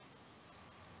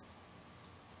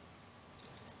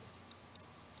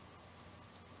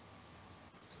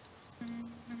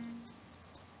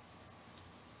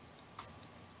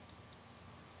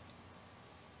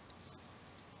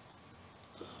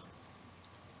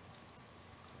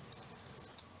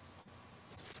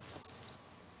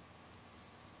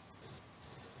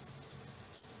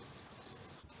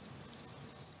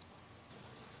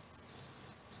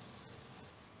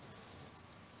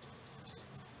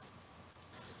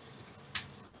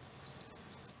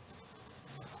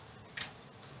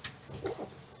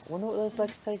 I wonder what those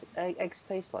eggs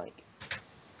taste like.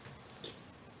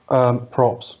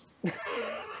 Props.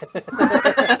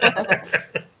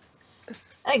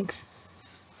 Eggs.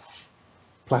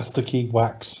 Plasticky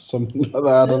wax, something like that.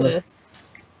 I don't know.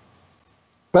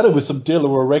 Better with some dill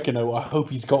or oregano. I hope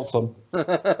he's got some.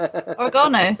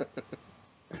 Oregano.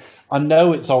 I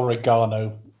know it's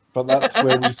oregano, but that's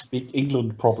where we speak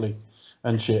England probably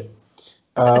and shit.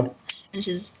 Which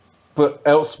is But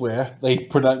elsewhere, they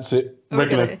pronounce it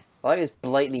oregano. oregano. I like there's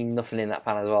blatantly nothing in that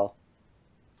pan as well.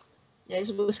 Yeah,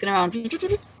 he's whisking around. You've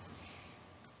done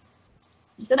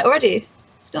it already.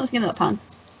 Still nothing in that pan.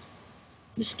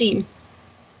 Just steam.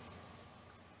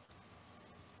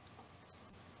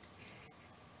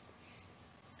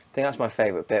 I think that's my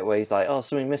favourite bit where he's like, oh,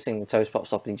 something missing, the toast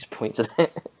pops up and he just points at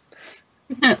it.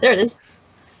 There it is.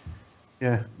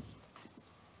 Yeah,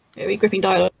 Very gripping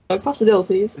dialogue. Pass the dill,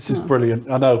 please. this is brilliant.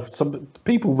 I know. Some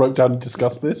people wrote down and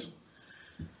discussed this.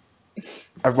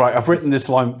 Right, I've written this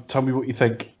line. Tell me what you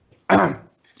think. That's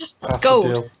Pass the gold.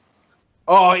 deal.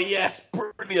 Oh, yes,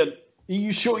 brilliant. Are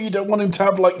you sure you don't want him to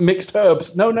have, like, mixed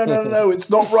herbs? No, it's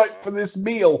not right for this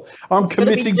meal. I'm It's gotta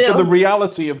be committing to dill. the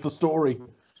reality of the story.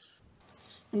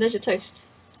 And there's your toast.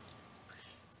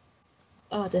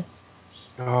 Oh dear.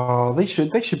 Oh, they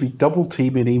should be double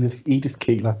teaming Edith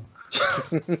Keeler.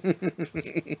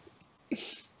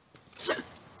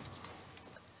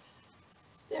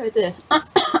 There it is.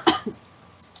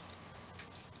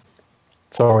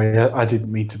 Sorry, I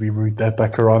didn't mean to be rude there,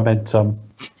 Becca. I meant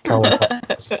Carol.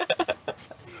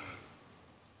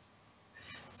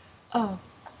 Oh.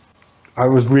 I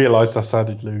realised I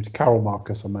sounded lewd. Carol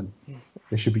Marcus, I meant.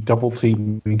 They should be double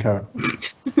teaming Carol.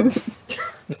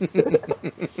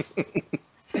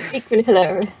 Equally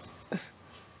hilarious.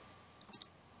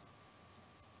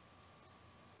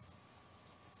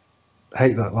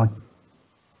 Hate that line.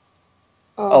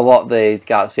 Oh, what, the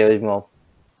Galaxy Ozmo?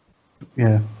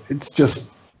 Yeah, it's just,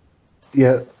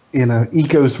 yeah, you know, he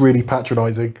goes really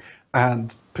patronising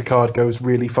and Picard goes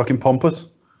really fucking pompous.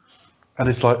 And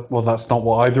it's like, well, that's not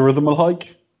what either of them are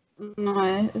like.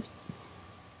 No.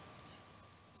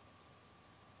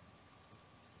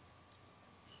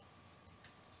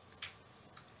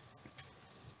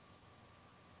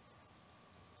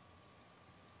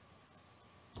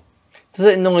 Does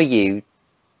it annoy you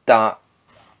that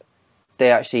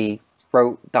they actually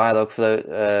wrote dialogue for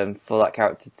that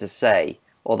character to say,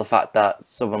 or the fact that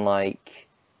someone like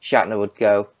Shatner would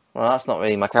go, well, that's not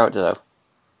really my character though,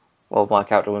 or my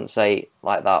character wouldn't say it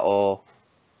like that, or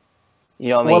you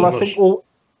know what I mean? Well,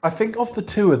 I think of the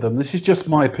two of them, this is just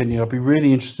my opinion. I'd be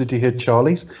really interested to hear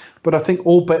Charlie's, but I think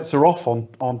all bets are off on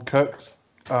Kirk's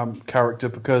character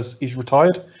because he's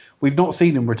retired. We've not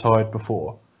seen him retired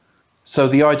before. So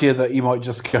the idea that he might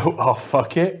just go, oh,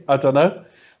 fuck it, I don't know.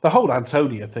 The whole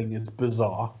Antonia thing is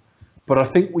bizarre, but I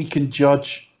think we can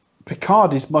judge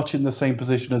Picard is much in the same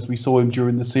position as we saw him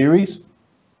during the series.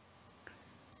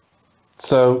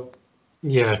 So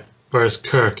yeah, whereas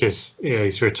Kirk is,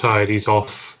 he's retired, he's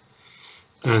off.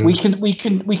 And we can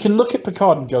look at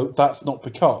Picard and go, that's not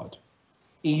Picard.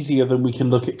 Easier than we can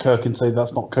look at Kirk and say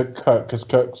that's not Kirk because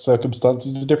Kirk's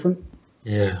circumstances are different.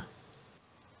 yeah.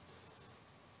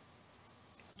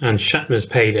 And Shatner's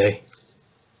payday.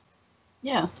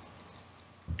 Yeah.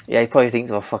 Yeah, he probably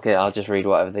thinks, oh, fuck it, I'll just read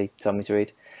whatever they tell me to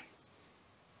read.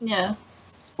 Yeah.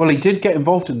 Well, he did get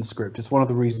involved in the script. It's one of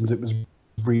the reasons it was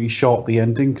reshot, the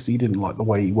ending, because he didn't like the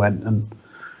way he went and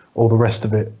all the rest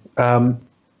of it.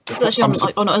 It's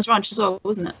actually on his ranch as well,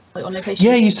 wasn't it? Like on location.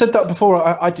 Yeah, you said that before.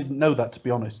 I didn't know that, to be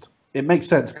honest. It makes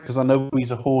sense because I know he's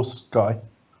a horse guy.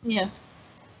 Yeah.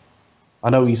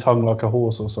 I know he's hung like a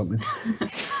horse or something.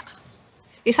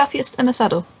 He's happiest in a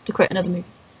saddle, to quote another movie.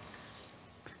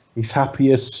 He's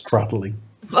happiest straddling.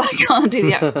 But I can't do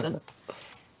the accent.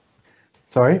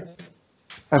 Sorry?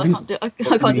 I can't do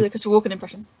the Christopher Walken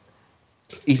impression.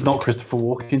 He's not Christopher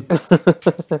Walken.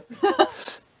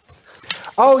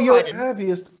 Oh, you're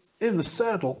happiest in the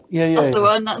saddle. Yeah. That's the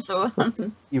one, that's the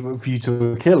one. You were View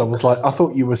to a Kill. I was like, I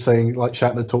thought you were saying like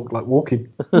Shatner talked like Walken.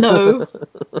 No.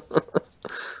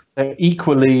 They're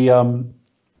equally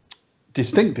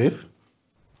distinctive.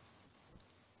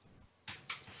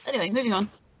 Anyway, moving on.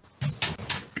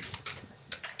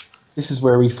 This is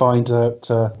where we find out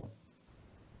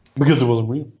because it wasn't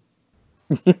real.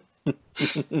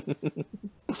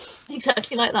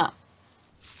 Exactly like that.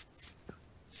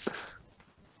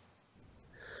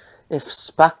 If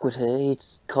Spock were here, he'd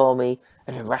call me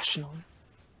an irrational.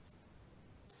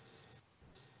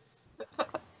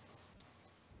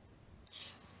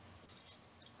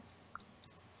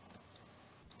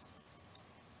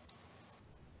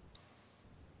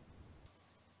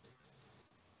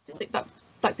 Just like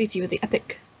Black Beauty with the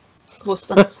epic horse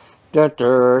stunts.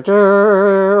 Definitely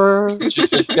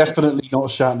Definitely not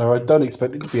Shatner. I don't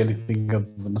expect it to be anything other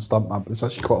than a stuntman, but it's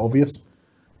actually quite obvious.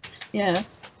 Yeah.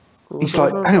 He's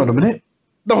like, hang on a minute,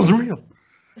 that wasn't real.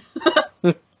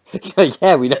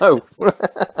 Yeah, we know.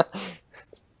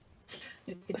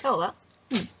 You can tell that.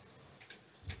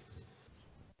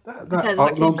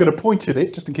 I'm going to point at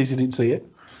it just in case you didn't see it.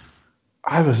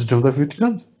 I was told that 50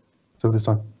 times. So this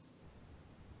time.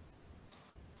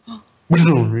 Which is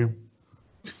not real.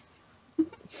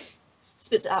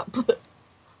 Spits it out.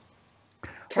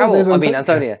 Carol, there's I mean, Antonia.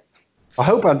 Antonia. I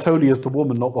hope Antonia's the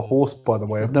woman, not the horse, by the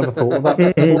way. I've never thought of that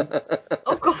before.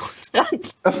 Oh, God.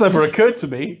 That's never occurred to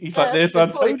me. He's like, Yeah, there's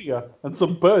that's a good Antonia, and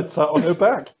some bird sat on her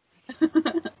back.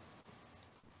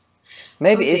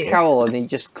 Maybe Oh, it is dear. Carol and he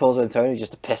just calls her Antonia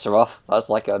just to piss her off. That's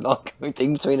like an ongoing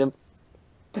thing between them.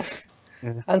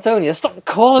 Yeah. Antonia, stop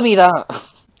calling me that!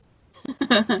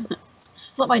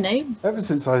 It's not my name. Ever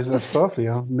since I left Starfleet,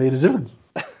 I've made a difference.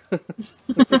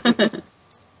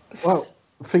 Well,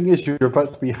 the thing is, you're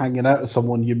about to be hanging out with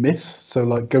someone you miss, so,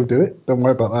 like, go do it. Don't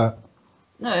worry about that.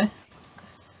 No.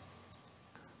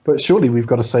 But surely we've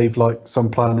got to save, like, some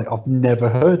planet I've never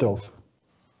heard of.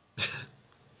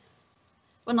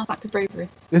 Well, not act of bravery.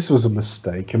 This was a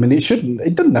mistake. I mean,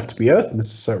 it doesn't have to be Earth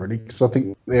necessarily, because I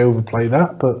think they overplay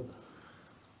that, but...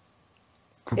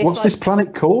 What's this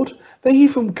planet called? They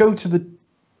even go to the...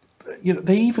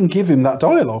 they even give him that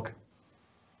dialogue.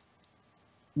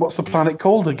 What's the planet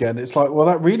called again? It's like, well,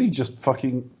 that really just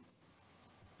fucking...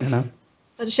 That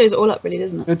just shows it all up, really,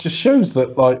 doesn't it? It just shows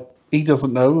that, like, he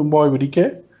doesn't know, and why would he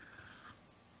care?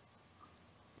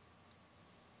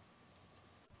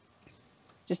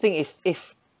 Just think,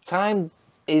 if time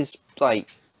is,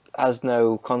 like, has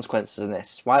no consequences in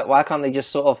this, why can't they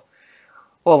just sort of,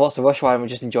 well, what's the rush? Why don't we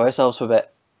just enjoy ourselves for a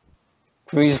bit?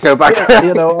 Can we just go back to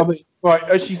that? I mean, right,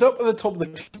 as she's up at the top of the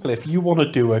cliff, you want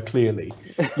to do her, clearly.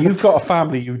 You've got a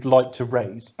family you'd like to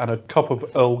raise, and a cup of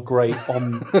Earl Grey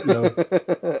on,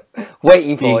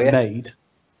 waiting for being you. made.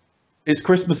 It's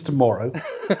Christmas tomorrow.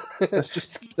 Let's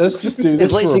just do this. It's for a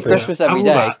literally bit. Christmas every All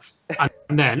day. that,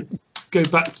 and then go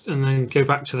back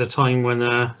to the time when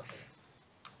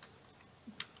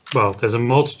well, there's a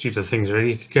multitude of things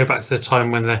really. You could go back to the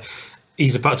time when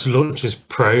he's about to launch his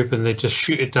probe and they just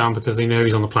shoot it down because they know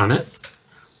he's on the planet.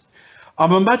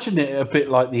 I'm imagining it a bit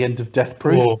like the end of Death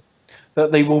Proof, Or,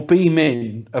 that they will beam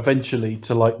in eventually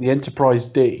to like the Enterprise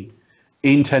D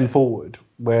in 10 forward,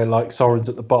 where like Soren's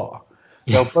at the bar.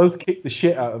 They'll both kick the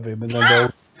shit out of him, and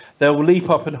then they'll leap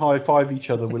up and high five each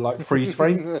other with like freeze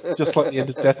frame, just like the end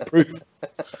of Death Proof,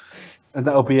 and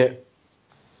that'll be it.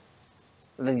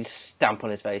 And then you stamp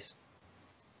on his face.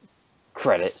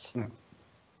 Credits.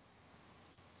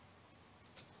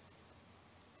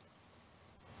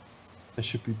 There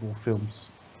should be more films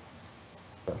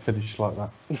that finish like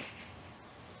that.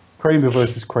 Kramer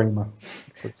versus Kramer,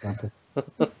 for example.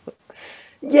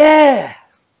 Yeah.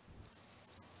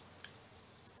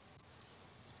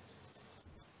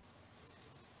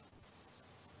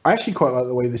 I actually quite like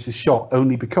the way this is shot,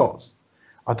 only because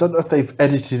I don't know if they've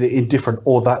edited it in different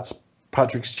or that's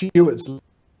Patrick Stewart's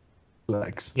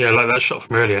legs. Yeah, like that shot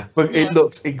from earlier. But Yeah. it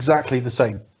looks exactly the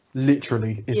same.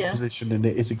 Literally, his Yeah. position in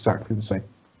it is exactly the same.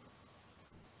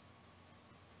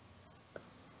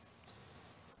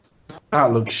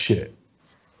 That looks shit.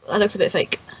 That looks a bit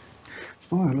fake.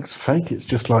 It's not, it looks fake. It's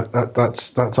just like that.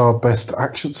 That's our best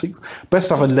action sequence. Best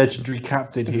to have a legendary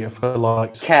captain here for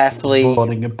like Carefully.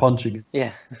 running and punching it.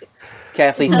 Yeah.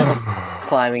 Carefully sort of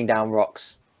climbing down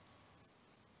rocks.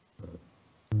 I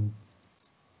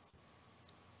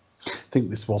think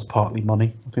this was partly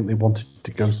money. I think they wanted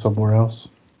to go somewhere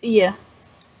else. Yeah.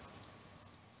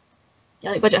 Yeah,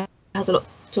 I think budget has a lot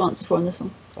to answer for in this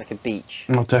one. Like a beach.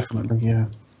 Oh, definitely, yeah.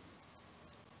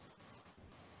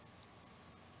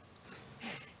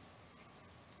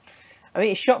 I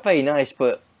mean, it's shot very nice,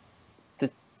 but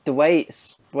the way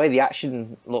the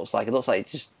action looks like, it looks like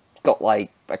it's just got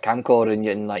like a camcorder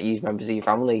and like use members of your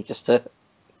family just to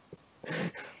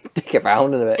dick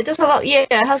around in a It bit. does have that, yeah,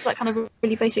 it has that kind of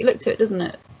really basic look to it, doesn't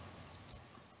it?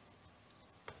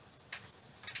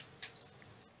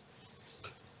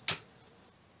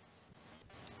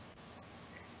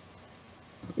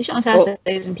 You should have hair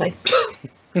stays in place.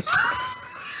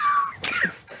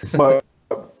 But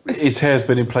his hair's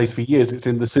been in place for years. It's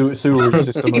in the sewerage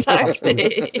system.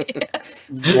 Exactly.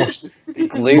 Washed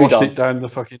Glued washed on. it down the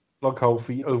fucking plug hole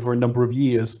for over a number of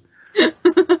years.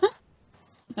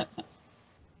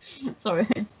 Sorry.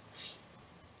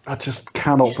 I just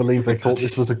cannot believe they thought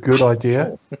this was a good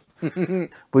idea.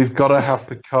 We've got to have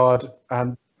Picard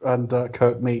and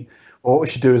Kirk meet. What we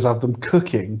should do is have them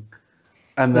cooking,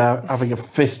 and they're having a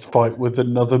fist fight with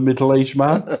another middle-aged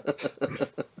man.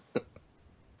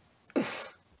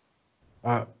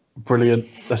 Brilliant.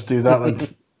 Let's do that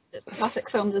then. It's classic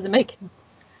films in the making.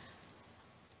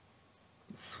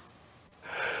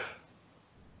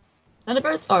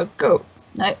 Thunderbirds? Oh, go.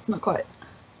 No, not quite.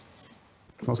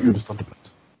 Not as good as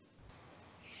Thunderbirds.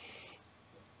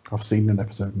 I've seen an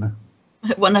episode now.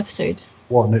 One episode.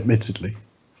 One, admittedly.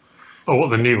 Oh, what,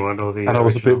 the new one or the? And I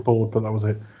was a original? bit bored, but that was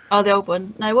it. Oh, the old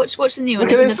one. No, watch the new one.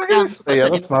 Look at It's this. down. Yeah,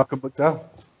 that's Malcolm McDowell.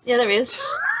 Yeah, there he is.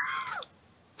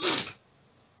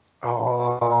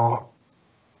 Oh,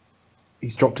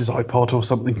 he's dropped his iPod or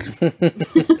something.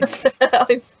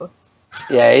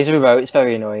 Yeah, his remote. It's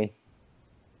very annoying.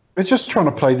 They're just trying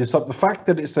to play this up. The fact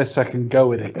that it's their second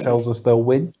go at it tells us they'll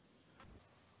win.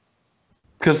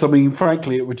 Because, I mean,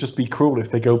 frankly, it would just be cruel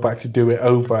if they go back to do it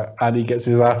over and he gets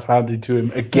his ass handed to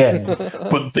him again,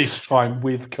 but this time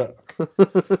with Kirk.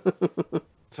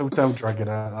 So don't drag it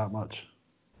out that much.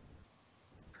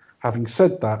 Having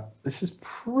said that, this is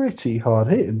pretty hard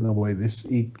hitting the way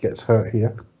he gets hurt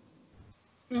here.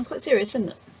 It's quite serious, isn't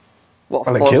it? What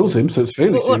Well, it fun. kills him, so it's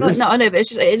fairly Well, no, serious. no, I know, but it's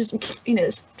just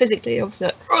it's physically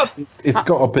obviously. It's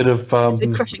got a bit of It's a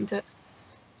bit crushing to it.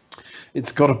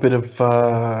 it's got a bit of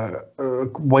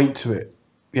weight to it.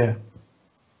 Yeah.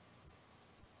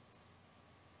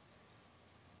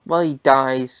 Well, he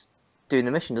dies doing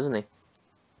the mission, doesn't he?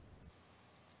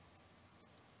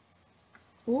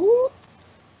 Ooh.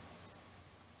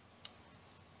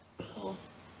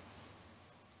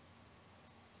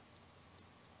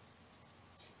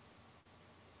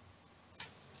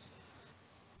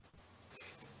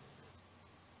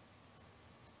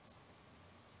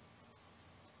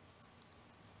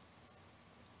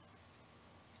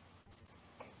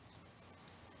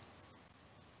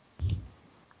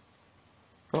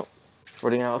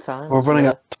 Running out of time. We're running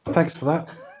out. Thanks for that.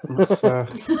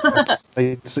 Let's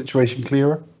make the situation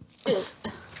clearer. Yes.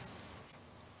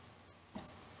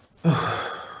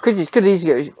 Could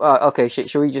easily go. Okay, shit.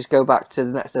 Shall we just go back to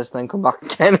the Nexus and then come back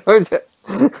again? Or is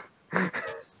it-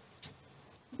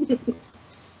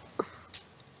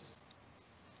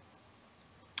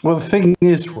 Well, the thing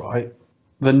is, right,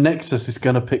 the Nexus is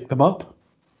going to pick them up.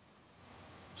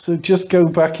 So just go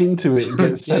back into it and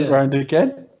get sent Yeah. round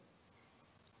again.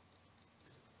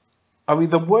 I mean,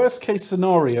 the worst case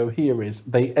scenario here is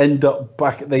they end up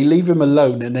back. They leave him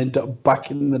alone and end up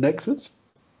back in the Nexus,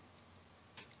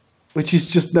 which is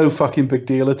just no fucking big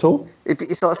deal at all.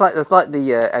 it's like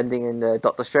the ending in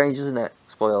Doctor Strange, isn't it?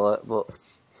 Spoiler alert, but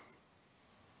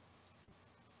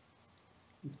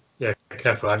Yeah,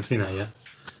 careful. I haven't seen that yet.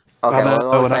 okay, I know,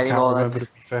 well, I won't and say I any can't more remember, then.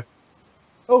 to be fair.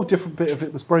 Oh, different bit of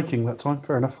it was breaking that time.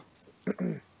 Fair enough.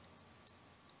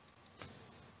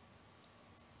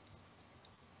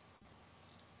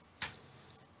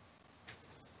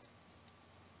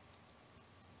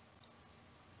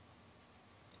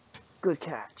 Good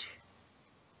catch.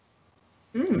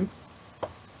 Mm.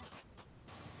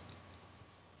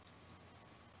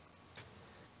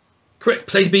 Quick,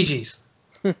 play the Bee Gees.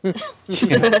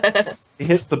 Yeah. He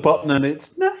hits the button and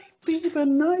it's night fever,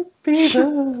 night fever.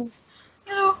 You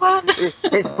know what?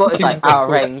 It's but it's like out of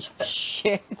range.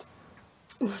 Shit.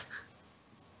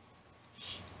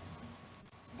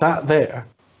 That there.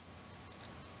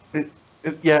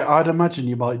 Yeah, I'd imagine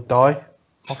you might die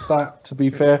off that, to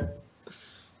be fair.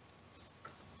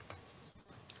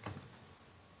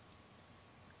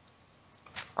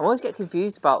 I always get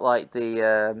confused about like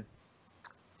the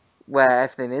where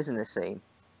everything is in this scene.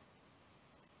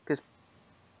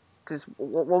 Because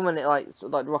one minute like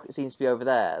the rocket seems to be over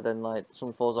there, then like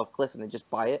someone falls off a cliff and they just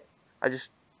buy it.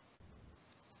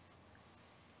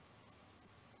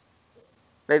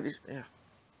 Maybe it's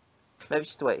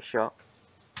just the way it's shot.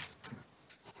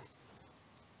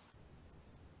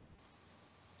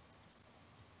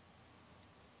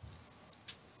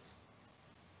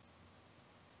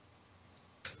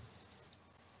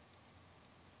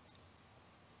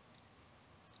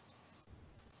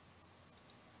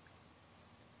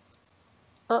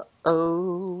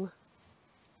 Uh-oh.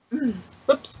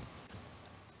 Whoops.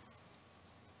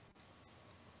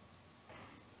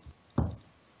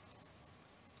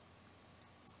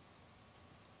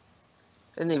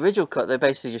 In the original cut, they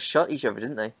basically just shot each other,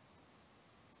 didn't they?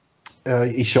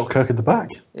 He shot Kirk in the back.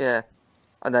 Yeah.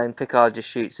 And then Picard just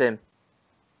shoots him.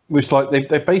 Which, like,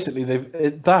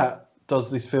 that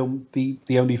does this film the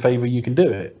only favour you can do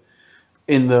it.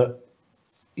 In that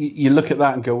you look at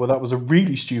that and go, well, that was a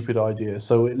really stupid idea.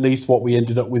 So at least what we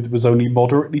ended up with was only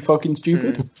moderately fucking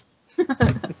stupid.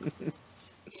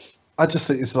 I just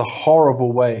think it's a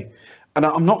horrible way. And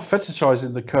I'm not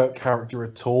fetishizing the Kirk character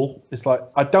at all. It's like,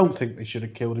 I don't think they should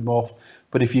have killed him off.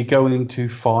 But if you're going to,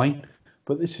 fine.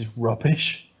 But this is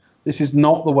rubbish. This is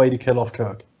not the way to kill off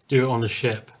Kirk. Do it on the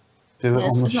ship. Do it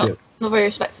on the ship. Not very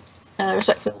respectful,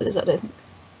 is that, I don't think.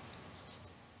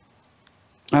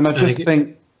 And I just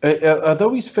think,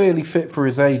 although he's fairly fit for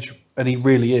his age, and he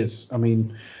really is, I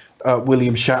mean,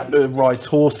 William Shatner rides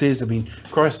horses. I mean,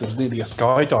 Christ, there was nearly a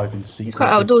skydiving sequence. He's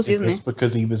quite outdoorsy, isn't he?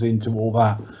 Because he was into all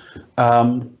that.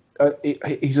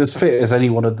 He's as fit as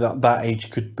anyone at that age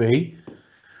could be.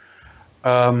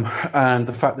 And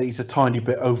the fact that he's a tiny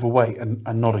bit overweight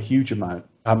and not a huge amount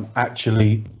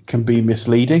actually can be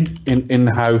misleading in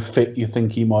how fit you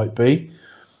think he might be.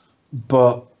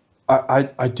 But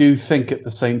I do think at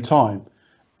the same time,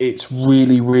 it's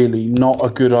really, really not a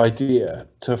good idea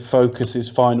to focus his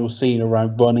final scene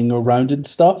around running around and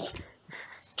stuff.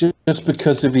 Just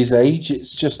because of his age,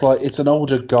 it's just like it's an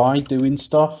older guy doing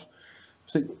stuff.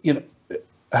 So,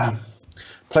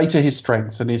 play to his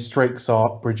strengths, and his strengths are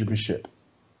bridge of his ship,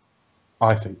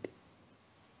 I think.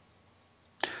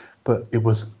 But it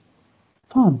was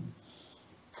fun.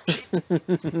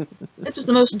 It was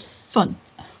the most fun.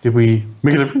 Did we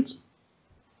make a difference?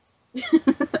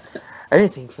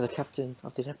 Anything for the captain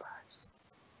of the Enterprise.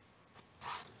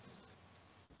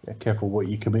 Yeah, careful what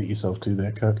you commit yourself to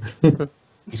there, Kirk.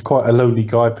 He's quite a lonely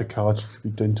guy, Picard. You could be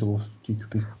dental. You could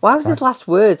be. Why was his last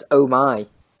words, "Oh my"?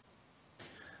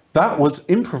 That was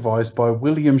improvised by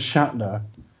William Shatner,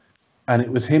 and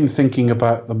it was him thinking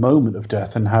about the moment of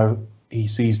death and how he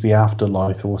sees the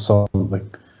afterlife or something.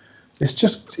 It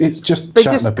just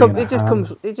Shatner being a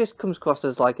ham. It just comes across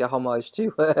as like a homage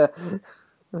to.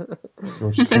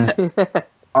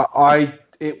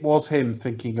 It was him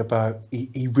thinking about.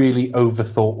 He really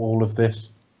overthought all of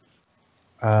this.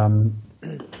 Well,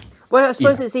 I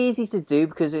suppose it's easy to do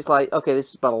because it's like, okay,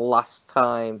 this is my last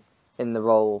time in the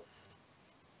role.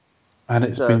 And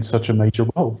it's been such a major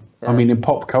role. Yeah. I mean, in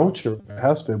pop culture, it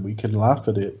has been. We can laugh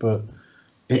at it, but...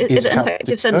 Is it an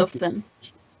effective send-off, then?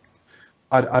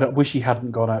 I wish he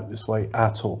hadn't gone out this way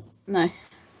at all. No.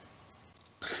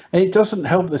 And it doesn't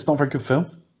help that it's not a very good film.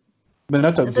 I mean,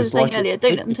 I don't dislike it. Earlier,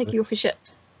 don't let them take you off your ship.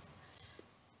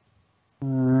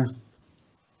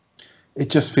 It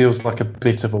just feels like a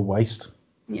bit of a waste.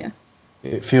 Yeah.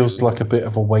 It feels like a bit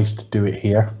of a waste to do it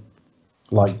here,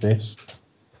 like this.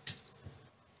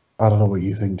 I don't know what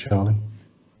you think, Charlie.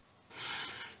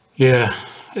 Yeah,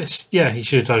 he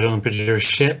should have died on the bridge of his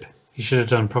ship. He should have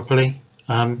done properly.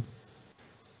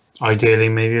 Ideally,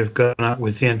 maybe have gone out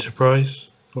with the Enterprise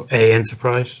or a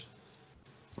Enterprise.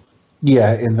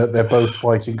 Yeah, in that they're both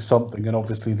fighting something, and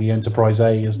obviously the Enterprise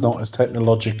A is not as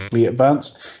technologically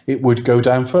advanced. It would go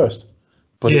down first,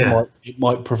 but it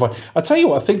might provide. I'll tell you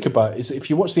what I think about is if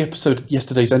you watch the episode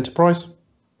Yesterday's Enterprise,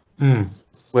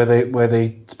 where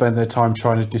they spend their time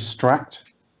trying to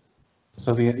distract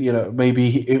So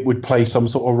maybe it would play some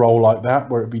sort of role like that,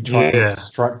 where it'd be trying to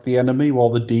distract the enemy while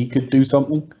the D could do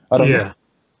something. I don't know.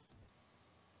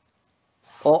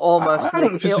 Or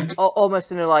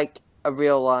almost in a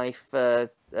real life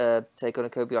take on a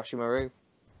Kobayashi Maru.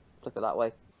 Look at that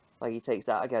way, like he takes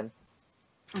that again.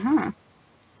 Uh-huh.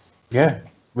 Yeah,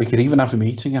 we could even have him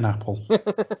eating an apple.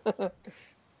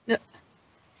 Yeah.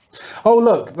 Oh,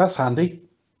 look, that's handy.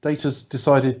 Data's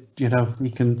decided, he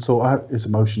can sort out his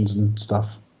emotions and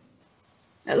stuff.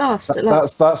 At last.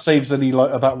 That saves any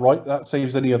of that writing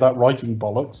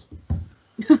bollocks.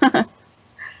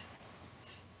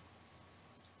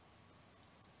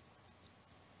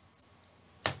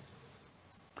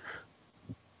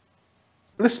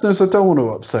 Listeners, I don't want to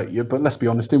upset you, but let's be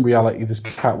honest. In reality, this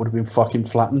cat would have been fucking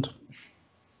flattened.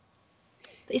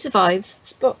 But he survives.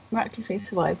 Spot miraculously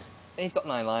survives. He's got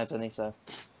 9 lives, hasn't he? So.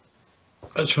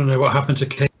 I just want to know what happened to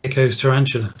Keiko's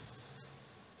tarantula.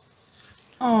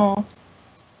 Oh.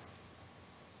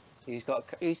 Who's got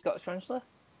a tarantula?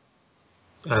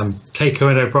 Keiko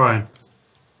and O'Brien.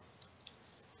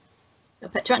 A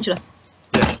pet tarantula.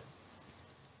 Yeah.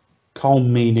 Carl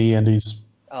Meany and his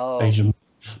Asian.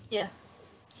 Yeah.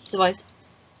 Survives.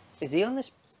 Is he on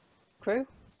this crew?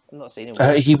 I've not seen him.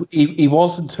 He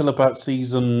was until about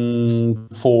season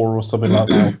 4 or something like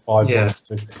that. 5 Yeah.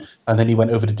 And then he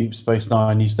went over to Deep Space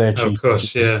Nine. He's their chief. Of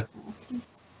course, yeah.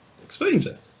 Explains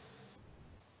it.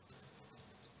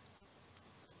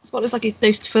 It's what looks like he's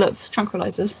dosed full of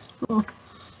tranquilizers. Oh.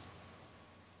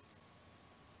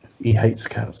 He hates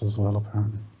cats as well,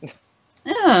 apparently.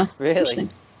 Yeah. Really? Interesting.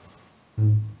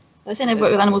 I say never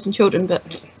work with animals and children,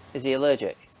 but Is he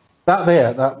allergic?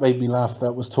 That made me laugh.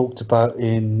 That was talked about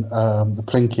in the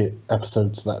Plinkett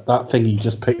episodes. That thing he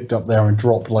just picked up there and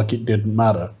dropped like it didn't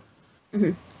matter.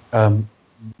 Mm-hmm.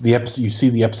 The episode, you see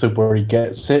the episode where he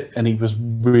gets it, and he was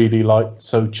really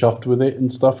so chuffed with it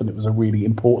and stuff, and it was a really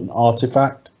important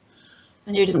artifact.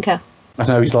 and he doesn't care. I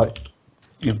know he's like,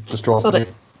 just drop Sod it.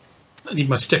 it. I need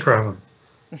my sticker album.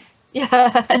 Yeah.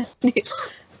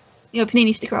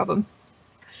 Panini sticker album.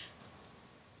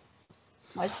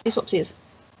 Nice. He swaps ears.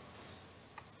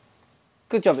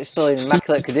 Good job. It's still in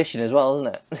immaculate condition as well,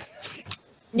 isn't it?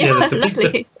 Yeah, Yeah,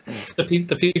 luckily. The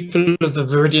people of the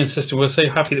Viridian system were so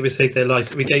happy that we saved their lives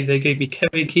that they gave me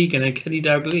Kevin Keegan and Kenny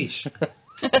Dalglish.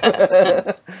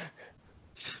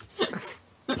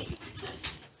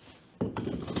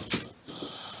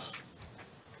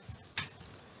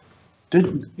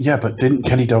 Didn't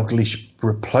Kenny Dalglish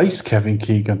replace Kevin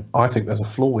Keegan? I think there's a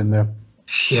flaw in there.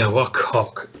 Yeah, what a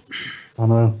cock. I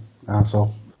know,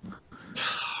 asshole.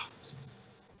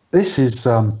 This is.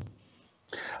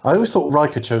 I always thought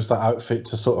Riker chose that outfit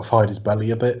to sort of hide his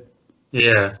belly a bit.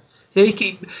 Yeah. In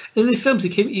the films,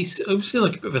 he's obviously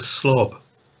like a bit of a slob.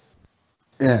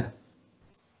 Yeah.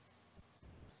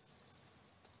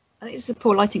 I think it's the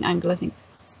poor lighting angle, I think.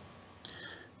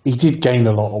 He did gain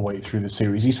a lot of weight through the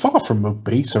series. He's far from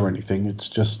obese or anything. It's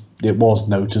just, it was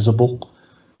noticeable.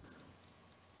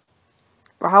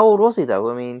 But how old was he, though?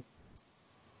 I mean...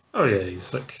 Oh, yeah,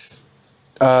 he's like...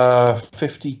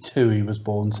 52 he was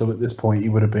born, so at this point he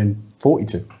would have been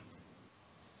 42.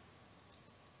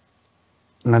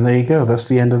 And there you go, that's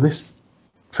the end of this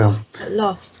film. At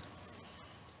last.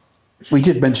 We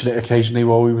did mention it occasionally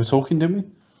while we were talking, didn't we?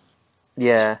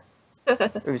 Yeah.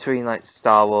 Between, like,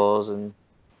 Star Wars and...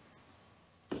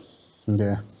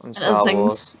 Yeah. And Star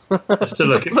Wars. I still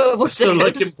like it more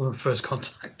than First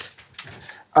Contact.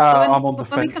 I'm on the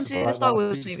fence. When we come to the Star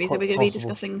Wars movies, are we going to be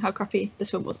discussing how crappy this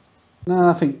film was? No,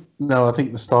 I think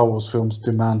the Star Wars films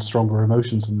demand stronger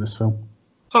emotions than this film.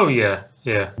 Oh yeah.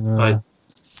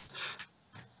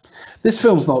 This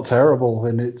film's not terrible,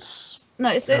 and it's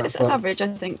average. I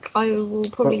think I will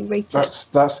probably rate it.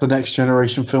 That's the Next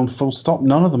Generation film. Full stop.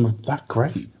 None of them are that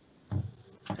great.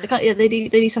 They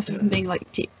do suffer from being like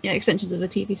extensions of the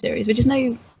TV series, which is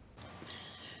no.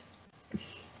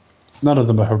 None of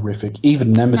them are horrific.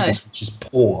 Even Nemesis, which is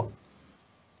poor,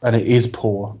 and it is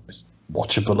poor, it's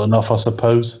watchable enough, I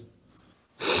suppose.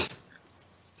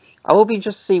 I will be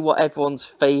interested to see what everyone's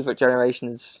favourite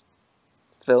generation's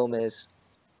film is.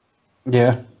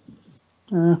 Yeah.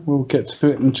 We'll get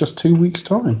to it in just 2 weeks'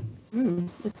 time.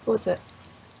 Look forward to it.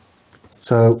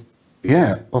 So,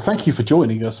 yeah. Well, thank you for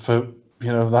joining us for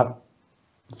that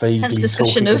vaguely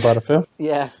discussion talking about a film.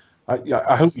 Yeah.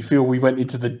 I hope you feel we went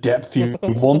into the depth you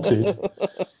wanted.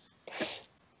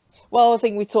 Well, I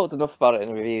think we talked enough about it in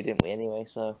the review, didn't we? Anyway,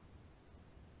 so.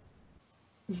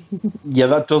 Yeah,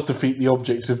 that does defeat the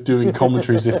object of doing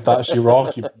commentaries if that's your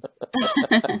argument.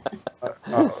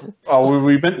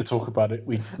 We meant to talk about it.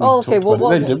 We talked about it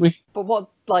then, didn't we? But what,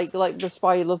 like the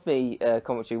Spy You Love Me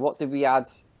commentary? What did we add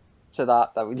to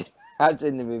that we didn't add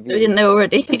in the review. We didn't know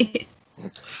already.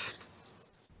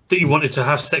 That you wanted to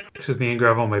have sex with me and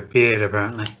grab on my beard,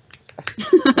 apparently.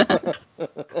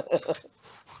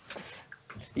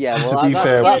 Yeah, well, To be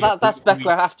fair, that's Becca.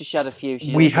 I have to shed a few.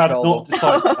 We had not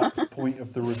decided at the point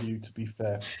of the review, to be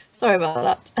fair. Sorry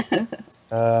about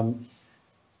that.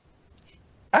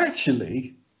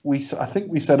 Actually, I think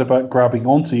we said about grabbing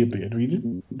onto your beard. We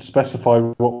didn't specify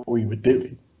what we were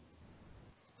doing.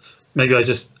 Maybe I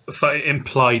just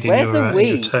implied in Where's your, the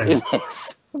we your tone. in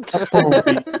this?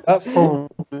 That's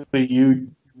probably you.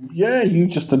 Yeah,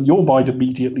 your mind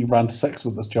immediately ran to sex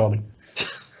with us, Charlie.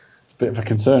 It's a bit of a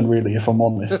concern, really, if I'm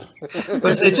honest.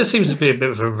 But it just seems to be a bit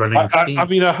of a running theme. I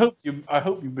mean, I hope you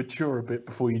mature a bit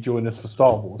before you join us for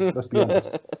Star Wars. Let's be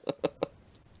honest.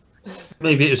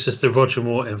 Maybe it was just the Roger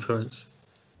Moore influence.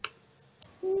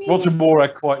 Roger Moore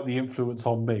had quite the influence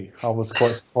on me. I was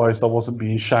quite surprised I wasn't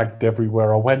being shagged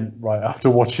everywhere I went right after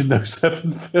watching those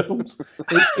 7 films.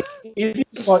 It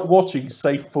is like watching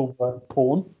safe for work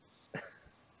porn.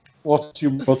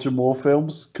 Watching Roger Moore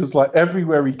films, because like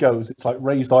everywhere he goes, it's like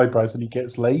raised eyebrows and he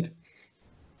gets laid.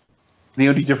 The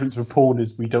only difference with porn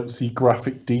is we don't see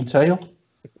graphic detail.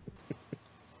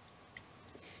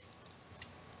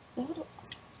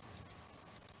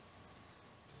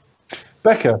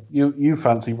 Becca, you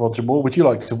fancy Roger Moore? Would you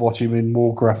like to watch him in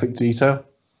more graphic detail?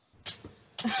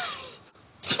 I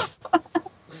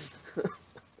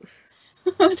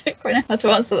don't quite know how to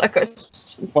answer that question.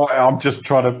 Well, I'm just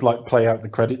trying to like play out the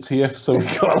credits here, so we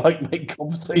gotta like make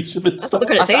conversation and stuff. The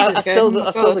credits ages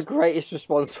ago. Still the greatest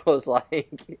response was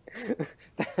like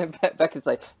Becca's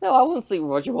like, no, I wouldn't sleep with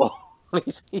Roger Moore.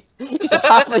 he's a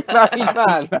happily married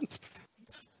man.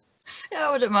 Yeah,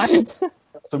 I wouldn't mind.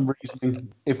 Some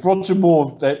reasoning. If Roger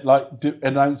Moore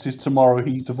announces tomorrow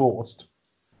he's divorced,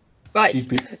 Right. she'd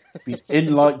be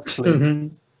in like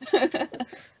Flint.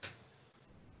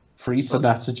 Free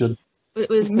Sonatagen. It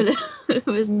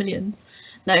was millions.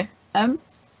 No. I'm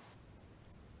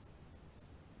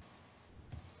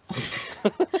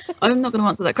not going to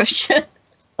answer that question.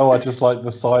 Oh, I just like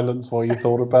the silence while you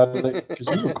thought about it, because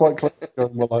you were quite close to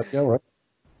going, well, like, yeah, right.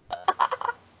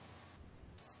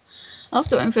 I was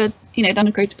still waiting for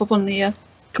Daniel Craig to pop on the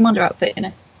commander outfit.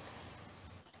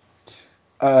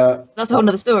 That's a whole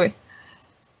other story.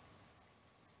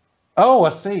 Oh, I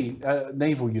see.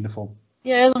 Naval uniform.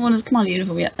 Yeah, he hasn't worn his commander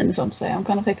uniform yet in the film, so I'm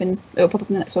kind of hoping it'll pop up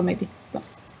in the next one, maybe. But...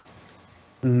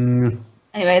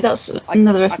 Anyway, that's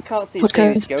another I can't see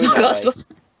James going that way.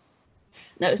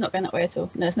 No, it's not going that way at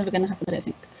all. No, it's never going to happen, I don't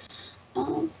think.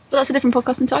 But that's a different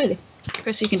podcast entirely.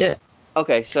 Chris, you can do it.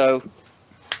 Okay, so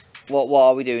what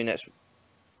are we doing next week?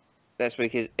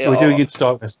 We're doing it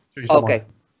Darkness. Okay.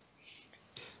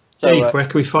 So, Dave, where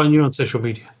can we find you on social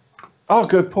media? Oh,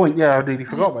 good point. Yeah, I nearly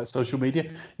forgot about social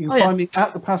media. You can find me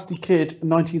at the Pasty Kid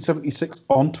 1976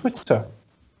 on Twitter.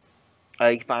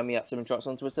 You can find me at Simtronics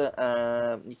on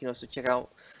Twitter. You can also check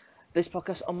out this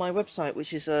podcast on my website,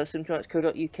 which is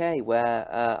simtronics.co.uk,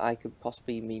 where I could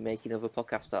possibly be making another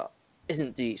podcast that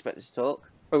isn't Do You Expect Us to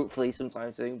Talk? Hopefully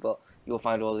sometime soon, but you'll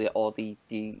find all the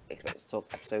Do You Expect Us to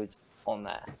Talk episodes on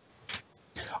there.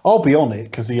 I'll be on it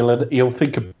because he'll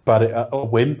think about it at a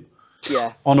whim.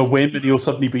 Yeah. On a whim, and he'll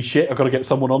suddenly be shit. I've got to get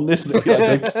someone on this, and it'll be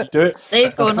like, Dave, can you do it?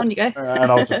 Dave, go on you go.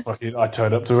 And I'll just I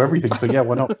turn up to everything. So yeah,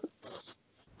 why not?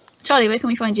 Charlie, where can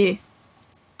we find you?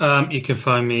 You can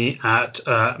find me at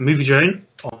MovieDrone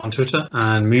on Twitter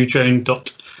and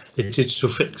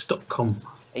moviedrone.thedigitalfix.com.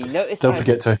 Don't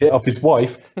forget to hit up his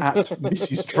wife at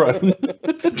Mrs. Drone.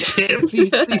 Yeah,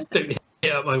 please don't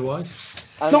hit up my wife.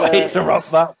 And, Not hit her up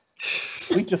that.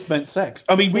 We just meant sex.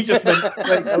 I mean, we just meant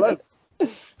saying hello.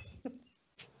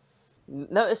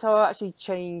 Notice how I actually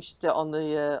changed it on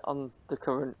the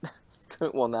current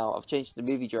one now. I've changed the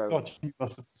movie drone. God, you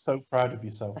must be so proud of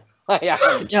yourself. I am.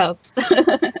 Good job.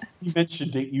 You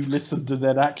mentioned it, you listened and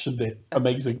then actioned it.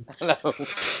 Amazing. I know.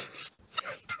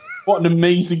 What an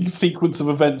amazing sequence of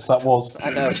events that was. I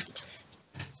know.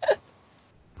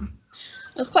 It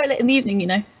was quite late in the evening,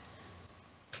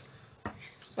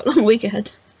 Got a long week ahead.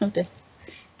 Oh dear.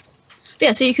 But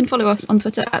yeah, so you can follow us on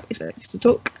Twitter at Expect Us to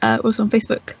Talk. Also on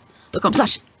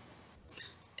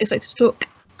Facebook.com/Expect Us to Talk.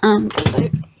 Also,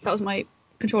 that was my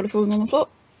controller falling on the floor.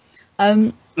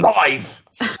 Live!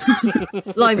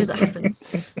 Live as it happens.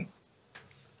 You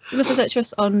can also search for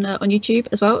us on YouTube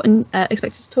as well, and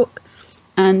Expect Us to Talk.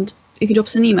 And you can drop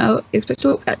us an email,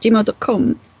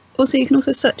 expecttalk@gmail.com. Also, you can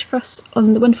also search for us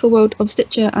on the wonderful world of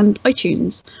Stitcher and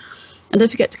iTunes. And don't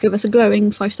forget to give us a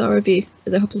glowing 5-star review,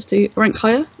 as it helps us to rank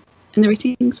higher in the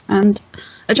ratings and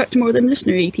attract more of them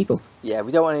listenery people. Yeah,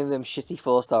 we don't want any of them shitty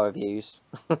 4-star reviews.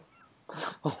 No,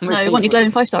 we want your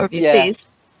glowing 5-star reviews, please.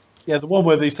 Yeah, the one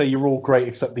where they say you're all great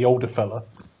except the older fella.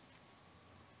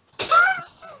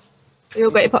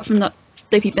 You're great apart from that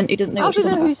dopey bint who didn't know How what do she you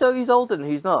was on know about. who's older and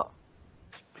who's not?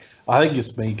 I think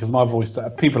it's me because my voice.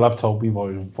 People have told me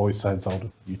my voice sounds older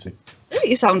than you two. I think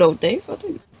you sound old, Dave. I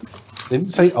don't. They didn't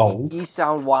say old. You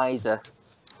sound wiser.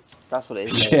 That's what it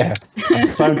is. Mate. Yeah, I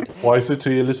sound wiser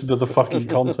till you listen to the fucking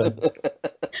content.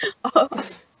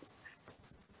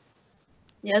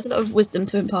 Yeah, there's a lot of wisdom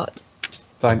to impart.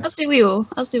 Thanks. As do we all.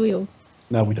 As do we all.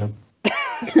 No, we don't.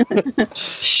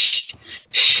 Shh.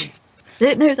 Shh. They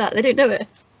don't know that. They don't know it.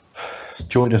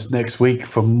 Join us next week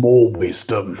for more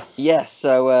wisdom. Yes.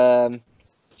 So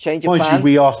change of Mind plan. you,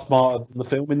 we are smarter than the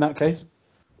film in that case.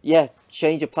 Yeah,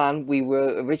 change of plan. We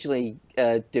were originally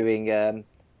doing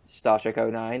Star Trek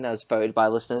 09 as voted by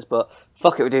listeners, but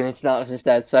fuck it, we're doing Internationals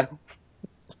instead. So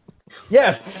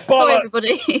Yeah, Bye, bollocks.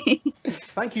 everybody.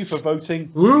 Thank you for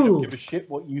voting. We Woo. don't give a shit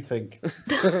what you think.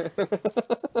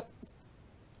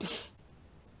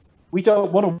 We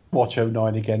don't want to watch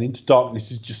 09 again. Into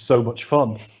Darkness is just so much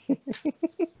fun.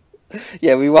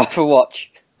 yeah, we rather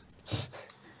watch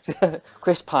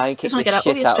Chris Pine kick Just wanna the get out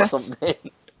all shit your out of stress.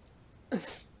 something.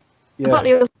 Yeah.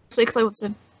 Partly also because I want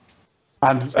to.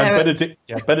 And Sarah.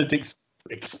 Benedict's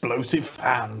explosive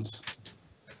hands.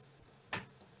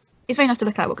 He's very nice to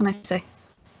look at. What can I say?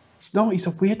 It's not. He's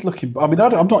a weird looking. I mean,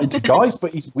 I'm not into guys,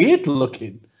 but he's weird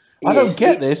looking. I He don't is-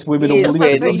 get this. Women he all is into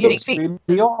weird him. He looking. looks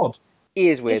really odd. He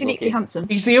is weird He's uniquely looking. handsome.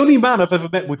 He's the only man I've ever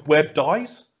met with webbed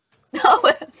eyes.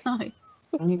 Oh, sorry.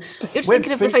 I mean, You're just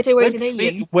thinking of the photo where he's an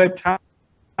alien. Webbed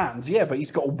hands, yeah, but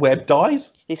he's got webbed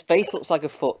eyes. His face looks like a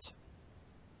foot.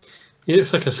 He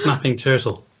looks like a snapping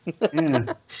turtle. Yeah.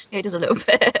 Yeah, he does a little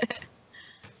bit.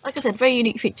 Like I said, very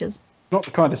unique features. Not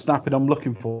the kind of snapping I'm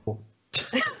looking for.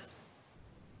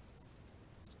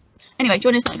 Anyway,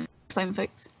 join us next time,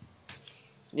 folks.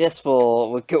 Yes,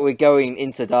 we're going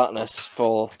into darkness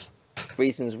for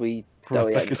reasons we For a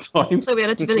don't yet. second time. So we are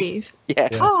led to believe. Yeah.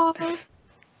 Oh,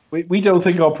 We don't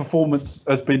think our performance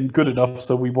has been good enough,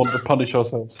 so we want to punish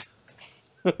ourselves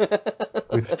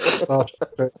with Star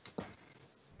Trek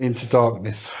Into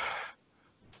Darkness.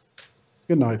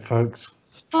 Good night, folks.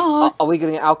 oh. Are we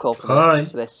going to get alcohol Bye.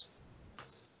 for this?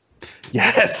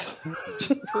 Yes!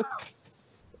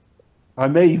 I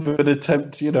may even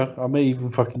attempt, I may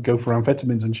even fucking go for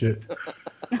amphetamines and shit.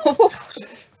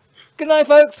 Good night,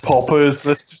 folks. Poppers,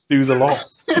 let's just do the lot.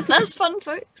 That's fun,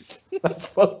 folks. That's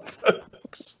fun.